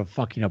doesn't even have a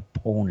fucking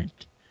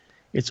opponent.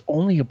 It's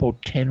only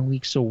about 10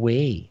 weeks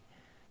away,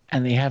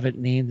 and they haven't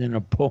named an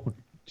opponent.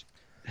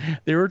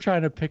 They were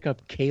trying to pick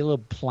up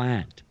Caleb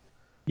Plant,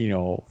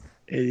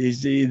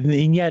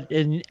 and yet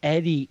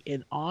Eddie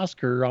and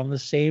Oscar on the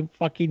same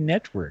fucking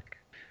network.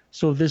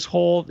 So this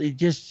whole,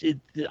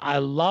 I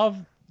love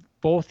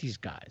both these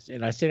guys.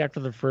 And I said after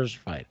the first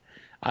fight,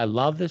 I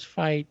love this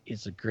fight.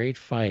 It's a great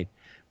fight.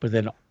 But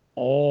then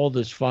all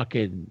this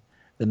the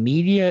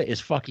media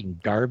is fucking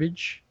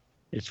garbage.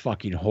 It's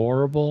fucking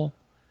horrible.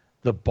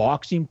 The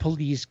boxing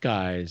police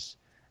guys,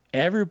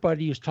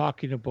 everybody is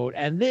talking about,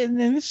 and then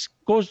this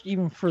goes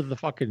even for the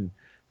fucking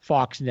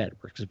Fox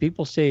network, because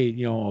people say,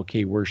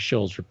 okay, we're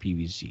shills for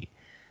PBC.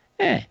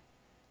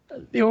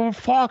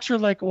 Fox are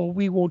like, well,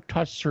 we won't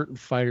touch certain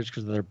fighters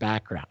because of their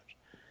background.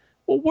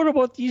 Well, what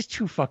about these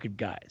 2 fucking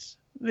guys?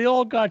 They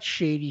all got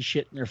shady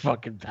shit in their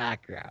fucking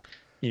background.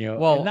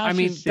 Well, I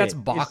mean, that's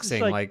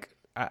boxing.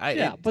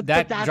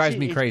 That drives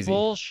me crazy. It's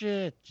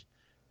bullshit.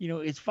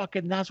 It's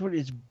fucking, that's what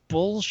it's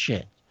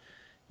bullshit.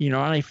 And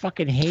I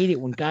fucking hate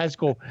it when guys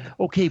go,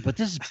 okay, but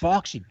this is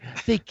boxing.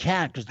 They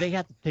can't because they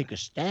have to take a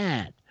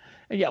stand.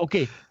 And yeah,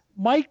 okay,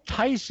 Mike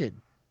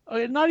Tyson,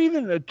 not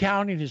even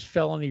accounting his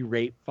felony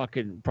rape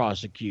fucking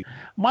prosecute.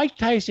 Mike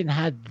Tyson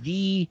had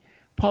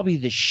probably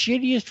the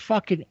shittiest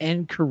fucking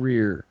end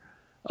career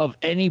of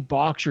any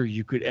boxer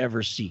you could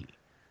ever see.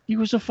 He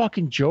was a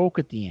fucking joke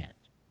at the end.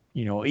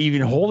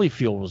 Even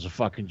Holyfield was a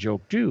fucking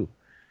joke too.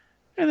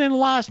 And then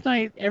last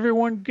night,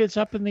 everyone gets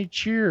up and they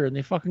cheer and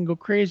they fucking go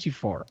crazy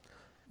for him.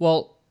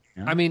 Well,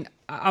 I mean,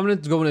 I'm going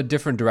to go in a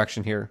different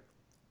direction here.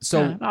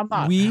 So I'm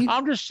not.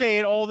 I'm just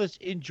saying all this,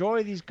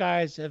 enjoy these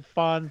guys, have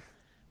fun,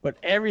 but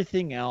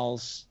everything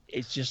else,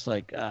 it's just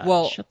like, shut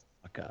the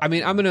fuck up. I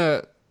mean, I'm going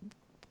to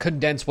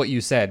condense what you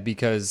said,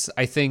 because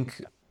I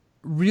think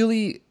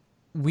really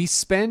we've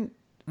spent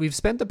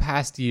the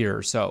past year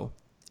or so,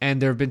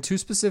 and there have been 2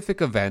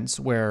 specific events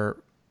where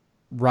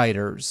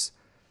writers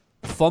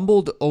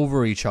fumbled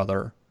over each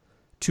other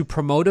to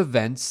promote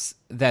events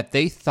that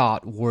they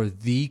thought were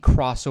the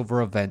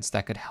crossover events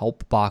that could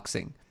help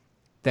boxing,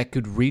 that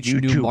could reach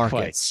YouTube new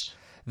markets, fights.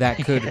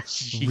 that could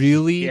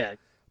really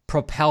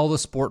propel the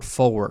sport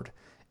forward.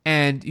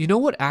 And you know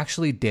what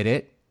actually did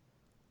it?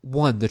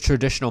 One, the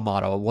traditional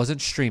model. It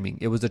wasn't streaming.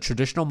 It was the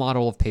traditional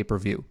model of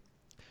pay-per-view.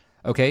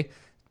 Okay?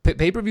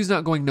 Pay-per-view's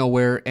not going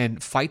nowhere, and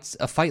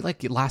a fight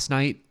like last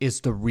night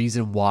is the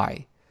reason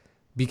why.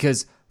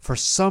 Because for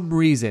some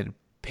reason,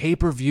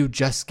 pay-per-view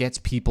just gets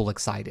people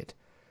excited.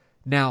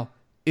 Now,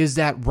 is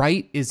that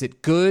right? Is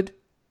it good?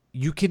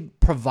 You can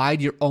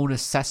provide your own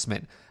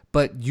assessment,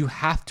 but you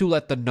have to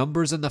let the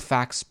numbers and the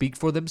facts speak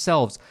for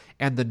themselves.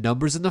 And the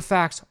numbers and the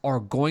facts are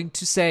going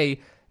to say,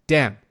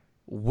 damn,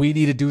 we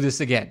need to do this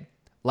again.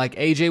 Like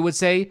AJ would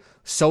say,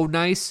 so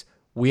nice,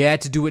 we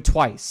had to do it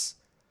twice.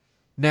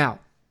 Now,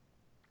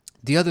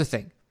 the other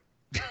thing.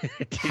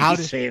 Did he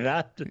say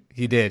that?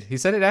 He did. He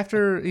said it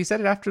after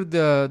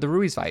the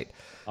Ruiz fight.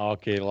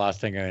 Okay, the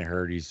last thing I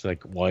heard, he's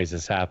like, "Why is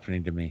this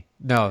happening to me?"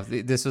 No,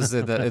 this was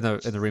in the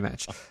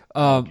rematch.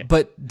 Okay.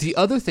 But the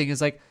other thing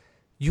is, like,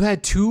 you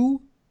had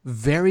two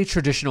very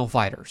traditional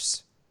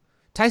fighters,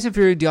 Tyson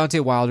Fury and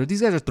Deontay Wilder.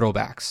 These guys are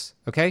throwbacks.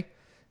 Okay,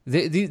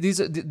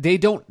 they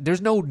don't.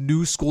 There's no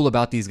new school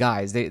about these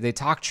guys. They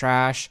talk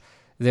trash.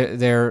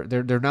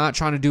 They're not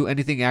trying to do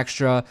anything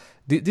extra.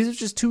 These are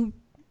just two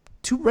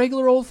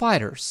regular old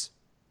fighters,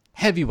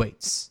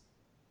 heavyweights.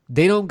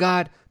 They don't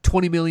got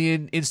 20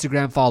 million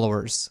Instagram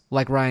followers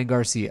like Ryan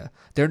Garcia.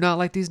 They're not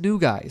like these new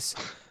guys.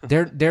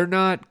 They're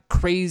not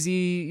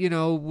crazy,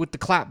 with the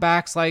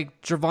clapbacks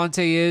like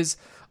Gervonta is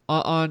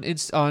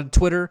on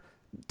Twitter.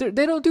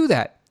 They don't do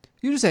that.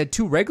 You just had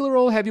two regular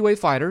old heavyweight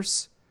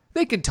fighters.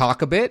 They can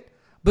talk a bit,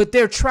 but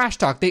they're trash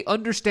talk. They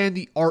understand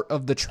the art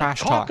of the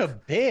trash talk. Talk a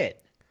bit.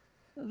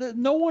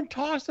 No one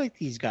talks like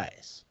these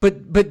guys.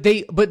 But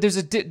there's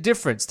a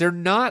difference. They're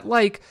not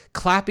like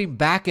clapping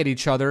back at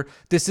each other.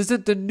 This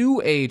isn't the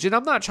new age. And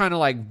I'm not trying to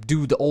like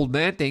do the old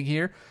man thing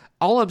here.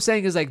 All I'm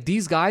saying is like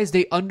these guys,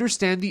 they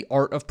understand the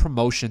art of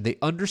promotion. They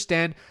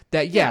understand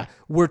that, yeah,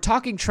 we're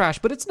talking trash,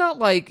 but it's not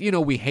like,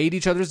 we hate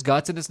each other's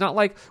guts, and it's not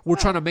like we're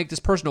trying to make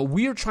this personal.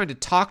 We are trying to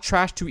talk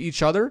trash to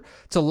each other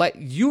to let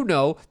you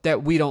know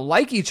that we don't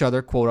like each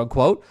other, quote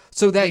unquote,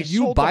 so that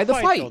you buy the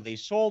fight.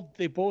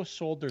 They both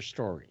sold their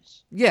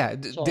stories. Yeah.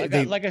 So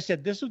like I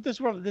said, this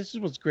is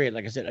what's great.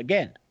 Like I said,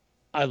 again,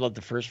 I love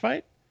the first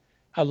fight.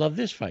 I love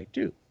this fight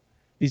too.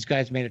 These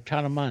guys made a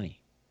ton of money.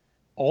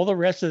 All the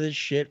rest of this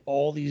shit,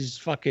 all these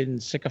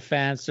fucking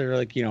sycophants that are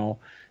like,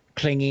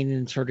 clinging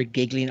and sort of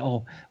giggling.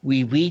 Oh,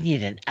 we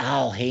need an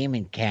Al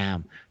Heyman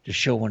cam to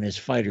show when his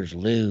fighters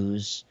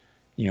lose.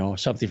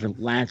 Something for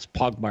Lance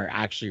Pugmire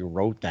actually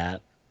wrote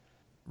that.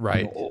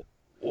 Right.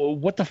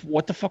 What the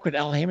fuck would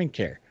Al Heyman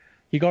care?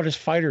 He got his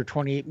fighter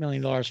 $28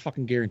 million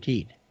fucking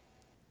guaranteed.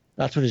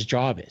 That's what his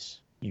job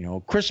is.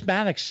 Chris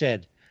Mannix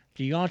said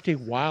Deontay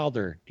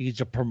Wilder needs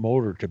a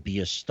promoter to be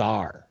a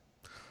star.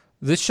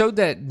 This showed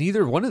that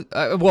neither one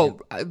of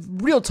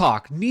real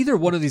talk, neither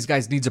one of these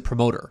guys needs a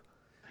promoter.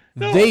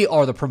 No. They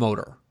are the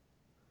promoter.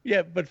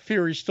 Yeah, but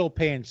Fury's still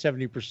paying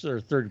 70%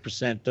 or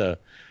 30%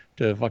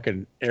 to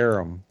fucking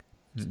Arum.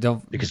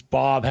 Because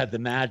Bob had the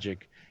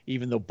magic,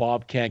 even though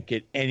Bob can't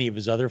get any of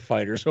his other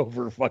fighters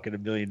over fucking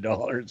 $1 million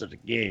at a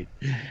game.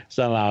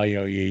 Somehow,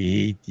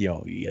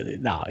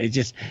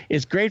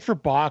 it's great for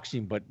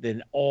boxing, but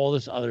then all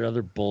this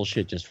other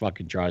bullshit just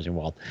fucking drives me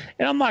wild.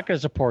 And I'm not going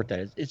to support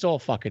that. It's all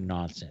fucking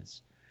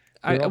nonsense.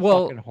 They're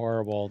all fucking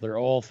horrible. They're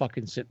all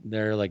fucking sitting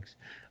there like,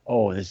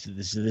 oh, this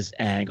is this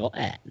angle.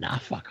 Nah,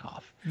 fuck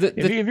off. If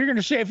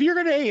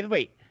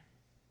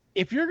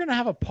you're gonna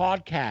have a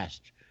podcast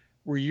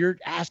where you're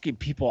asking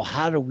people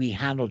how do we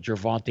handle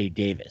Gervonta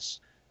Davis,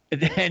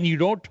 and you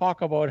don't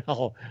talk about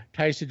how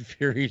Tyson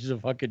Fury's a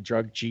fucking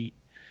drug cheat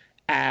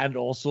and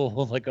also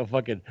like a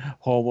fucking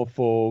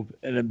homophobe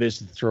and a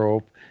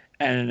misanthrope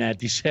and an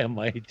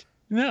anti-Semite.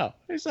 No,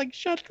 it's like,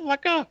 shut the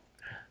fuck up.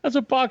 That's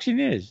what boxing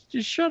is.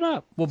 Just shut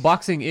up. Well,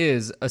 boxing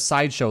is a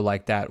sideshow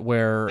like that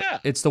where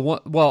it's the one.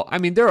 Well, I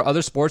mean, there are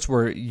other sports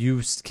where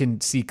you can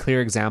see clear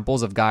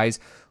examples of guys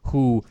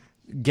who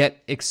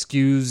get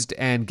excused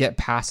and get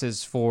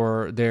passes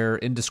for their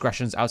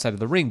indiscretions outside of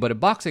the ring. But in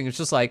boxing, it's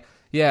just like,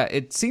 yeah,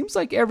 it seems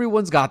like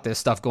everyone's got this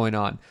stuff going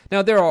on.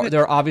 Now, there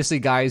are obviously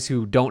guys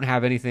who don't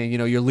have anything.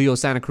 Your Leo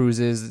Santa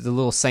Cruzes, the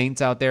little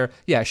saints out there.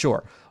 Yeah,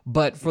 sure.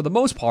 But for the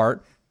most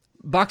part,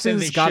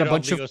 boxing's got a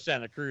bunch of Leo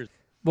Santa Cruz.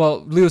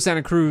 Well, Leo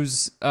Santa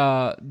Cruz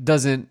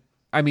doesn't.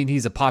 I mean,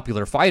 he's a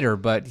popular fighter,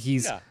 but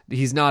he's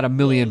not a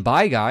million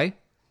buy guy.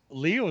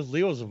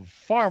 Leo's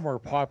far more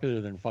popular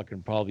than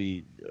fucking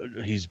probably.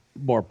 He's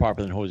more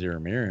popular than Jose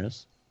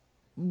Ramirez.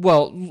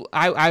 Well,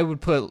 I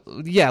would put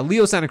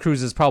Leo Santa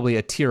Cruz is probably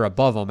a tier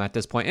above him at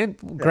this point.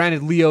 And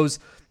granted,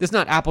 it's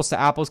not apples to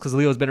apples because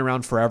Leo's been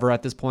around forever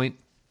at this point.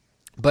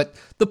 But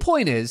the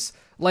point is,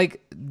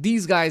 like,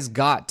 these guys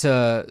got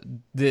to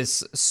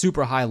this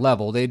super high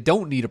level. They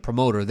don't need a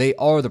promoter. They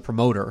are the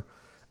promoter.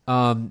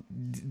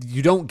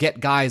 You don't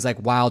get guys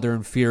like Wilder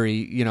and Fury.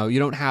 You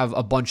don't have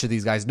a bunch of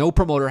these guys. No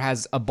promoter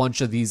has a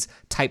bunch of these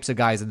types of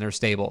guys in their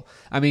stable.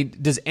 I mean,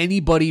 does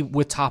anybody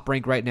with Top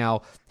Rank right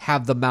now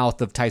have the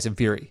mouth of Tyson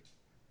Fury?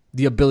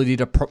 The ability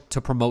to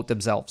promote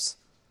themselves?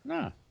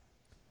 No.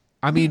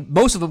 I mean,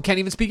 most of them can't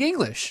even speak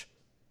English.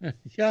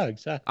 Yeah,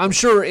 exactly. I'm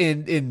sure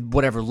in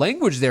whatever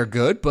language they're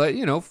good, but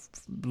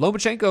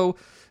Lomachenko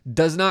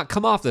does not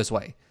come off this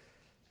way.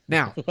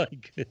 Now,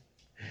 like,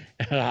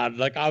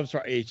 I'm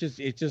sorry.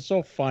 It's just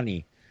so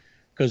funny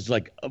because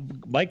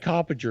Mike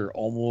Coppinger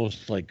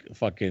almost like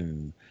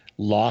fucking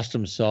lost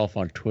himself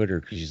on Twitter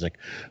because he's like,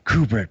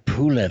 Kubrat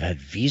Pulev had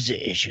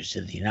visa issues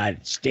in the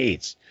United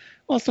States.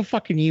 Well, it's the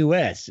fucking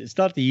U.S. It's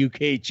not the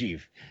U.K.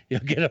 chief. You'll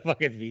get a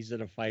fucking visa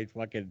to fight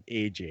fucking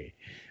AJ.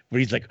 But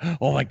he's like,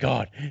 oh my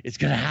God, it's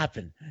gonna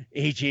happen.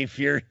 AJ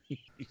Fury.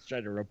 He's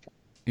trying to report.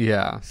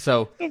 yeah.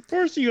 So Of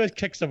course the U.S.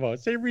 kicks him out.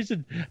 Same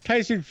reason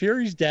Tyson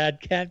Fury's dad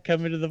can't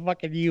come into the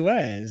fucking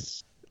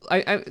U.S.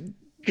 the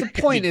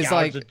point is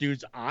like the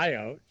dude's eye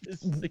out.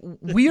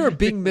 we are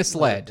being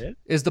misled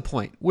is the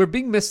point. We're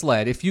being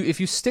misled. If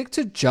you stick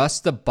to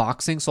just the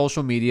boxing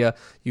social media,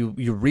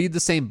 you read the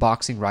same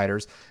boxing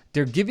writers,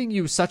 they're giving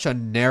you such a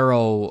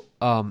narrow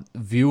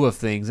view of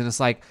things. And it's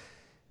like,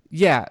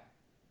 yeah,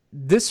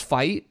 this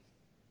fight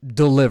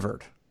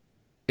delivered.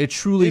 It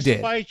truly This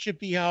did. fight should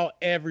be how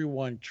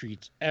everyone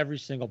treats every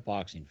single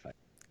boxing fight.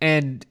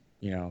 And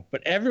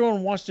But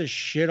everyone wants to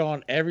shit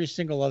on every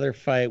single other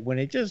fight when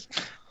it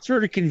just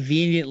sort of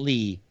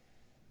conveniently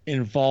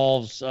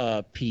involves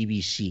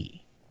PBC.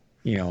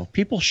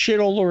 People shit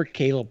all over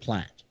Caleb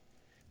Plant.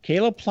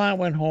 Caleb Plant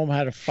went home,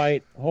 had a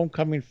fight,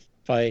 homecoming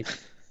fight.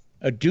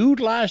 A dude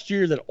last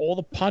year that all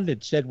the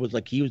pundits said was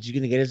like he was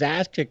going to get his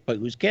ass kicked by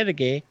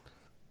Uzquedege.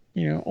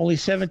 Only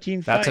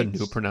 17 that's fights. a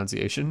new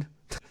pronunciation.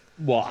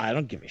 Well, I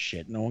don't give a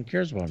shit. No one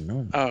cares about him. No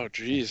one. Oh,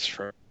 geez,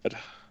 Fred.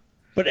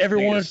 But I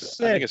everyone think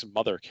said, his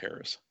mother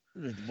cares.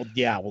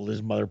 well,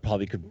 his mother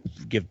probably could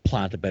give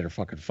Plant a better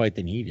fucking fight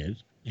than he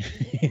did.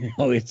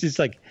 It's just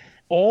like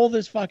all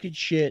this fucking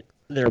shit.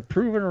 They're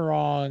proven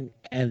wrong,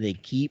 and they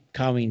keep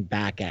coming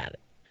back at it.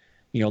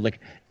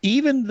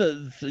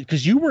 Even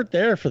because you weren't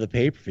there for the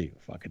pay-per-view,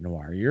 fucking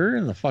Noir. You're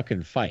in the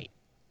fucking fight.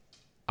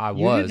 I You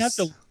was.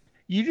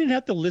 didn't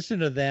have to listen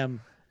to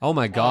them. Oh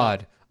my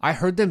God. I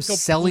heard them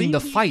selling the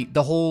fight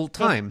the whole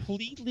time.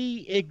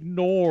 Completely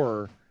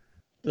ignore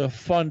the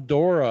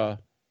Fundora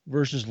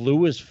versus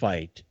Lewis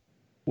fight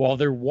while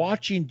they're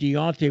watching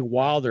Deontay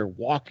Wilder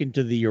walk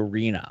into the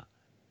arena.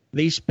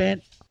 They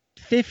spent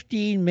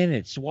 15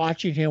 minutes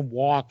watching him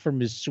walk from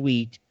his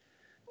suite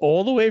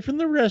all the way from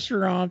the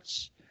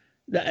restaurants.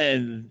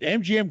 And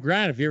MGM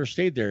Grand, if you ever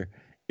stayed there,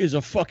 is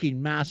a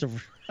fucking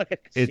massive.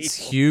 It's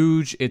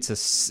huge.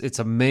 It's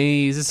a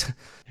maze.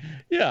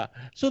 Yeah.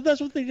 So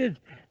that's what they did.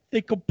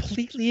 They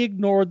completely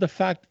ignored the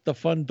fact that the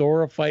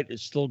Fundora fight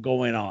is still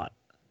going on.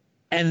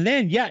 And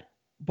then,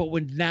 but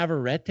when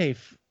Navarrete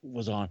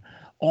was on,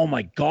 oh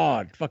my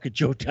God, fucking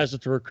Joe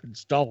Tessitore couldn't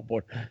stop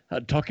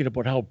talking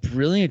about how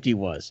brilliant he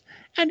was.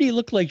 And he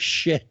looked like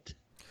shit.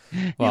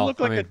 Well, we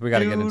got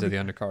to get into the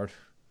undercard.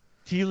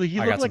 He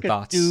looked like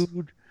a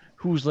dude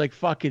who's like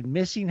fucking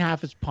missing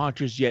half his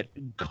punches, yet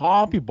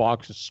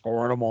CompuBox is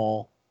scoring them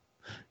all.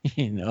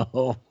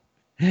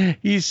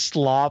 He's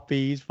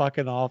sloppy. He's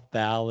fucking off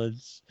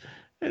balance.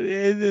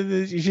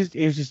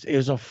 It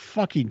was a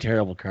fucking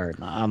terrible card.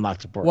 I'm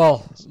not supporting.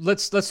 Well,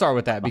 let's start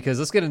with that because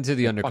let's get into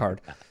the undercard.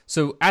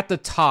 So at the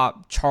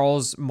top,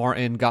 Charles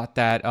Martin got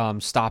that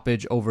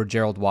stoppage over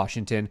Gerald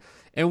Washington,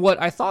 and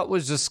what I thought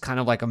was just kind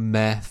of like a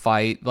meh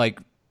fight. Like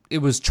it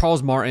was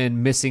Charles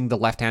Martin missing the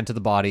left hand to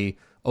the body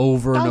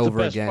over and over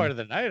again. That was the best part of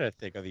the night, I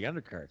think, of the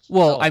undercards.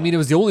 Well, I mean, it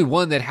was the only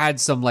one that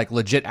had some like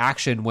legit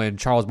action when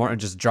Charles Martin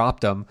just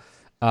dropped him.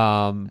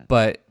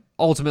 But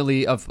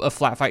ultimately a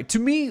flat fight to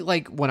me.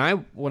 Like when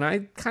I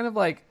kind of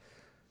like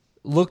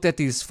looked at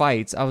these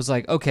fights, I was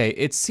like, okay,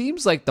 it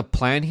seems like the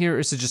plan here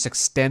is to just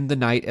extend the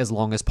night as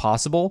long as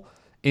possible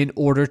in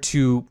order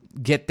to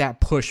get that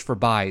push for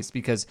buys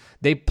because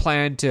they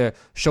plan to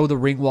show the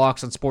ring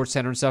walks on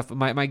SportsCenter and stuff.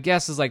 My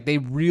guess is like they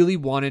really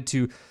wanted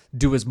to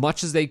do as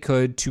much as they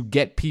could to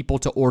get people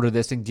to order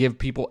this and give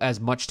people as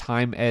much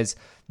time as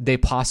they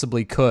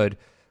possibly could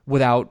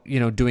without,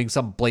 doing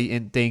some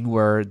blatant thing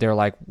where they're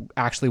like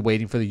actually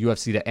waiting for the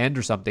UFC to end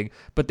or something.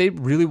 But they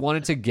really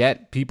wanted to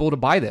get people to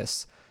buy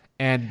this.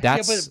 And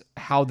that's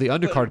how the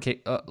undercard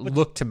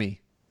looked to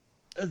me.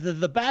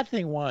 The bad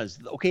thing was,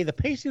 okay, the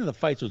pacing of the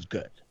fights was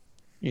good.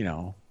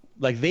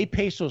 Like they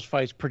paced those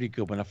fights pretty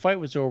good. When the fight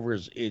was over,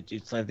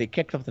 it's like they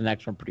kicked off the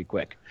next one pretty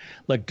quick.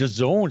 Like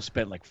DAZN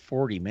spent like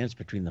 40 minutes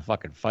between the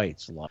fucking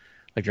fights.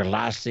 Like their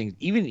last thing,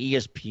 even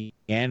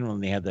ESPN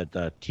when they had that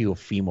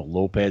Teofimo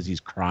Lopez, he's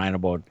crying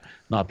about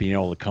not being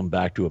able to come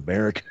back to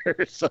America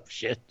or some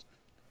shit.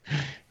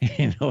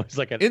 It's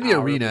like in the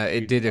arena.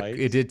 It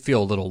did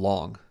feel a little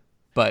long,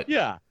 but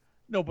yeah,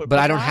 no, but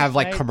I don't have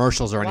like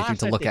commercials or anything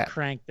to look at.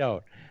 Cranked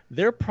out.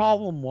 Their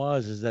problem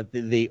was that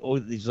they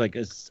like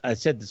I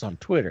said this on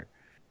Twitter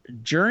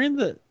during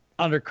the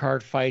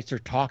undercard fights. They're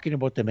talking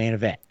about the main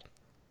event.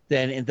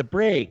 Then in the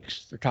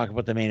breaks, they're talking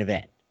about the main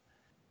event.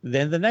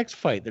 Then the next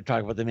fight, they're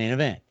talking about the main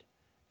event,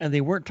 and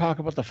they weren't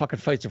talking about the fucking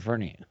fights in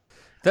front of you.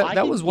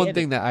 That was one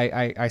thing that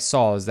I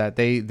saw is that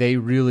they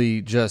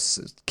really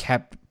just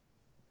kept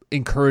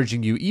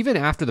encouraging you even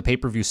after the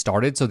pay-per-view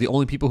started. So the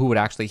only people who would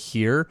actually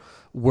hear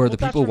were the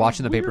that's people what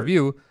watching the was weird.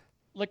 pay-per-view.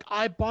 Like,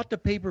 I bought the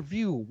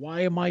pay-per-view.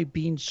 Why am I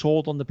being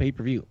sold on the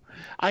pay-per-view?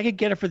 I could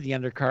get it for the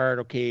undercard,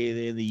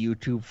 okay, the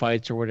YouTube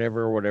fights or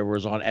whatever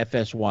is on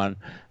FS1.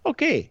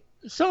 Okay,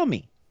 sell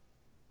me.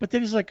 But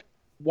then it's like,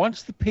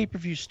 once the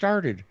pay-per-view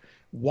started,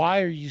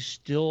 why are you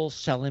still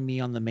selling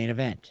me on the main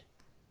event?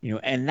 You know,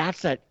 and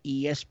that's that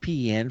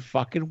ESPN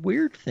fucking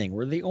weird thing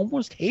where they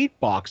almost hate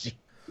boxing.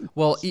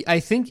 Well, I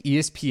think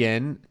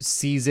ESPN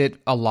sees it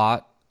a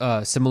lot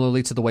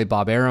similarly to the way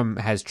Bob Arum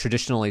has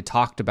traditionally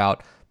talked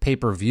about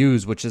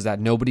pay-per-views, which is that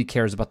nobody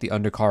cares about the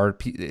undercard.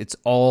 It's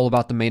all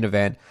about the main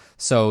event.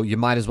 So you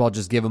might as well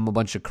just give them a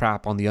bunch of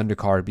crap on the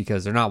undercard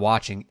because they're not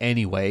watching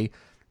anyway.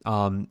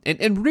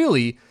 And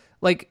really,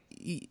 like,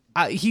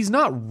 he's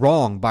not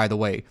wrong, by the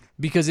way,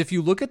 because if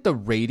you look at the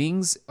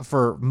ratings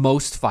for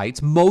most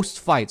fights,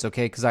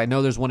 okay, because I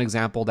know there's one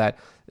example that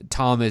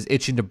Tom is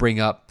itching to bring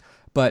up,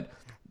 but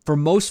for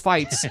most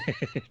fights,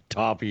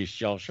 Tom, he's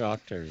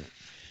shell-shocked.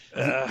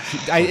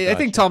 I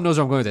think Tom knows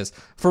where I'm going with this.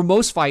 For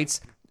most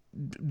fights,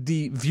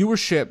 the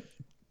viewership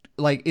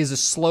like is a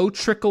slow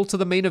trickle to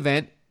the main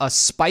event, a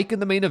spike in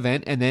the main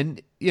event, and then,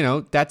 you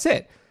know, that's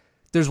it.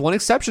 There's one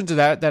exception to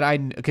that I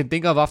can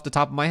think of off the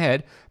top of my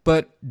head,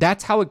 but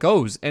that's how it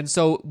goes. And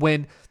so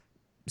when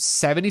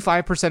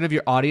 75% of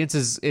your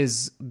audience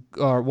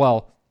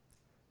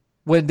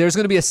when there's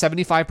going to be a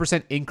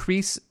 75%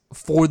 increase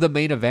for the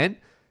main event,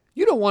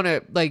 you don't want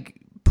to like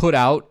put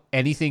out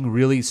anything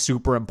really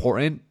super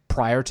important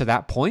prior to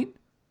that point.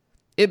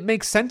 It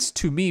makes sense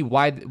to me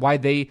why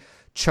they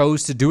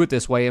chose to do it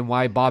this way and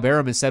why Bob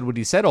Arum has said what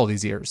he said all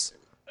these years.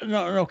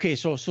 No, okay,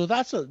 so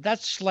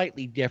that's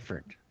slightly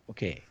different.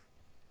 Okay.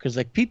 Because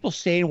like people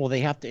saying, well, they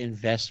have to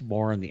invest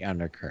more in the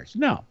undercards.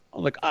 No,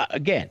 like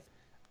again,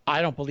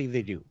 I don't believe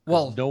they do.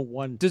 Well,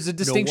 there's a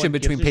distinction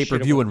between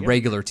pay-per-view and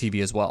regular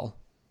TV as well.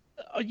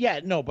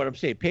 Yeah, no, but I'm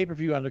saying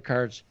pay-per-view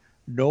undercards.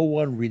 No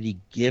one really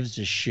gives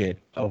a shit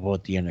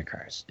about the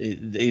undercards.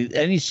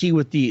 And you see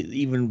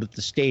even with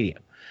the stadium,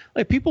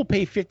 like people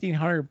pay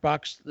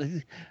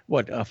 $1,500.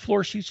 What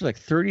floor seats are like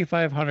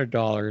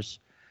 $3,500,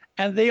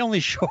 and they only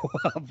show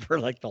up for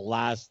like the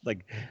last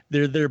like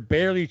they're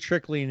barely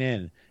trickling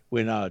in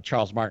when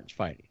Charles Martin's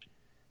fighting.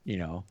 You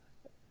know,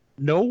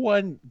 no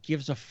one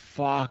gives a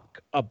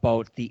fuck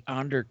about the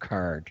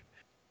undercard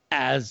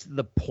as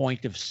the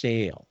point of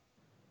sale.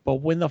 But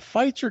when the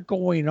fights are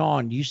going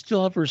on, you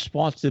still have a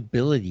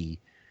responsibility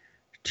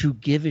to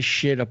give a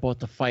shit about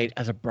the fight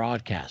as a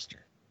broadcaster.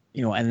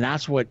 You know, and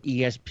that's what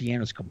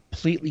ESPN is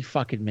completely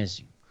fucking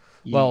missing.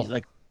 Well,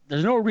 like,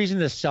 there's no reason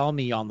to sell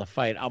me on the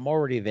fight. I'm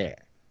already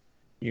there.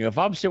 You know, if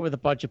I'm sitting with a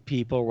bunch of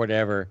people or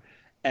whatever,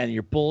 and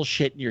you're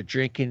bullshitting, you're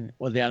drinking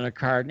with the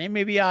undercard, and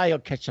maybe you'll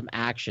catch some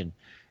action,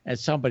 and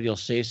somebody will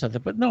say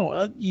something. But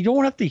no, you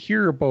don't have to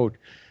hear about,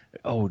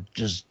 oh,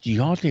 does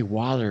Deontay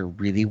Wilder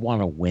really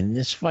want to win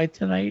this fight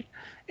tonight?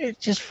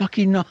 It's just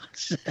fucking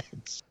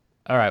nonsense.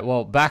 All right,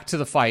 well, back to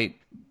the fight.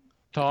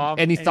 Tom,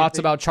 any thoughts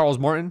about Charles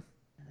Martin,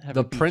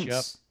 the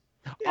Prince?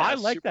 Yeah, I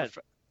like that.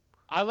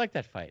 I like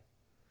that fight.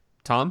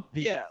 Tom?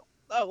 Yeah.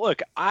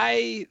 Look,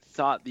 I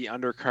thought the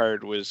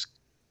undercard was,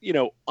 you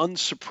know,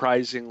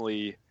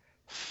 unsurprisingly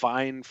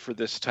fine for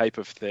this type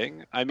of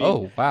thing. I mean,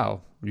 oh wow,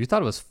 you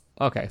thought it was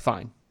okay,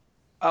 fine.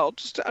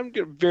 I'm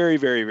going very,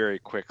 very, very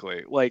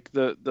quickly. Like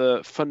the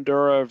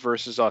Fundora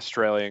versus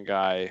Australian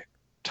guy,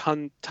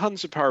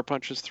 tons of power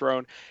punches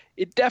thrown.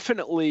 It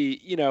definitely,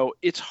 you know,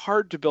 it's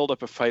hard to build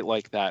up a fight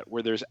like that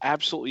where there's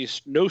absolutely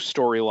no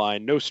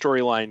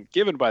storyline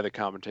given by the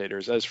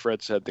commentators. As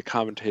Fred said, the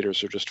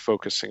commentators are just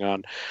focusing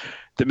on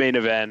the main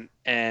event,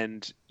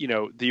 and, you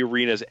know, the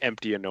arena's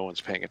empty and no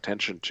one's paying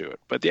attention to it.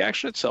 But the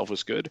action itself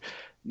was good.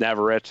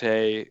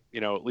 Navarrete,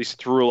 you know, at least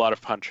threw a lot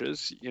of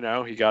punches. You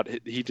know, he got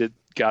the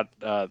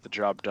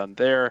job done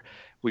there.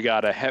 We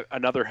got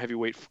another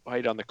heavyweight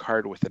fight on the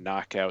card with a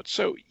knockout.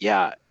 So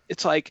yeah,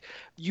 it's like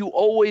you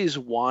always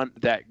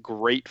want that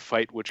great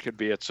fight, which could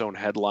be its own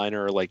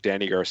headliner, like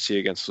Danny Garcia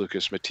against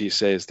Lucas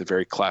Matisse is the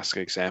very classic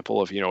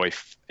example of, you know,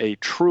 a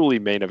truly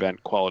main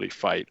event quality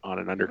fight on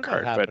an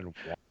undercard.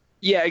 But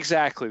yeah,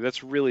 exactly.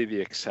 That's really the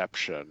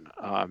exception.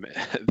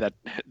 That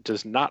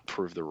does not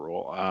prove the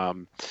rule.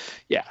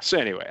 Yeah. So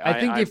anyway, I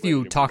think if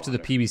you talk to the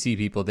PBC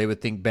people, they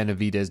would think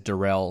Benavidez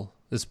Durrell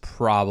is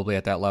probably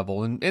at that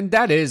level, and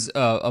that is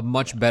a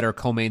much better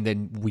co-main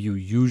than you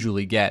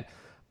usually get.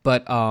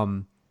 But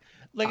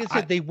like I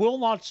said, they will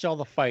not sell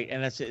the fight,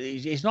 and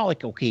it's not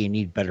like, okay, you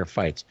need better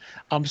fights.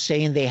 I'm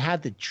saying they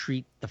had to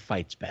treat the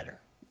fights better.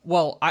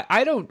 Well,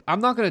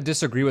 I'm not going to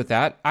disagree with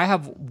that. I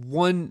have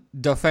one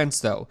defense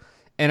though.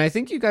 And I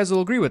think you guys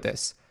will agree with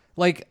this.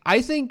 Like,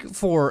 I think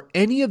for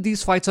any of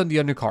these fights on the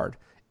undercard,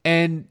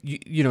 and,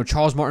 you know,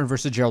 Charles Martin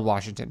versus Gerald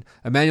Washington,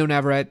 Emmanuel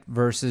Navarrete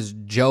versus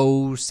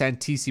Joe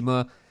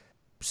Santissima,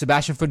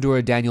 Sebastian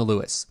Fundora, Daniel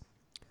Lewis.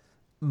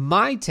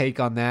 My take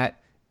on that,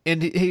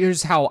 and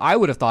here's how I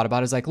would have thought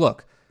about it, is like,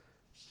 look,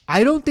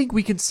 I don't think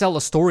we can sell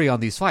a story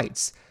on these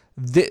fights.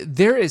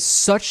 There is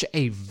such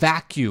a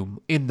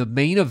vacuum in the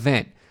main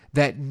event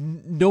that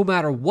no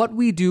matter what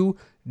we do,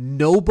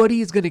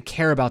 nobody is going to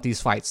care about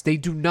these fights. They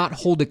do not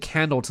hold a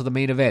candle to the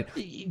main event.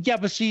 Yeah,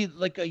 but see,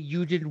 like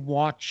you didn't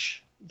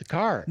watch the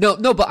card. No,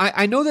 but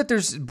I know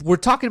that we're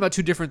talking about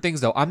two different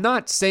things, though. I'm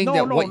not saying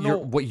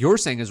what you're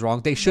saying is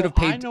wrong. They should have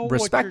paid respect to it. I know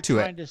what you're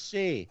trying to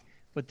say,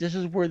 but this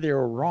is where they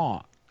were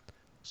wrong.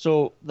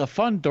 So the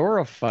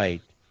Fundora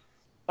fight,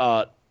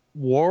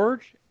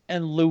 Ward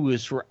and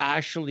Lewis were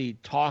actually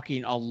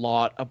talking a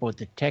lot about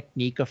the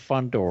technique of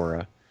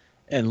Fundora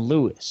and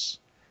Lewis.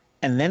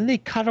 And then they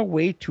cut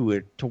away to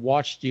it to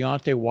watch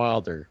Deontay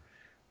Wilder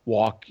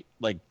walk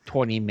like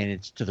 20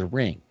 minutes to the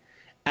ring.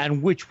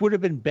 And which would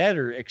have been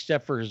better,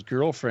 except for his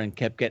girlfriend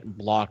kept getting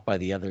blocked by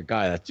the other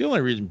guy. That's the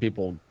only reason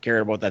people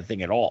cared about that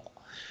thing at all.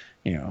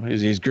 You know,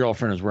 his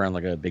girlfriend is wearing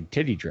like a big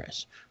titty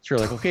dress. So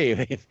you're like,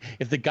 okay,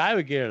 if the guy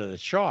would get out of the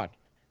shot,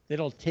 they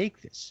don't take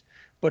this.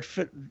 But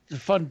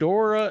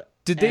Fundora...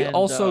 Did they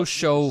also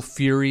show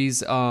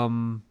Fury's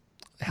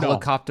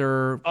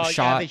helicopter shot?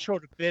 Yeah, they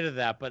showed a bit of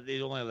that, but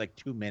they only had like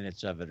 2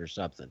 minutes of it or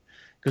something.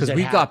 Because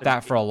we got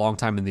that for a long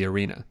time in the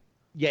arena.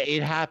 Yeah,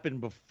 it happened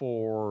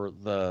before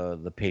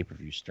the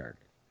pay-per-view started.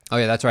 Oh,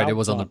 yeah, that's right. It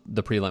was on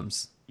the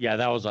prelims. Yeah,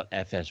 that was on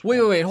FS1.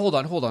 Wait. Hold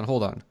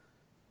on.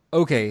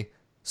 Okay,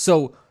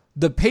 so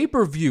the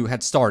pay-per-view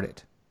had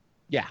started.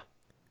 Yeah.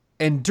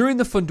 And during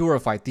the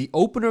Fundora fight, the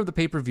opener of the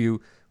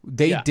pay-per-view,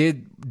 they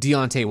did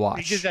Deontay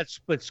watch. They did that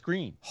split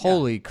screen.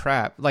 Holy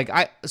crap. In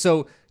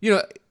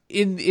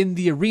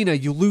the arena,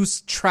 you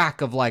lose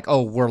track of like,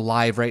 oh, we're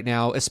live right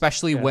now,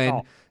 especially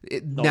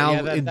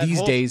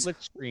these days.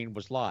 Split screen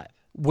was live.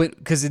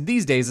 Because in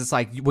these days, it's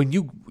like when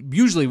you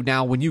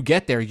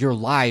get there, you're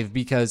live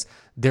because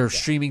they're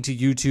streaming to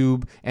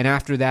YouTube, and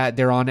after that,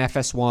 they're on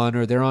FS1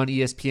 or they're on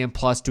ESPN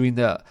Plus doing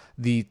the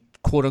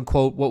quote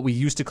unquote what we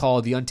used to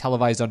call the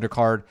untelevised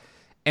undercard,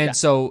 and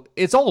so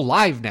it's all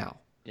live now.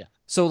 Yeah.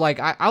 So like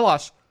I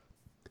lost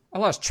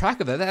track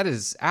of that. That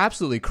is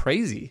absolutely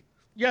crazy.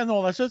 Yeah,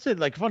 no, that's it.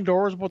 Like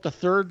Fundora was about the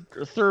third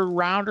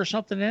round or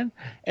something in,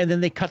 and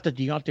then they cut the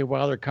Deontay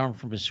Wilder coming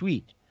from his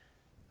suite.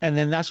 And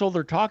then that's all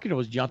they're talking about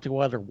was Deontay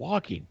Wilder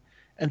walking.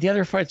 And the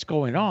other fight's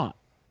going on.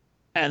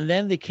 And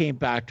then they came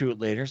back to it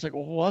later. It's like,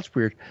 well, that's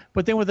weird.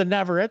 But then with the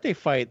Navarrete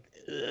fight,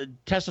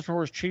 Tessitore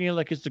was treating it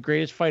like it's the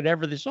greatest fight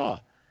ever they saw.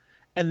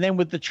 And then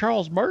with the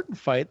Charles Martin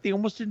fight, they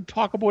almost didn't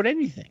talk about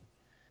anything.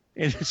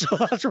 And so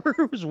that's where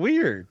it was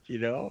weird, you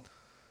know?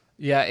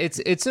 Yeah,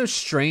 it's a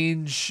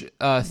strange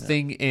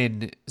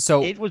thing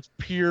so it was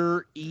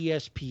pure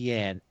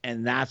ESPN,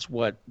 and that's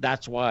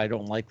why I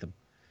don't like them.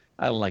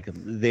 I don't like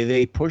them.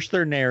 They push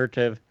their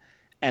narrative,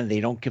 and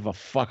they don't give a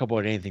fuck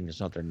about anything that's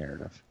not their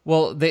narrative.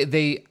 Well,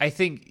 they I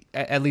think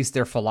at least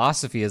their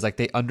philosophy is like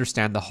they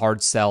understand the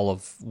hard sell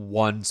of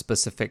one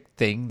specific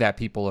thing that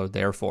people are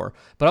there for.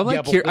 But I'm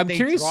like, I'm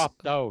curious.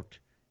 Dropped out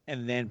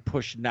and then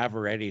pushed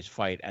Navarrete's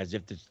fight as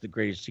if it's the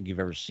greatest thing you've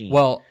ever seen.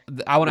 Well,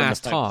 I want to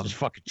ask Tom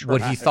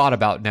what he thought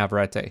about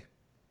Navarrete.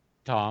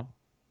 Tom,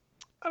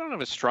 I don't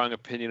have a strong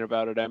opinion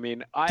about it. I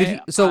mean,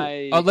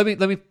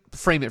 let me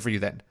frame it for you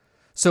then.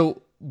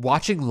 So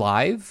watching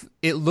live,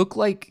 it looked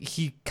like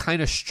he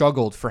kind of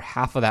struggled for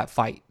half of that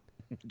fight.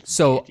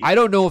 So I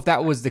don't know if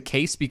that was the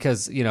case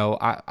because, you know,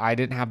 I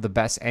didn't have the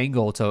best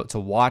angle to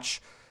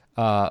watch,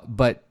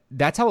 but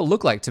that's how it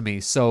looked like to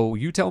me. So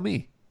you tell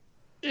me.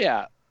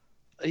 Yeah,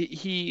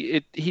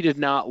 he did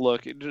not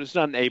look. It was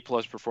not an A+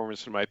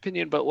 performance in my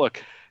opinion. But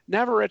look,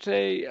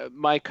 Navarrete,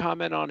 my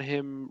comment on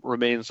him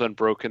remains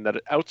unbroken.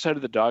 That outside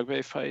of the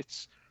Dogbe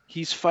fights,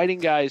 he's fighting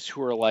guys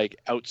who are like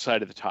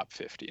outside of the top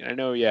 50. And I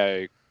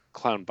know,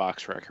 Clown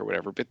BoxRec or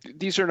whatever, but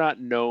these are not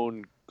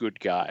known good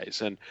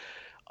guys. And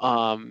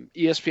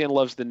ESPN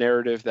loves the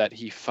narrative that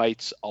he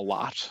fights a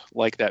lot,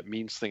 like that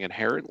means thing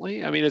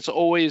inherently. I mean, it's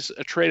always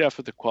a trade-off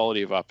with the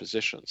quality of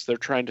oppositions. They're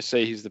trying to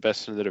say he's the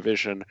best in the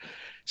division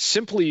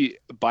simply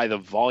by the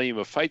volume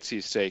of fights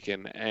he's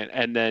taken.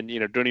 And then,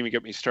 don't even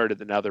get me started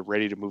that now they're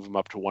ready to move him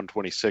up to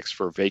 126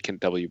 for a vacant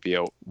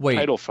WBO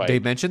title fight. They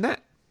mentioned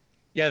that?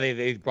 Yeah,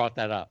 they brought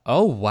that up.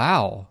 Oh,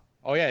 wow.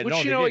 Oh, yeah.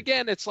 Which,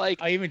 again, it's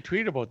like... I even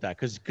tweeted about that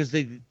because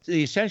they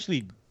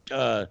essentially...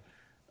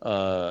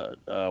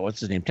 what's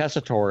his name?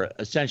 Tessitore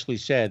essentially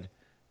said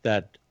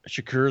that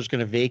Shakur's going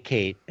to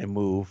vacate and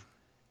move.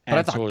 But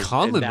I thought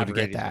Conlon would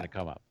get that.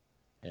 Come up.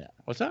 Yeah.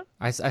 What's that?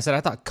 I said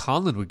I thought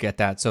Conlon would get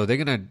that. So they're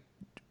going to...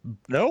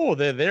 No,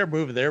 they're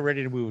moving. They're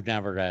ready to move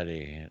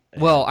Navarrete.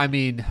 Well, I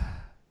mean...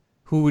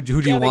 Who do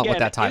you want with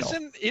that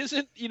title?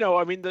 Isn't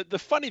I mean, the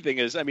funny thing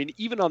is, I mean,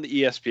 even on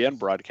the ESPN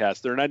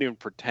broadcast, they're not even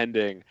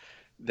pretending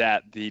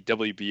that the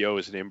WBO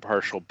is an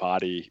impartial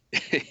body,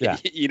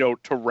 to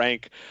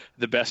rank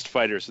the best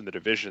fighters in the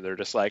division. They're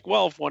just like,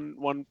 well, if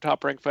one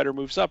top-ranked fighter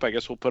moves up, I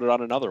guess we'll put it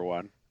on another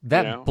one.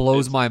 That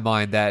blows my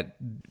mind that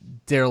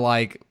they're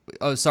like,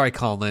 oh, sorry,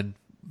 Conlon,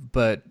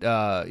 but,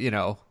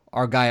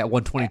 our guy at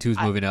 122 is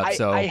moving up.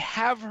 So I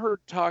have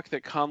heard talk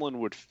that Conlon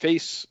would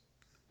face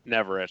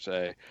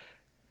Navarrete.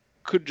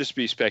 Could just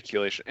be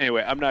speculation.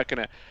 Anyway, I'm not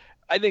going to...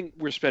 I think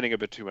we're spending a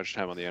bit too much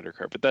time on the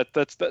undercard, but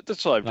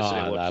that's all I have to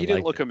say. No, Look, I he didn't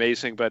liked look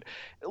amazing, but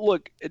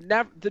look,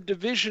 the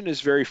division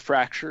is very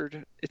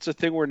fractured. It's a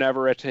thing where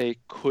Navarrete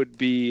could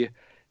be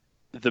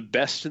the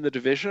best in the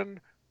division,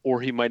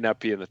 or he might not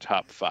be in the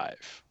top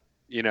 5.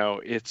 You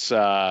know, it's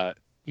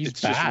He's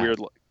just bad. weird,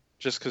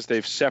 just because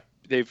they've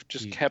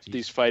just kept he's-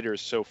 these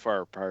fighters so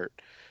far apart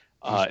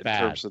He's in bad.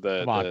 terms of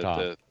Come on, Tom.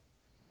 the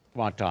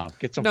Come on, Tom.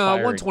 Get some No, fire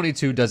in-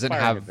 122 doesn't fire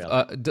in have. your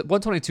belly.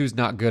 122 is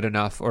not good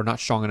enough or not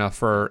strong enough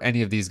for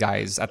any of these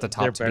guys at the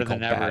top They're to better be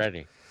called than bad.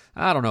 Navarrete.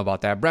 I don't know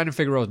about that. Brandon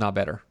Figueroa is not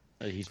better.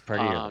 He's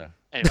prettier. Um, though.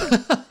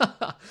 anyway.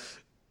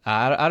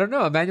 I don't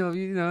know.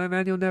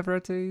 Emmanuel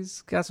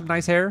Navarrete's got some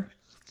nice hair.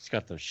 He's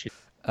got those shit.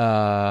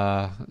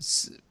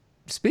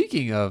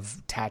 Speaking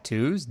of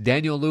tattoos,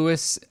 Daniel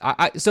Lewis.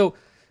 So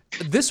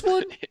this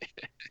one,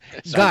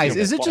 guys,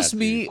 is it just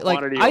me? Like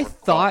Quantity I over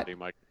thought. quality,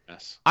 my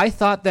goodness. I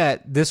thought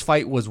that this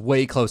fight was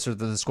way closer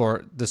than the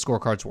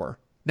scorecards were.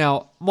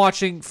 Now, I'm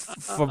watching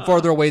from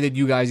further away than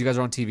you guys. You guys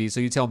are on TV, so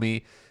you tell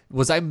me,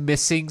 was I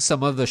missing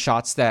some of the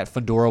shots that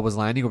Fundora was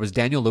landing, or was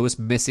Daniel Lewis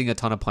missing a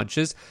ton of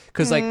punches?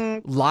 Because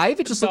like live,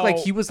 it just looked like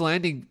no. he was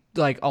landing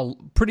like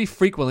pretty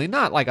frequently,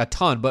 not like a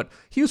ton, but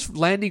he was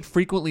landing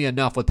frequently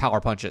enough with power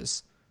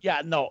punches.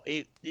 Yeah, no,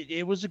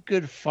 it was a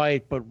good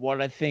fight, but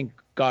what I think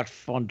got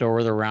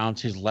Fondor the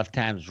rounds, his left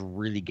hand was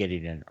really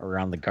getting in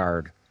around the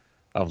guard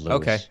of Lewis.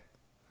 Okay.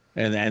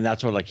 And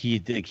that's what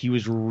he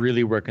was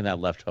really working that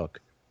left hook.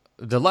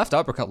 The left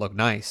uppercut looked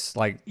nice.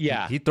 Like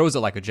Yeah. he throws it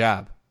like a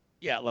jab.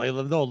 Yeah, like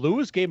no,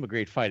 Lewis gave him a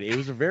great fight. It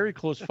was a very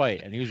close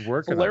fight, and he was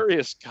working.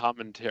 Hilarious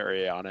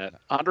commentary on it.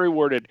 Andre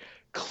Ward had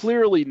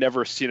clearly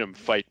never seen him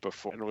fight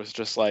before, and was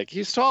just like,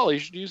 "He's tall. He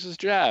should use his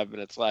jab."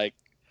 And it's like,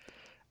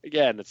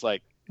 again, it's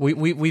like,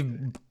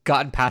 We've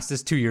gotten past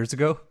this 2 years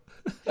ago.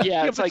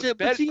 yeah, it's but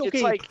like see, it's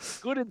okay. like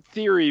good in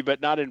theory, but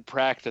not in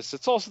practice.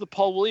 It's also the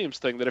Paul Williams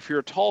thing that if you're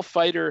a tall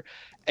fighter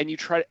and you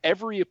try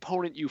every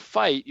opponent you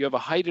fight, you have a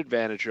height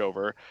advantage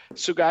over.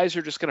 So guys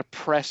are just going to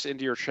press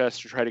into your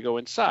chest to try to go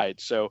inside.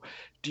 So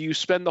do you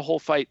spend the whole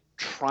fight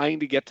trying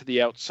to get to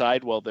the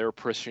outside while they're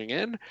pushing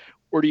in?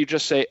 Or do you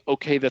just say,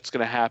 okay, that's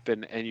going to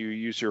happen, and you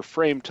use your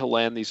frame to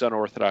land these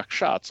unorthodox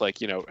shots, like,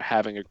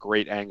 having a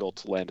great angle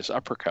to land his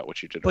uppercut,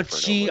 which you did over But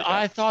and see, over again.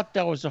 I thought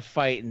that was a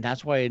fight, and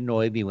that's why it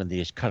annoyed me when they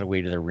just cut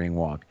away to the ring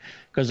walk.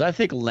 Because I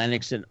think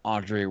Lennox and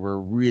Andre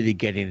were really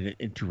getting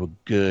into a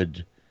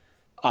good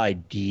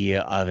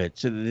idea of it.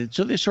 So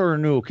they sort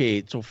of knew,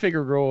 okay, so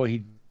Figueroa,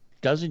 he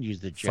doesn't use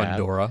the jab.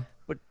 Fundora,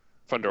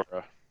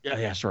 Fundora.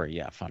 Yeah,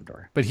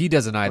 Fundora. but he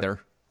doesn't either.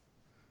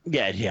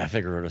 Yeah,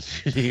 Figueroa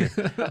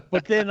does.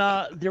 But then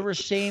they were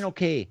saying,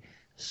 okay,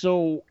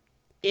 so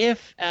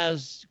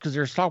because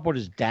they're talking about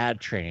his dad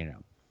training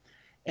him,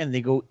 and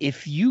they go,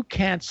 if you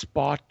can't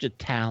spot the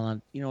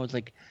talent, it's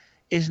like,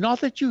 it's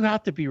not that you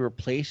have to be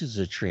replaced as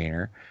a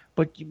trainer,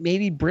 but you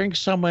maybe bring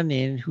someone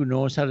in who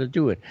knows how to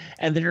do it.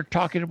 And then they're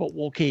talking about,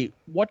 well, okay,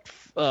 what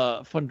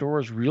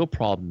Fundora's real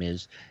problem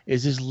is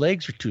his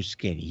legs are too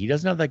skinny. He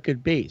doesn't have that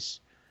good base.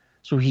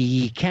 So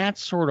he can't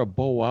sort of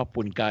bow up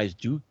when guys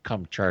do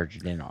come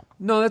charging in on him.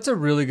 No, that's a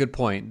really good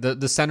point.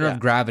 The center Yeah. of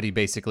gravity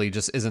basically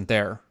just isn't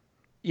there.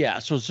 Yeah,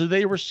 so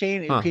they were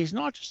saying, Huh. okay, he's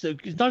not just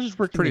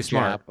working Pretty the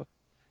smart. jab.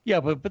 Yeah,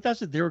 but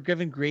that's it. They were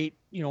giving great,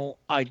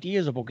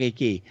 ideas of,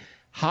 okay,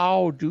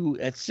 how do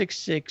at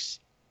 6'6",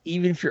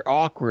 even if you're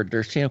awkward,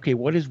 they're saying, okay,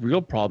 what his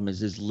real problem is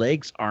his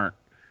legs aren't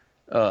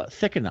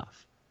thick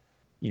enough.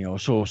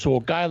 So a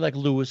guy like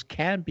Lewis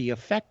can be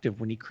effective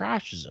when he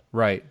crashes it.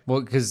 Right.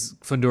 Well, because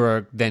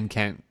Fundora then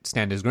can't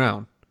stand his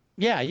ground.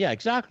 Yeah,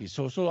 exactly.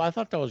 So I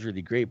thought that was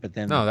really great, but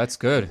then No, that's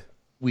good.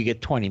 we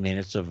get 20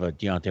 minutes of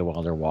Deontay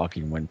Wilder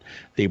walking when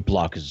they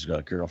block his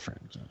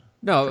girlfriend.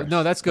 No,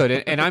 that's good.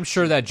 And I'm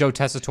sure that Joe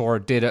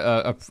Tessitore did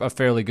a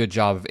fairly good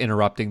job of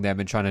interrupting them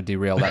and trying to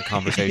derail that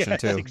conversation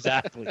Yes, too.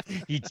 exactly.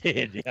 He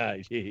did. Yeah,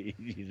 he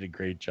did a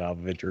great job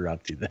of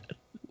interrupting that.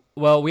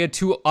 Well, we had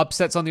two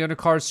upsets on the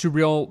undercard.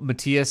 Subriel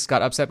Matias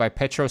got upset by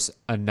Petros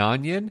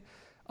Ananyan.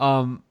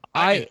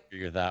 I didn't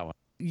figure that one.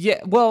 Yeah,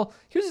 well,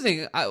 here's the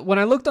thing. When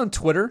I looked on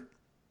Twitter,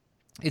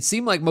 it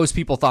seemed like most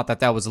people thought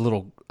that was a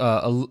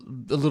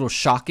little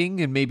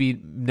shocking and maybe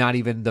not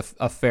even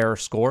a fair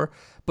score.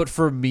 But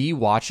for me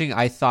watching,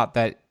 I thought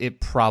that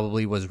it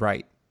probably was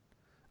right.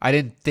 I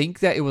didn't think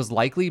that it was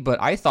likely, but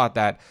I thought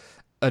that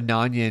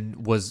Ananyan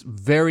was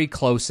very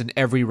close in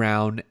every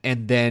round,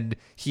 and then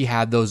he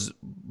had those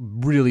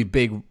really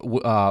big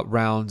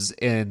rounds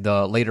in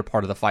the later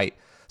part of the fight.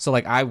 So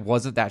like I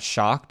wasn't that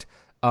shocked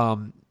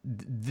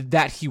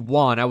that he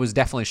won. I was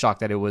definitely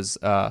shocked that it was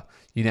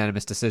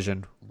unanimous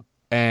decision.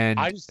 And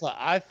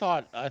I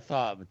thought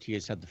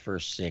Matias had the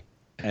first six,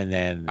 and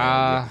then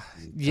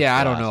yeah,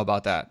 I don't know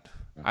about that.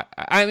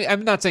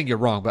 I'm not saying you're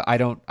wrong, but I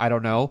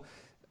don't know.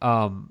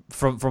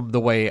 From the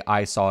way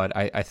I saw it,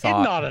 I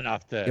thought not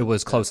enough to. it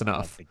was close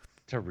enough.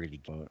 to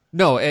really go.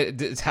 No, I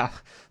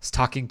was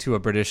talking to a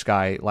British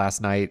guy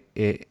last night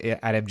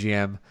at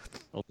MGM,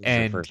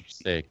 and first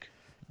mistake.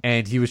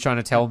 And he was trying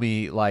to tell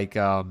me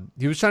emphatically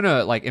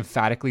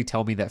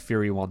tell me that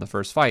Fury won the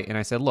first fight, and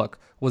I said, look,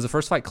 was the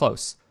first fight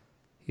close?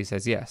 He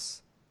says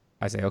yes.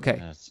 I say, okay.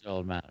 That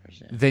still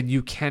matters. Yeah. Then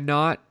you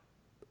cannot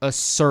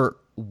assert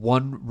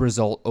one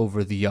result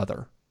over the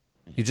other.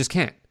 You just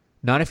can't.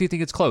 Not if you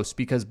think it's close,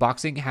 because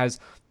boxing has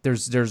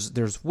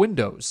there's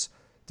windows.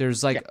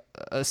 There's like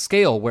a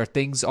scale where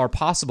things are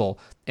possible,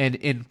 and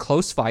in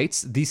close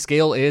fights, the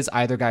scale is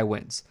either guy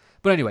wins.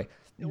 But anyway,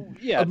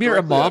 Yeah, Amir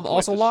directly Imam that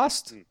also point is-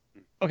 lost.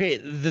 Okay,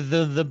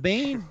 the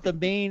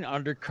main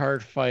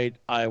undercard fight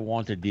I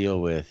want to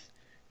deal with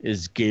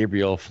is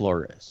Gabriel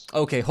Flores.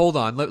 Okay, hold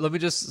on. Let me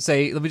just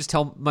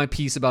tell my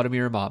piece about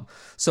Amir Imam.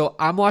 So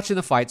I'm watching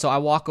the fight. So I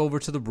walk over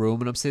to the room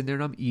and I'm sitting there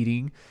and I'm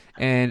eating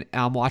and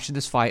I'm watching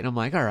this fight and I'm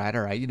like, all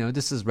right. You know,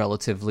 this is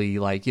relatively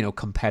like, you know,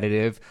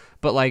 competitive,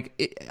 but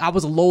like I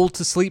was lulled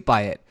to sleep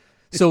by it.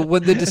 So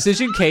when the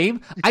decision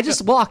came, I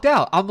just walked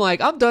out. I'm like,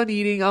 I'm done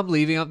eating. I'm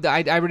leaving.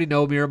 I already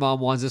know Amir Imam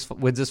wins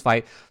this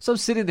fight. So I'm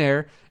sitting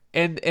there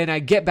and I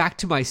get back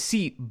to my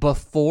seat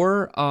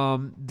before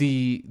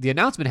the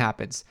announcement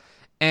happens.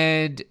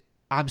 And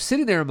I'm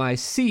sitting there in my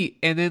seat,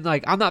 and then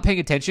like I'm not paying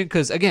attention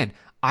because again,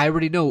 I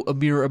already know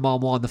Amir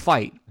Imam won the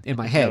fight in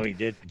my head. No, he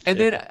did. And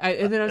then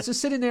I was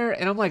just sitting there,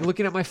 and I'm like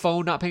looking at my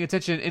phone, not paying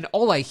attention, and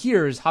all I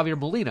hear is Javier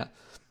Molina.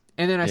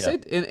 And then I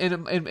said,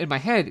 in my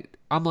head,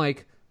 I'm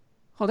like,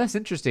 oh, that's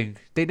interesting.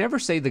 They never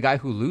say the guy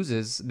who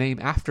loses name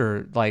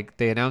after like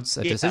they announce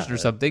a decision or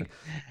something,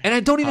 and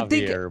I don't even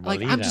think Javier like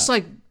I'm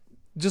Molina.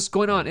 just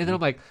going on, and then I'm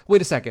like, wait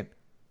a second,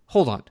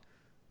 hold on.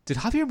 Did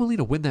Javier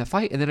Molina win that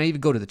fight? And then I even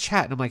go to the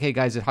chat and I'm like, hey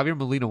guys, did Javier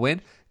Molina win?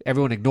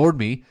 Everyone ignored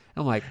me.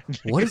 I'm like,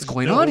 what is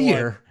going on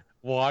here?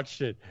 Watched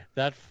it.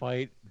 That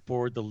fight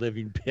bored the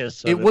living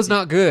piss. It was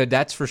not good,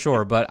 that's for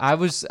sure. But I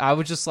was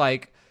just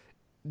like,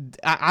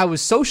 I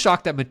was so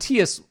shocked that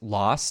Matias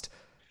lost,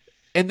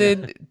 and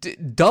then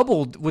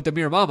doubled with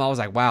Amir Imam. I was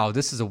like, wow,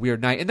 this is a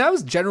weird night. And that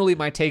was generally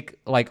my take,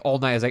 like all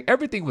night. I was like,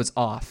 everything was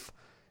off.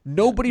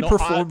 Nobody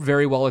performed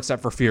very well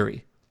except for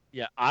Fury.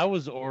 Yeah, I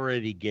was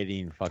already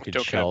getting fucking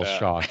Don't shell get that.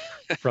 shocked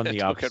from the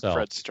Don't get upsell.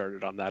 Fred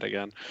started on that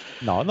again.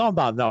 No.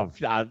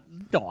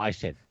 I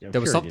said There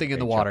was Fury something did a in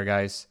the great water, job.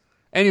 guys.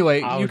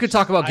 Anyway, I you was could just-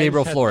 talk about I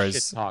Gabriel just had Flores.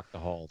 shit talk the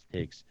whole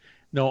takes.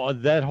 No,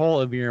 that whole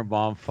Amir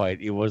Imam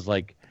fight, it was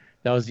like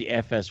that was the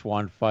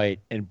FS1 fight,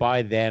 and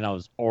by then I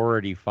was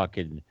already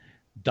fucking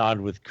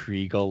done with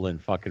Kriegel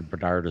and fucking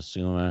Bernardo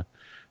Suma,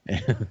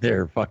 and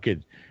they're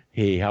fucking,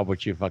 hey, how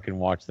about you fucking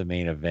watch the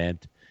main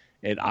event?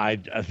 And I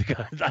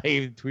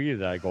even tweeted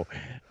that. I go,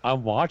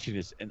 I'm watching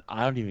this, and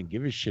I don't even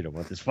give a shit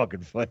about this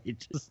fucking fight.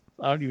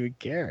 I don't even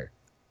care.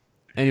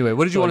 Anyway,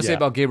 what did you So, want to say yeah.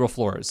 about Gabriel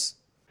Flores?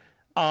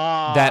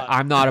 That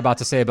I'm not about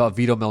to say about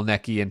Vito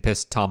Milnecki and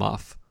piss Tom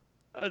off.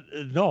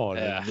 No,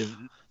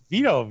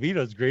 Yeah.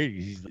 Vito's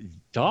great.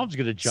 Tom's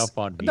gonna jump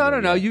on Vito.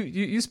 No. yeah.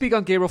 You speak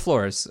on Gabriel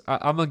Flores.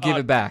 I'm gonna give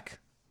it back.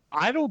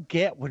 I don't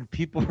get when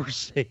people are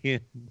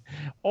saying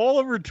all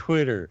over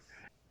Twitter,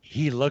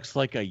 he looks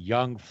like a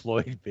young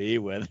Floyd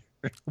Mayweather.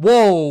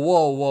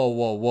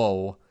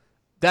 Whoa.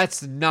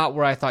 That's not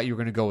where I thought you were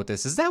gonna go with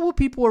this. Is that what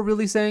people are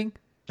really saying?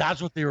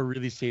 That's what they were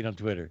really saying on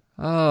Twitter.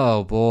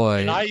 Oh boy.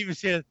 And I even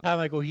said at the time,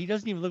 I go, he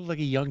doesn't even look like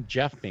a young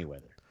Jeff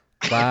Mayweather.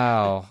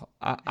 Wow.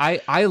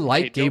 I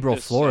like Hey, don't Gabriel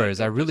diss,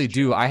 Flores. I don't really diss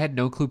do. I had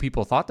no clue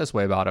people thought this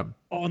way about him.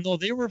 Oh no,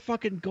 they were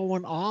fucking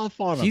going off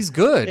on him. He's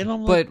good, And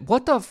I'm but like,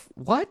 what the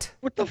what?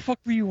 what the fuck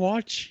were you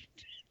watching?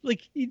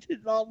 Like he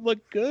did not look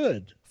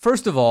good.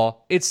 First of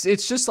all, it's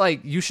just like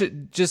you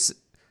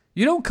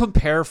don't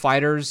compare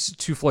fighters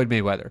to Floyd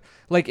Mayweather.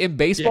 Like in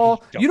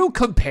baseball, you you don't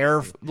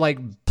compare like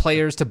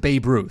players to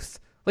Babe Ruth.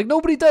 Like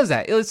nobody does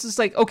that. It's just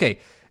like, okay,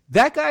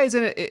 that guy is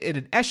in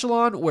an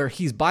echelon where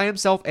he's by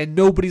himself and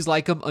nobody's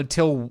like him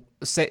until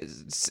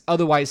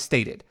otherwise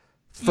stated.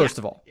 First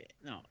of all,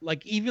 No,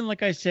 like even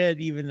like I said,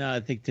 even I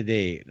think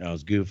today I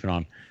was goofing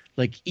on,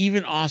 like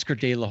even Oscar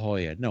De La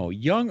Hoya. No,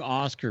 young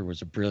Oscar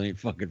was a brilliant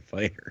fucking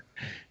fighter.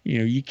 You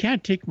know, you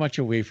can't take much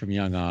away from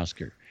young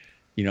Oscar.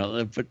 You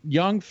know, but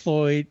young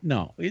Floyd,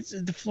 no,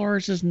 the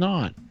Flores is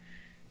not.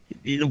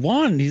 He's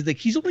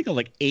only got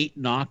like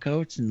 8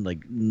 knockouts and like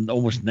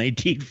almost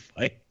 19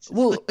 fights.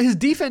 well, his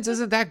defense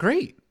isn't that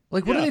great.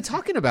 Like, what are Yeah. they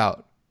talking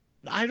about?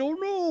 I don't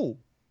know.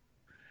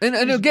 And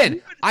His again,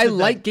 defense I isn't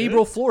like that good.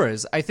 Gabriel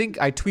Flores. I think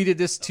I tweeted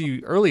this to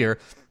you earlier.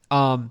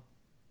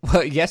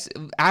 Well, yes,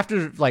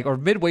 after like or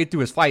midway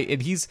through his fight,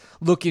 and he's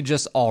looking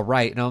just all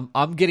right, and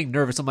I'm getting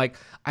nervous. I'm like,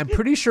 I'm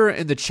pretty sure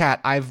in the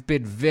chat I've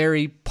been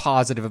very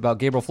positive about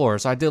Gabriel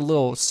Flores. So I did a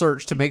little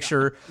search to make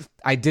sure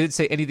I didn't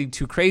say anything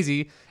too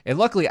crazy, and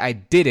luckily I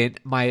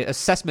didn't. My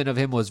assessment of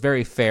him was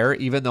very fair,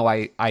 even though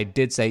I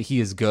did say he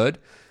is good.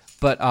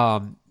 But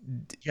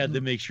You had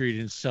to make sure you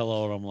didn't sell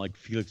out him like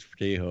Felix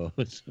Verdejo.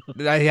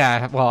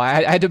 yeah, well,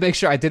 I had to make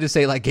sure I didn't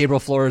say like Gabriel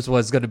Flores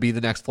was going to be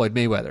the next Floyd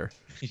Mayweather,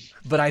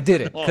 but I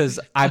didn't because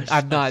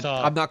I'm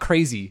not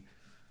crazy.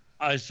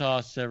 I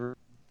saw several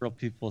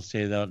people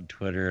say that on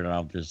Twitter, and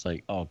I'm just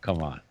like, oh,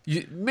 come on.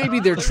 Maybe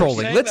they're They were trolling.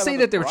 saying Let's that say on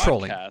that the they were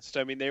trolling. broadcast.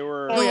 I mean, they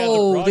were. Oh, yeah, the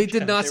No, they did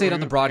broadcast. not say it on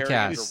the comparing him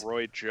broadcast. to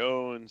Roy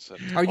Jones.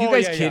 And, Are you Oh,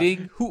 guys yeah, yeah.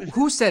 kidding?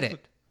 Who said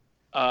it?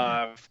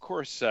 of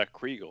course,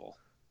 Kriegel.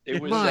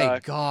 It was My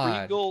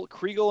God.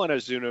 Kriegel and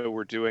Azuna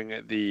were doing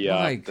the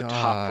My the God.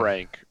 top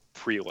rank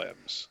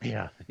prelims.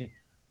 Yeah.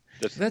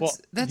 That's the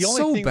only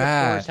so thing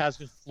bad. that Flores has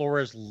with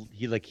Flores,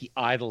 he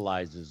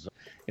idolizes.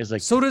 Is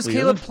like So does well,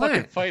 Caleb he doesn't fucking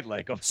Plant. Fight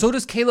like him. So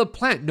does Caleb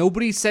Plant.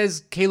 Nobody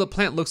says Caleb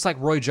Plant looks like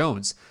Roy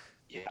Jones.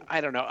 Yeah,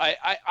 I don't know.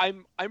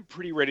 I'm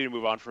pretty ready to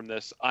move on from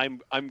this. I'm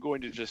going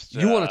to just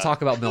You want to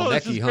talk about No,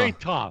 this is Milnecki, huh? great,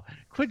 Tom.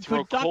 Quit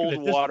throw talking cold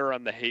about this. water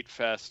on the hate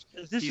fest.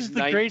 This He's is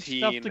the great 19.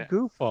 stuff to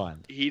goof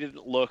on. He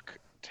didn't look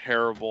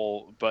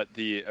terrible, but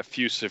the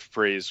effusive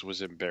praise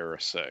was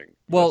embarrassing.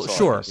 Well, That's all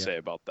sure. I have to say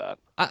about that.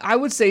 I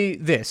would say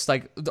this,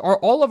 like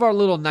all of our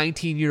little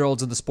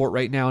 19-year-olds in the sport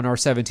right now and our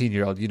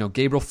 17-year-old,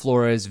 Gabriel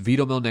Flores,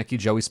 Vito Milnecki,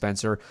 Joey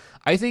Spencer,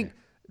 I think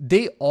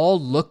they all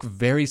look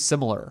very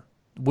similar,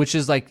 which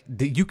is like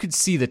you could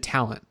see the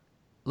talent.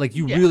 Like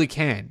you really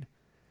can.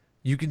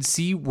 You can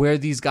see where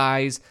these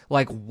guys,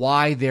 like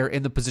why they're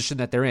in the position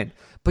that they're in.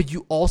 But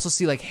you also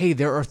see like, hey,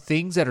 there are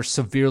things that are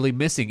severely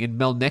missing. In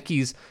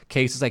Melnecki's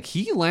case, it's like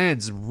he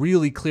lands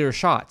really clear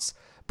shots,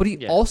 but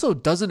he also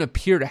doesn't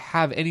appear to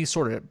have any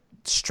sort of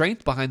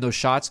strength behind those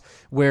shots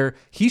where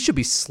he should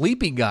be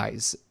sleeping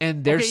guys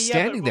and they're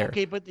standing there.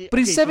 But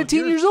he's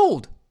 17 years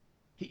old.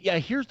 Yeah,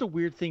 here's the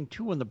weird thing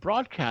too. On the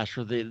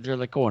broadcaster, they're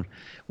like going,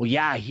 "Well,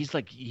 yeah, he's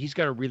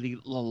got a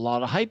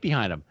lot of hype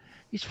behind him.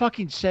 He's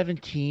fucking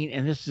 17,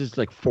 and this is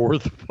like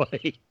fourth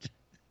fight.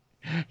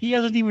 He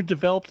hasn't even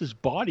developed his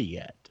body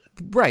yet."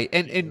 Right,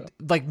 and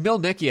like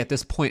Milnecki at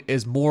this point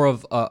is more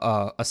of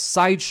a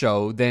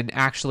sideshow than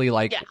actually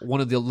like one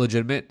of the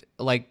legitimate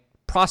like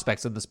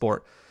prospects in the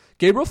sport.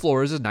 Gabriel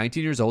Flores is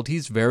 19 years old.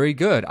 He's very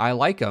good. I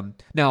like him.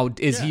 Now,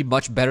 is he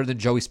much better than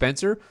Joey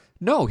Spencer?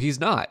 No,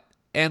 he's not.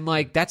 And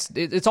like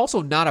it's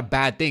also not a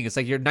bad thing. It's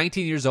like you're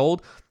 19 years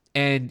old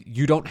and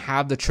you don't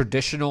have the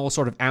traditional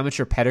sort of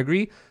amateur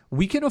pedigree.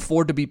 We can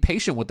afford to be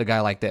patient with a guy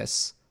like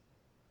this.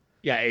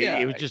 Yeah,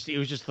 it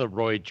was just the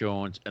Roy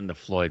Jones and the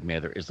Floyd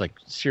Mayweather. It's like,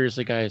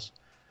 seriously, guys,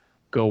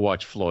 go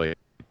watch Floyd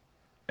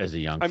as a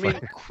young fighter. I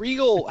mean,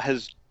 Kriegel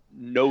has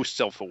no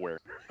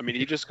self-awareness. I mean,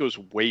 he just goes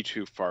way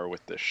too far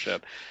with this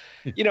shit.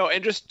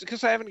 And just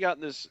because I haven't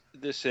gotten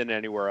this in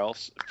anywhere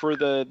else for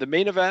the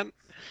main event,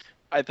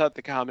 I thought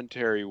the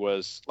commentary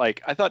was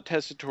like, I thought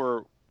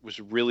Tessitore was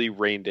really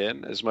reined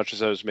in as much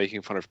as I was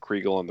making fun of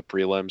Kriegel on the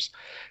prelims.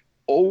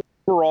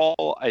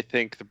 Overall, I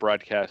think the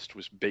broadcast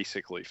was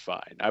basically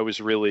fine. I was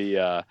really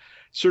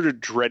sort of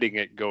dreading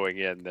it going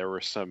in. There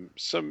were some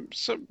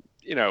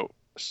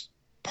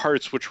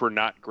parts which were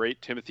not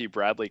great. Timothy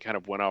Bradley kind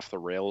of went off the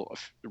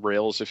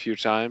rails a few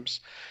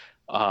times.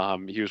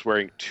 He was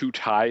wearing two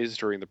ties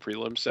during the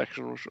prelim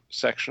section, which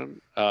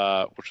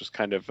was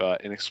kind of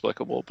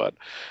inexplicable. But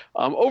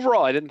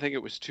overall, I didn't think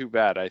it was too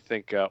bad. I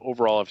think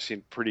overall, I've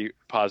seen pretty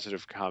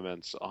positive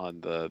comments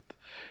on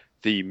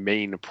the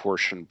main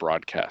portion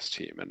broadcast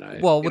team.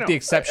 And with the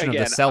exception of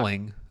the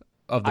selling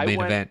of the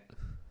main event.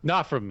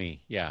 Not from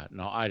me. Yeah,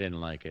 no, I didn't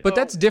like it. But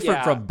that's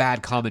different from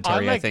bad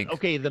commentary, I think.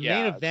 Okay, the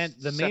main event,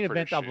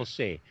 I will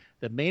say,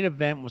 the main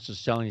event was the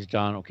selling's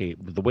done. Okay,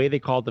 the way they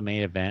called the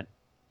main event,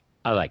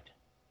 I liked it.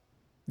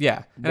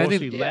 Yeah, and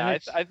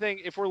I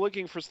think if we're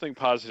looking for something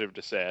positive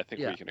to say, I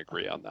think we can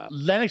agree on that.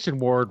 Lennox and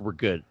Ward were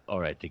good, all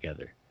right,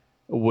 together.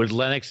 Would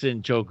Lennox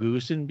and Joe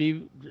Goosen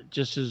be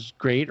just as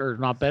great or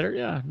not better?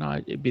 Yeah,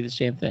 no, it'd be the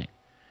same thing,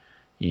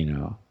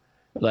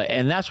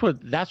 And that's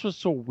what's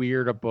so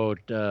weird about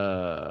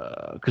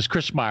because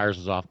Chris Myers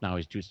is off now.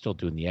 He's still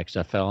doing the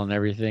XFL and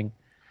everything.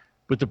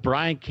 But the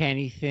Brian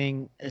Kenny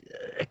thing,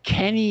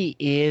 Kenny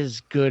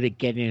is good at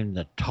getting him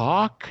to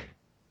talk,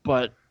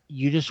 but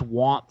you just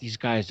want these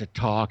guys to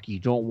talk. You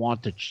don't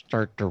want to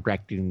start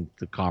directing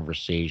the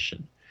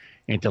conversation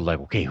into like,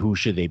 okay, who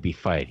should they be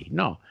fighting?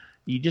 No,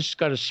 you just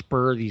got to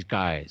spur these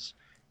guys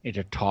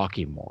into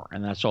talking more,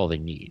 and that's all they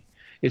need.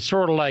 It's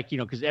sort of like,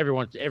 because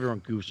everyone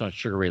goofs on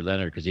Sugar Ray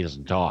Leonard because he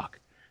doesn't talk,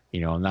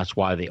 and that's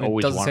why they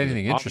always doesn't want say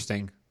anything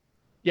interesting.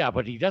 Yeah,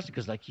 but he doesn't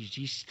because like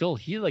he's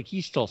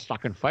still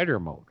stuck in fighter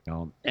mode,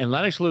 And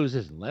Lennox Lewis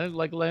isn't.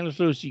 Lennox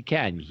Lewis,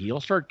 he'll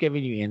start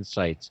giving you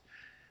insights.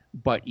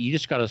 But you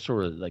just got to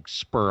sort of like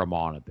spur him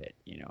on a bit,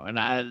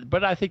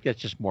 But I think that's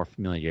just more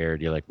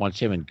familiarity. Like once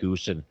him and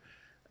Goosen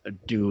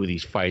do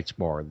these fights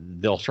more,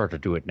 they'll start to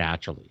do it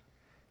naturally,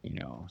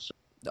 So,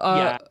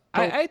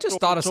 I just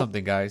thought of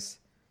something, guys.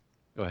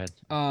 Go ahead.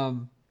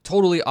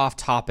 Totally off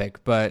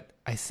topic, but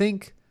I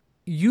think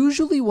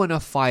usually when a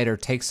fighter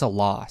takes a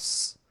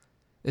loss,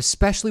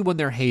 especially when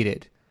they're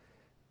hated,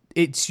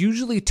 it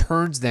usually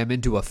turns them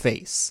into a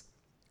face.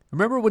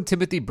 Remember when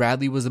Timothy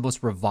Bradley was the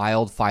most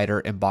reviled fighter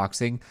in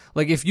boxing?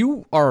 Like, if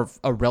you are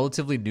a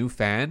relatively new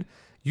fan,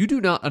 you do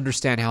not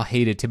understand how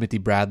hated Timothy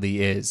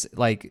Bradley is.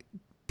 Like,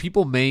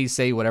 people may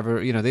say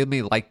whatever, they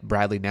may like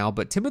Bradley now,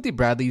 but Timothy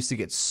Bradley used to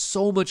get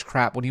so much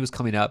crap when he was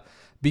coming up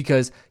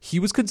because he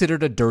was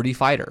considered a dirty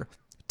fighter.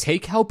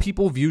 Take how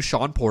people view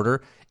Sean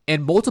Porter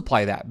and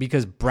multiply that,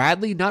 because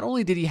Bradley, not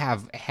only did he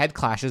have head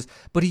clashes,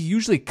 but he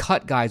usually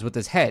cut guys with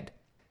his head.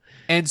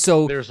 And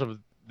so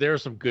there are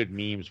some good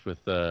memes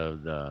with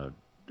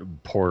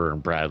Porter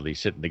and Bradley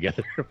sitting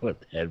together with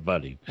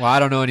headbutting. Well, I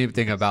don't know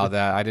anything about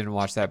that. I didn't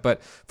watch that,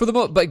 but for the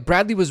most, like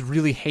Bradley was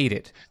really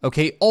hated.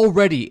 Okay,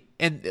 already,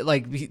 and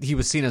like he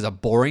was seen as a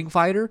boring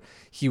fighter.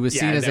 He was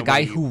seen as a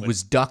guy who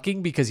was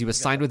ducking because he was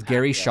signed with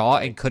Gary Shaw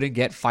and couldn't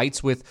get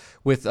fights with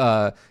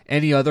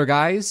any other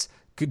guys.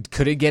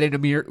 Couldn't get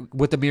in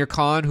with Amir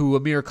Khan, who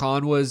Amir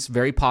Khan was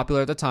very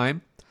popular at the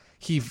time.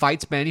 He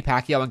fights Manny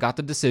Pacquiao and got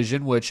the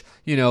decision, which,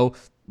 you know,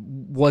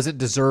 wasn't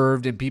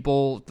deserved, and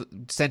people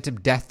sent him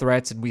death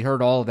threats, and we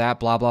heard all of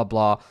that, blah, blah,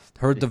 blah.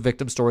 Heard the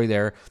victim story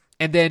there.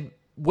 And then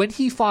when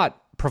he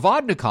fought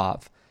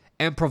Provodnikov,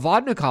 and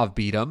Provodnikov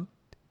beat him,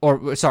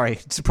 or sorry,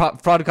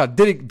 Provodnikov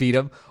didn't beat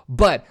him,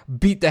 but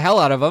beat the hell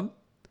out of him,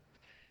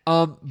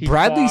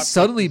 Bradley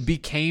suddenly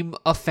became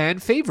a fan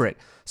favorite.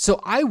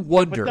 So I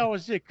wonder. But that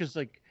was it, because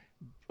like,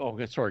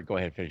 oh, sorry, go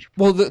ahead, finish.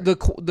 Well,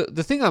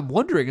 the thing I'm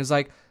wondering is,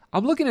 like,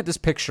 I'm looking at this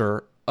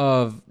picture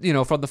of, you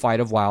know, from the fight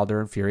of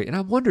Wilder and Fury, and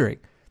I'm wondering,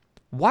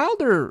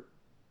 Wilder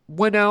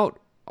went out,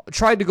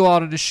 tried to go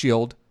out on his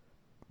shield,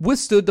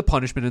 withstood the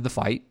punishment in the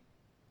fight.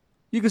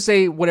 You can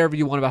say whatever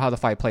you want about how the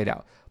fight played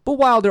out, but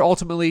Wilder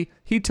ultimately,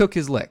 he took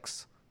his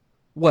licks.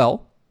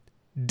 Well,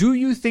 do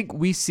you think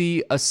we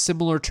see a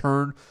similar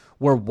turn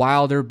where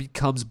Wilder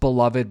becomes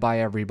beloved by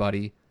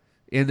everybody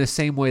in the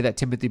same way that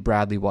Timothy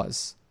Bradley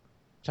was?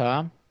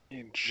 Tom?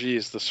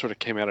 Geez, this sort of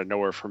came out of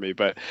nowhere for me,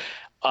 but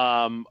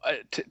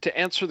to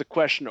answer the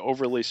question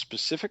overly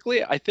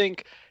specifically, I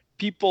think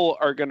people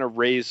are going to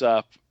raise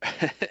up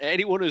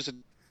anyone who's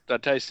a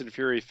Tyson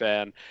Fury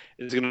fan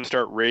is going to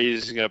start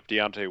raising up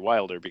Deontay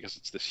Wilder because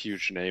it's this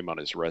huge name on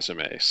his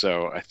resume.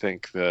 So I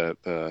think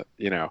the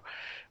you know,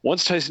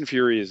 once Tyson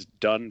Fury is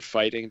done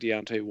fighting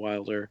Deontay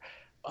Wilder,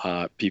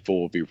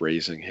 people will be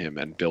raising him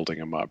and building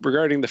him up.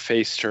 Regarding the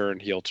face turn,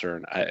 heel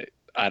turn,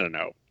 I don't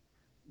know.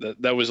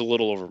 That was a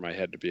little over my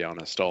head, to be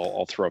honest.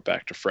 I'll throw it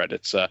back to Fred.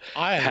 It's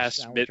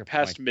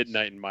past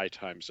midnight in my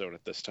time zone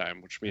at this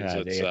time, which means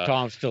it's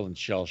Tom's still in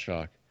shell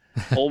shock.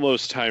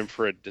 Almost time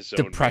for a DAZN.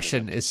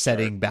 Depression is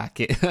setting back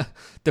in.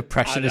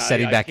 Depression is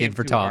setting back in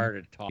for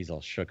Tom. He's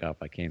all shook up.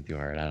 I came too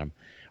hard at him.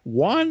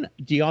 One,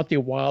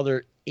 Deontay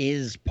Wilder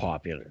is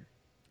popular.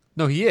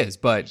 No, he is,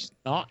 but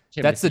not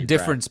that's the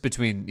difference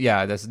between.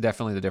 Yeah, that's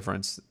definitely the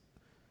difference.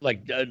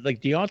 Like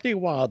Deontay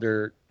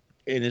Wilder,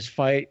 in his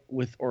fight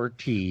with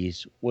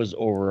Ortiz, was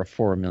over a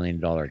 $4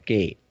 million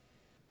gate,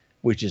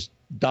 which is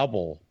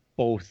double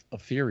both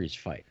of Fury's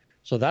fight.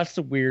 So that's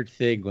the weird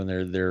thing when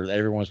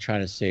everyone's trying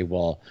to say,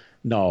 well,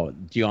 no,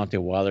 Deontay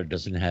Wilder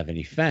doesn't have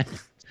any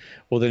fans.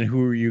 Well, then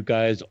who are you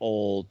guys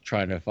all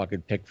trying to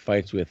fucking pick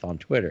fights with on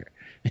Twitter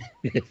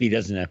if he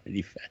doesn't have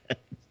any fans?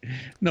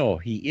 No,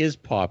 he is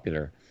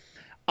popular.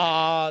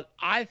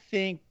 I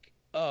think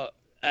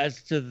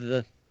as to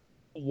the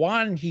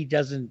one, he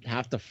doesn't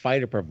have to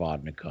fight a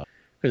Provodnikov,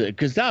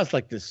 because that was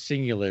like the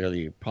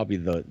singularly probably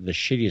the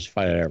shittiest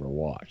fight I ever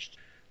watched,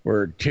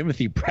 where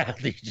Timothy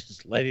Bradley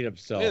just letting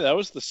himself. Yeah, that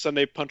was the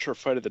Sunday Puncher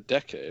fight of the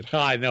decade.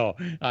 I know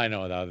I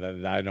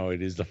know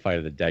it is the fight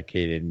of the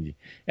decade,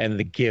 and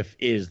the GIF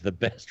is the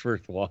best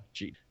worth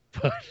watching.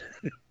 But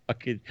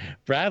fucking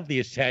Bradley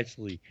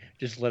essentially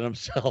just let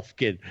himself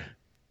get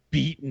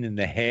beaten in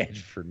the head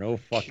for no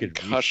fucking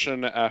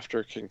concussion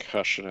after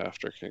concussion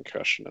after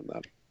concussion, and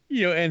then.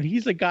 You know, and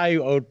he's a guy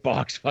who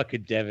outboxed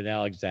fucking Devin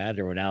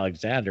Alexander when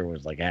Alexander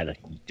was like, had to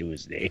do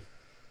his name.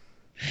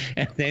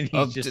 And then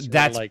he's just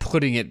that's like,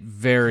 putting it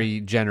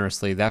very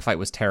generously. That fight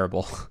was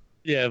terrible.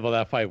 Yeah, well,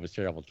 that fight was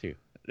terrible too.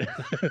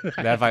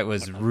 That fight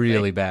was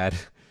really bad.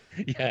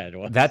 Yeah, it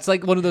was. That's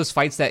like one of those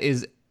fights that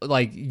is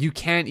like you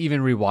can't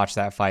even rewatch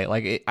that fight.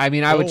 Like, I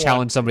mean, I would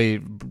challenge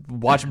somebody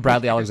watching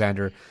Bradley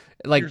Alexander.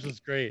 Like, yours was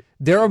great.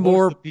 There are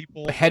more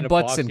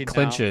headbutts and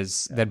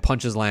clinches than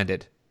punches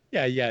landed.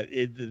 Yeah.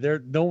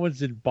 No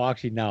one's in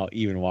boxing now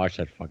even watch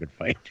that fucking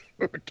fight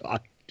we're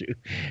talking to.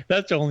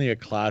 That's only a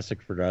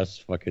classic for us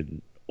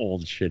fucking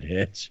old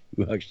shitheads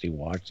who actually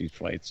watch these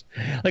fights.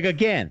 Like,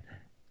 again,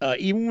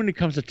 even when it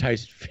comes to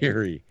Tyson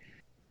Fury,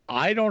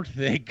 I don't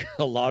think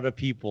a lot of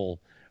people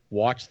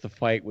watch the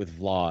fight with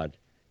Vlad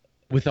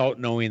without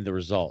knowing the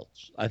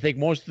results. I think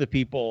most of the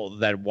people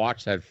that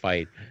watched that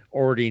fight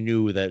already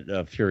knew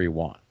that Fury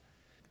won.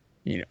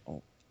 You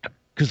know,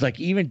 because like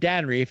even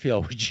Dan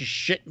Rafael was just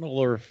shitting all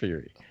over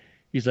Fury.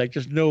 He's like,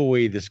 there's no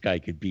way this guy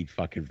could beat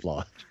fucking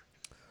Vlad.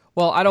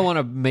 Well, I don't want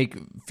to make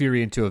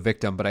Fury into a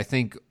victim, but I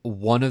think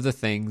one of the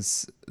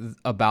things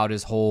about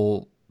his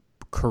whole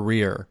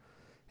career,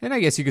 and I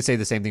guess you could say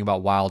the same thing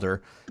about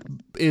Wilder,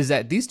 is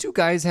that these two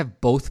guys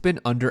have both been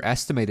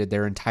underestimated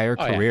their entire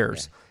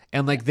careers. Yeah.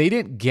 And like they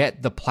didn't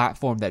get the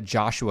platform that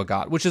Joshua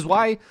got, which is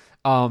why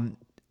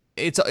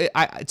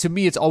to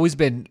me it's always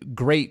been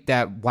great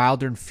that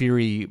Wilder and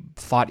Fury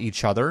fought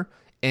each other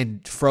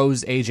and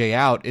froze AJ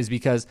out, is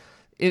because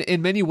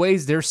in many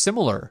ways they're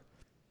similar.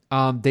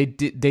 They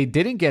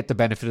didn't get the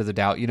benefit of the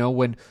doubt. You know,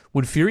 when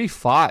Fury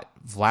fought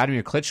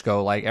Vladimir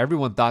Klitschko, like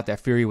everyone thought that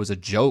Fury was a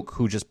joke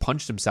who just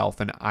punched himself.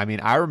 And I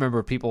mean, I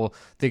remember people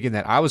thinking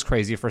that I was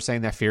crazy for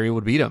saying that Fury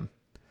would beat him.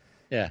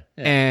 Yeah.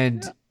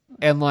 And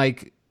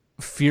like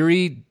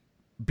Fury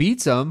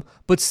beats him,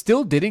 but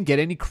still didn't get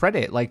any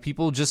credit. Like,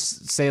 people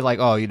just say like,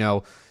 oh,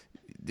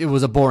 it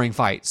was a boring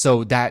fight,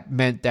 so that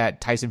meant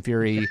that Tyson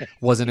Fury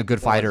wasn't a good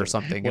fighter or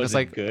something. And it's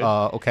like, good.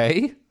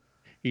 Okay.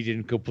 He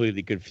didn't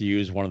completely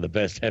confuse one of the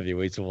best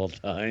heavyweights of all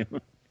time.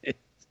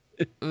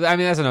 I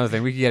mean, that's another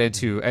thing we could get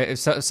into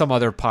some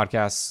other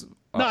podcasts.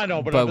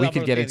 But we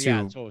could get into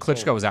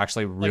Klitschko was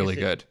actually really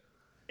good.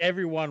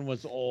 Everyone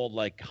was all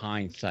like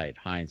hindsight.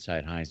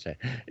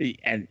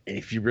 And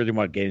if you really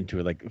want to get into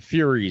it, like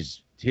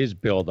his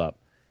build up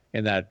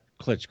in that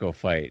Klitschko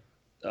fight,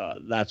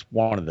 that's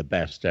one of the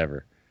best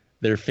ever.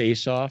 Their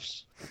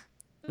face-offs,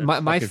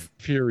 my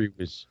Fury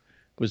was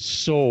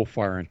so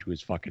far into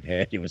his fucking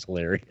head. It was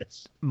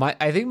hilarious.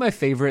 I think my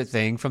favorite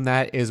thing from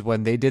that is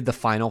when they did the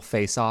final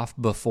face-off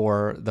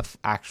before the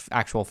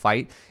actual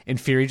fight, and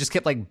Fury just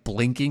kept like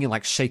blinking and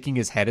like shaking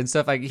his head and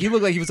stuff. Like, he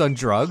looked like he was on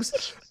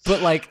drugs.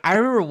 But like, I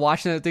remember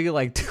watching that thinking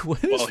like,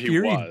 what is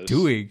Fury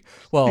doing?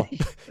 Well,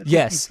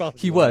 yes,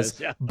 he was.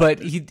 Yeah.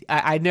 But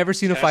I'd never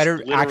seen a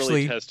fighter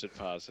actually tested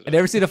positive. I'd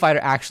never seen a fighter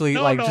actually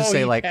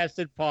say he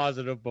tested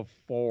positive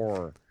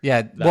before.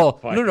 Yeah. Well,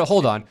 no,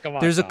 hold on.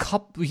 There's Tom. a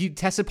couple. He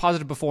tested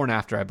positive before and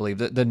after, I believe.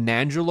 The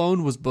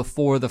nandrolone was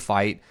before the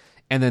fight,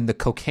 and then the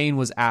cocaine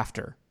was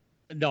after.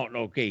 No.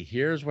 Okay.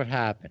 Here's what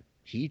happened.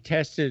 He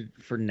tested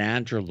for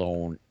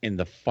nandrolone in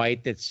the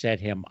fight that set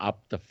him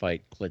up to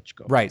fight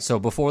Klitschko. Right. So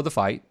before the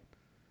fight.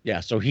 Yeah.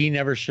 So he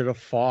never should have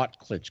fought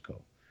Klitschko,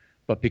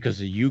 but because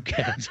the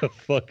UCAD's a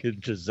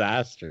fucking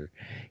disaster,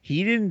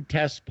 he didn't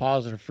test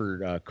positive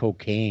for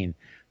cocaine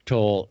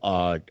till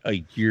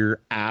a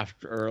year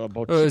after, or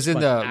about. It was in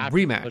the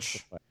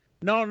rematch.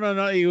 No.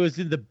 It was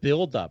in the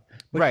build-up.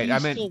 But right. He I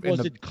meant still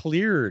wasn't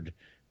cleared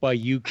by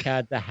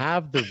UCAD to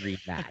have the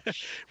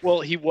rematch.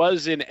 Well, he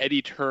was in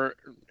Eddie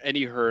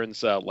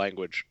Hearn's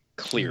language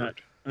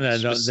cleared,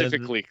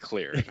 specifically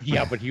cleared.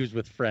 Yeah, but he was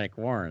with Frank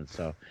Warren,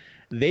 so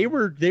they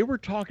were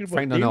talking about.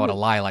 Frank don't know how to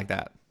lie like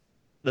that.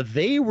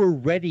 They were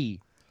ready.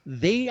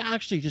 They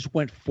actually just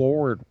went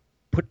forward,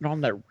 putting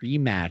on that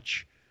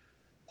rematch,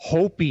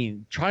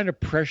 trying to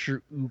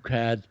pressure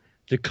UCAD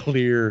to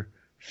clear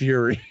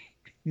Fury.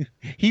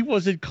 He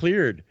wasn't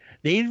cleared.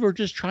 They were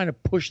just trying to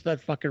push that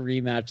fucking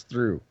rematch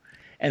through.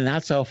 And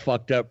that's how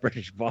fucked up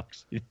British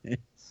boxing is.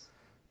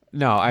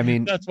 No, I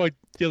mean, that's why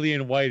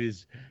Dillian White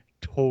is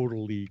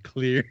totally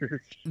cleared.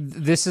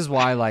 This is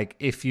why, like,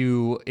 if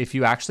you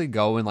actually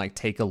go and like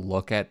take a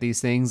look at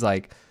these things,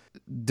 like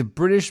the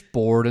British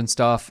board and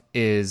stuff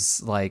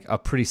is like a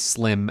pretty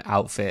slim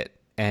outfit.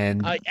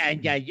 And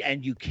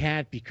you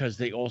can't, because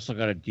they also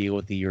got to deal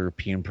with the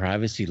European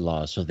privacy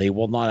laws, so they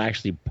will not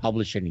actually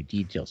publish any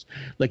details.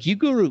 Like, you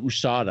go to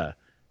USADA,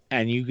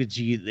 and you could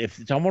see,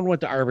 if someone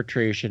went to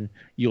arbitration,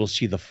 you'll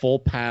see the full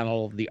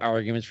panel, the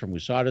arguments from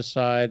USADA's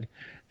side,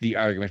 the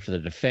argument for the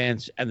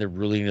defense, and the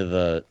ruling of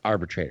the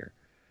arbitrator.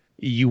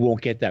 You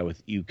won't get that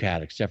with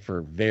UCAD, except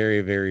for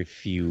very, very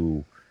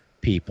few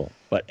people.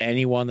 But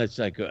anyone that's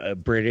like a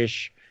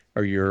British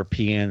or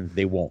European,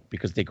 they won't,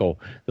 because they go,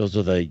 those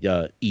are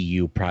the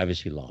EU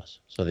privacy laws.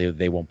 So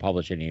they won't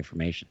publish any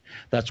information.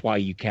 That's why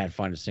you can't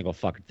find a single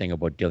fucking thing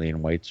about Dillian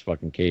White's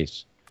fucking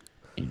case.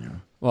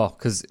 Well,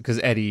 because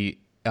Eddie...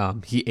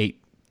 he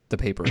ate the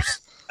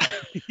papers.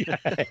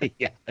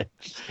 yeah,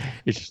 it's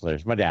just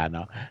hilarious. My dad,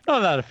 no,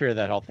 not a fear of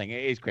that whole thing.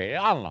 It's great.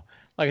 I don't know.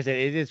 Like I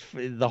said,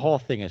 the whole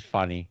thing is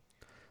funny.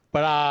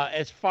 But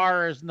as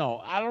far as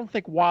I don't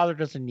think Wilder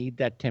doesn't need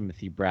that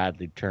Timothy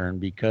Bradley turn,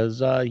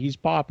 because he's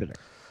popular.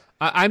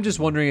 I'm just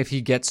wondering if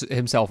he gets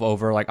himself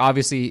over. Like,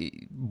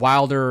 obviously,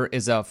 Wilder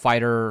is a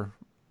fighter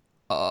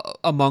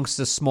amongst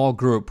a small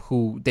group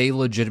who they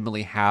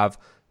legitimately have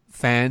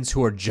fans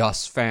who are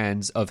just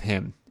fans of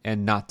him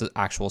and not the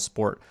actual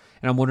sport.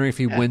 And I'm wondering if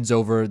he wins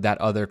over that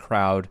other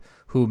crowd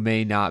who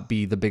may not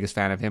be the biggest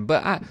fan of him.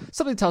 But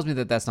something tells me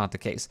that that's not the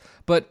case.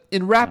 But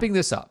in wrapping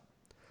this up,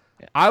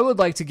 I would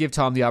like to give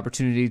Tom the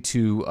opportunity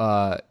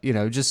to,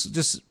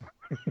 just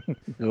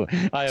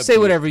say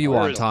whatever you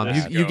want, Tom.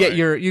 You get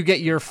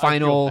your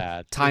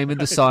final time in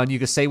the sun. You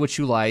can say what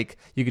you like.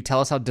 You can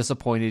tell us how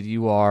disappointed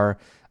you are.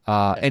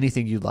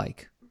 Anything you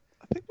like.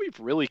 I think we've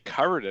really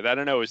covered it. I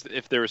don't know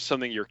if there was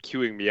something you're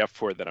queuing me up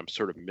for that I'm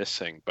sort of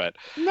missing, but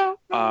no,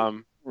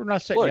 we're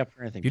not setting you up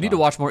for anything. You need to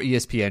watch more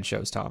ESPN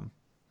shows, Tom.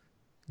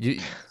 A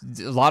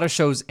lot of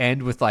shows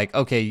end with like,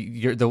 okay,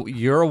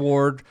 your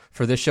award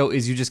for this show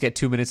is you just get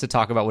 2 minutes to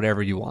talk about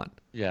whatever you want.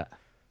 Yeah.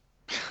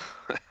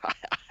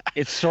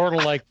 It's sort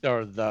of like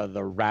the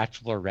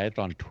Bachelorette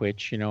on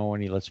Twitch,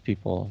 when he lets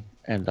people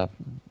end up.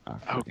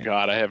 Oh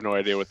God, I have no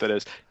idea what that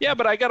is. Yeah,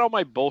 but I got all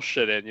my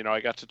bullshit in. I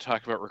got to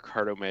talk about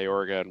Ricardo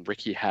Mayorga and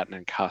Ricky Hatton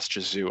and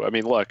Kostya Tszyu. I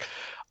mean, look.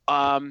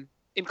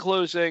 In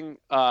closing,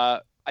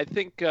 I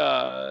think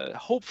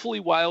hopefully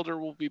Wilder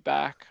will be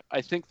back.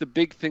 I think the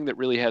big thing that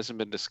really hasn't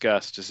been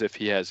discussed is if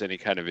he has any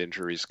kind of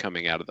injuries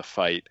coming out of the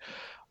fight.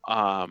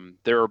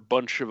 There are a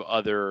bunch of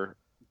other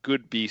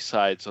good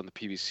B-sides on the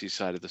PBC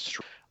side of the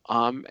street.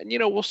 And,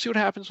 we'll see what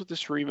happens with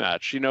this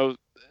rematch.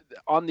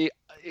 On the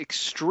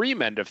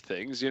extreme end of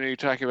things, you're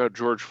talking about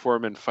George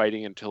Foreman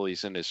fighting until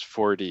he's in his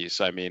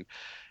 40s. I mean,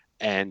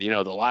 And,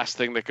 the last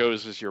thing that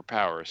goes is your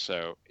power.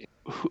 So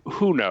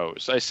who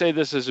knows? I say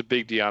this as a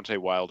big Deontay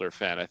Wilder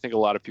fan. I think a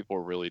lot of people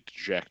were really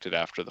dejected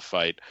after the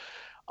fight.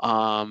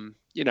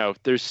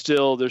 There's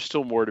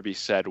still more to be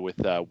said with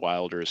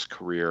Wilder's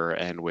career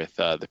and with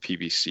the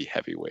PBC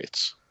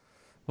heavyweights.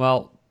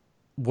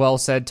 Well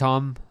said,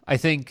 Tom. I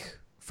think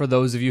for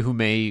those of you who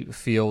may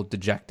feel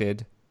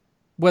dejected,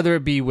 whether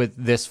it be with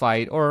this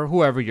fight or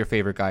whoever your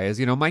favorite guy is,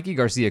 Mikey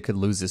Garcia could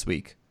lose this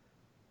week.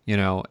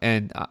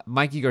 And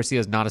Mikey Garcia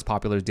is not as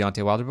popular as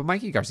Deontay Wilder, but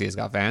Mikey Garcia's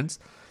got fans.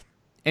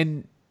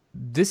 And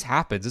this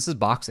happens. This is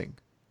boxing.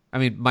 I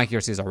mean, Mikey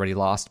Garcia's already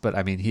lost, but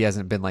I mean, he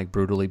hasn't been like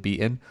brutally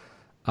beaten.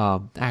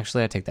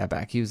 Actually, I take that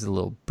back. He was a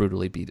little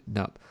brutally beaten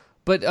up.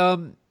 But,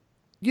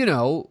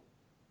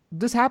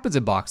 this happens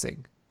in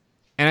boxing.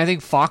 And I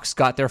think Fox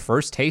got their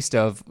first taste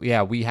of,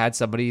 we had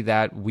somebody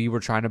that we were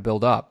trying to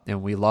build up,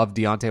 and we loved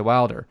Deontay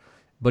Wilder,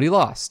 but he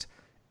lost.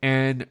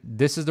 And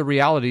this is the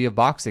reality of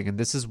boxing, and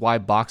this is why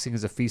boxing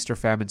is a feast or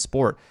famine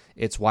sport.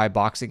 It's why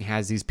boxing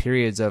has these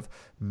periods of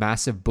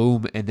massive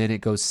boom, and then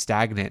it goes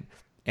stagnant.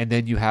 And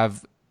then you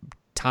have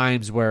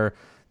times where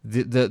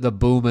the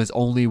boom is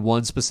only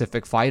one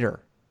specific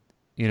fighter,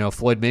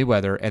 Floyd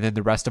Mayweather, and then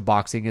the rest of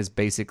boxing is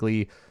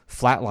basically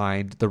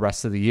flatlined the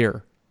rest of the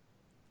year.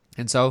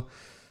 And so,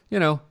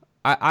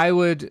 I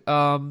would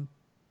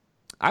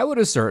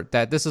assert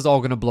that this is all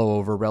going to blow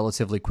over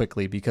relatively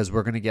quickly because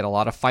we're going to get a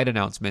lot of fight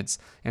announcements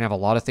and have a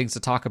lot of things to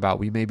talk about.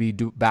 We may be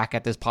back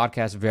at this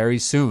podcast very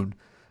soon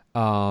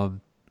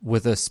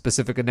with a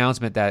specific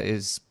announcement that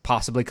is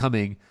possibly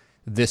coming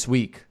this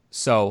week.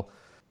 So,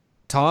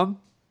 Tom,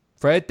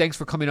 Fred, thanks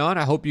for coming on.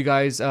 I hope you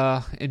guys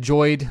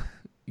enjoyed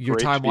your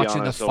time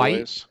watching the fight.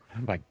 Always.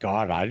 Oh my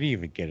God, I didn't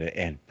even get an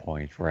end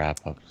point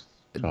wrap-up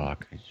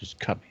talk. It just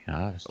cut me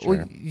off.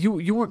 Well,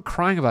 you weren't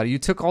crying about it. You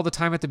took all the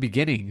time at the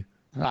beginning.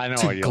 I know,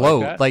 to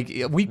gloat. Like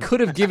we could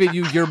have given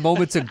you your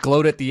moment to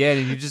gloat at the end,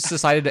 and you just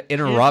decided to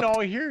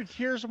interrupt.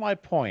 Here's my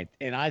point,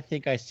 and I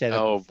think I said it.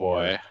 Oh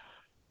before.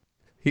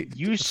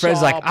 boy,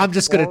 Fred's like, I'm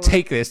just gonna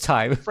take this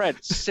time.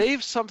 Fred,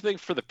 save something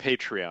for the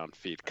Patreon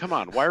feed. Come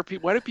on, why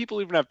do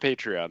people even have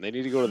Patreon? They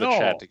need to go to the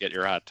chat to get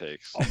your hot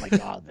takes. Oh my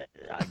God,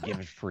 I give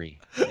it free.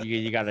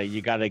 You gotta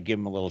give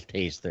them a little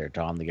taste there,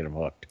 Tom, to get them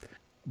hooked.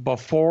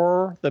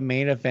 Before the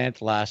main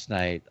event last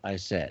night, I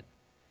said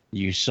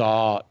you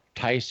saw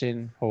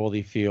Tyson,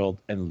 Holyfield,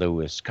 and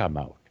Lewis come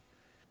out.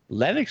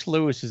 Lennox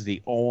Lewis is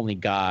the only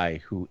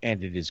guy who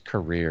ended his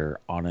career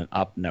on an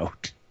up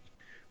note.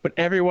 But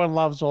everyone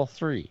loves all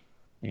three.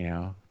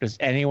 Does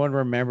anyone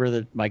remember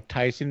that Mike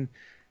Tyson,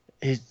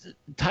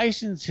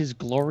 his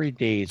glory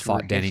days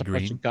fought Danny a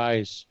bunch Green. of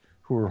guys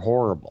who were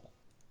horrible.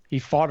 He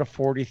fought a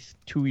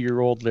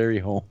 42-year-old Larry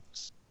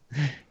Holmes.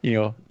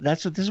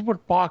 This is what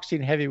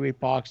heavyweight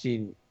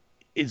boxing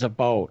is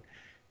about.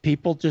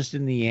 People just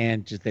in the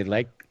end, they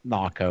like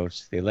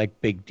knockouts. They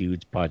like big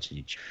dudes punching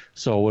each.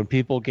 So when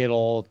people get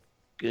all,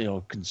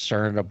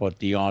 concerned about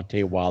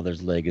Deontay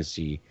Wilder's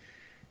legacy,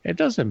 it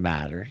doesn't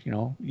matter.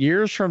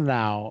 Years from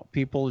now,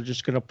 people are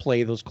just going to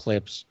play those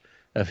clips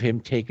of him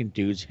taking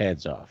dudes'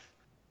 heads off.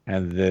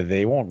 And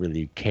they won't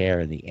really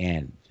care in the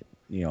end.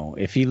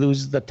 If he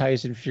loses the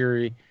Tyson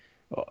Fury,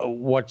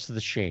 what's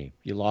the shame?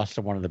 You lost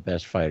to one of the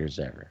best fighters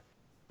ever.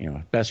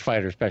 Best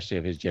fighter, especially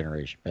of his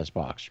generation, best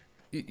boxer.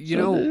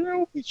 There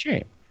won't be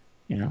shame.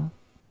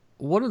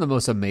 One of the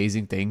most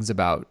amazing things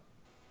about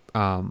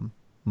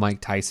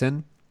Mike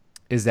Tyson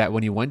is that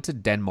when he went to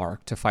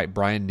Denmark to fight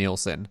Brian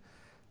Nielsen,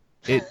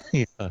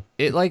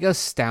 it like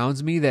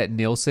astounds me that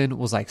Nielsen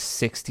was like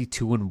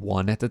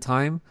 62-1 at the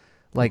time.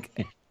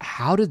 Like,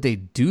 how did they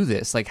do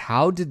this? Like,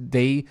 how did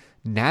they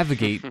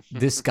navigate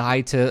this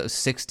guy to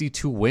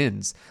 62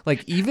 wins?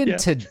 Like, even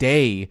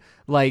today,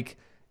 like,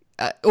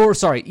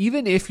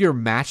 even if you're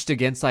matched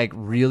against like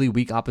really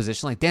weak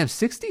opposition, like, damn,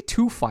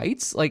 62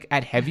 fights like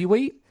at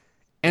heavyweight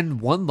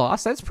and one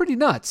loss, that's pretty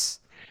nuts.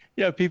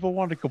 Yeah, people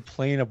want to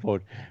complain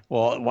about,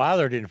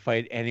 Wilder didn't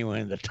fight anyone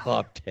in the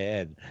top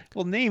 10.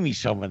 Well, name me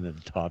someone in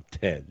the top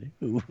 10.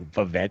 Ooh,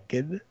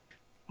 Povetkin?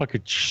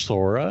 Fucking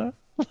Sora?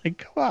 Like,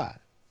 come on.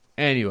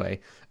 Anyway,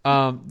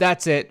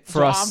 that's it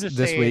for us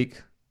this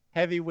week.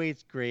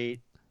 Heavyweight's great.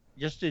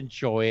 Just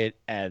enjoy it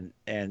and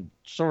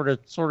sort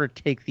of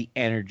take the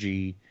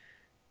energy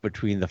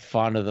between the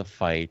fun of the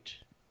fight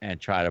and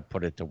try to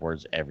put it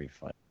towards every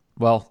fight.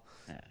 Well,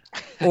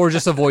 or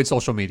just avoid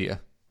social media.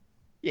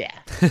 Yeah.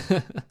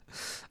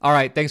 All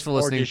right. Thanks for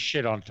listening. Or just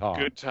shit on Tom.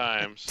 Good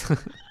times.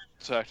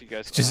 Talk to you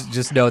guys.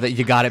 Just know that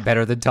you got it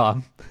better than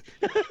Tom.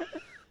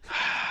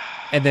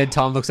 And then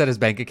Tom looks at his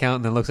bank account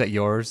and then looks at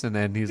yours and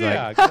then he's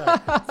like,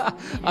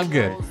 exactly. I'm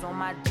good.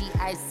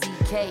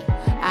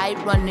 I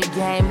run the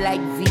game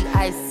like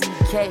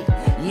V-I-C-K.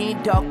 You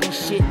ain't talking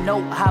shit,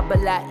 no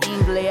habla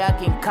English. I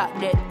can cop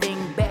that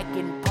thing back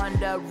and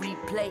ponder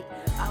replay.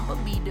 I'ma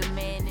be the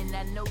man and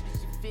I know that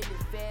you feel it.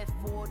 Fast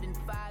forward in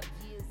 5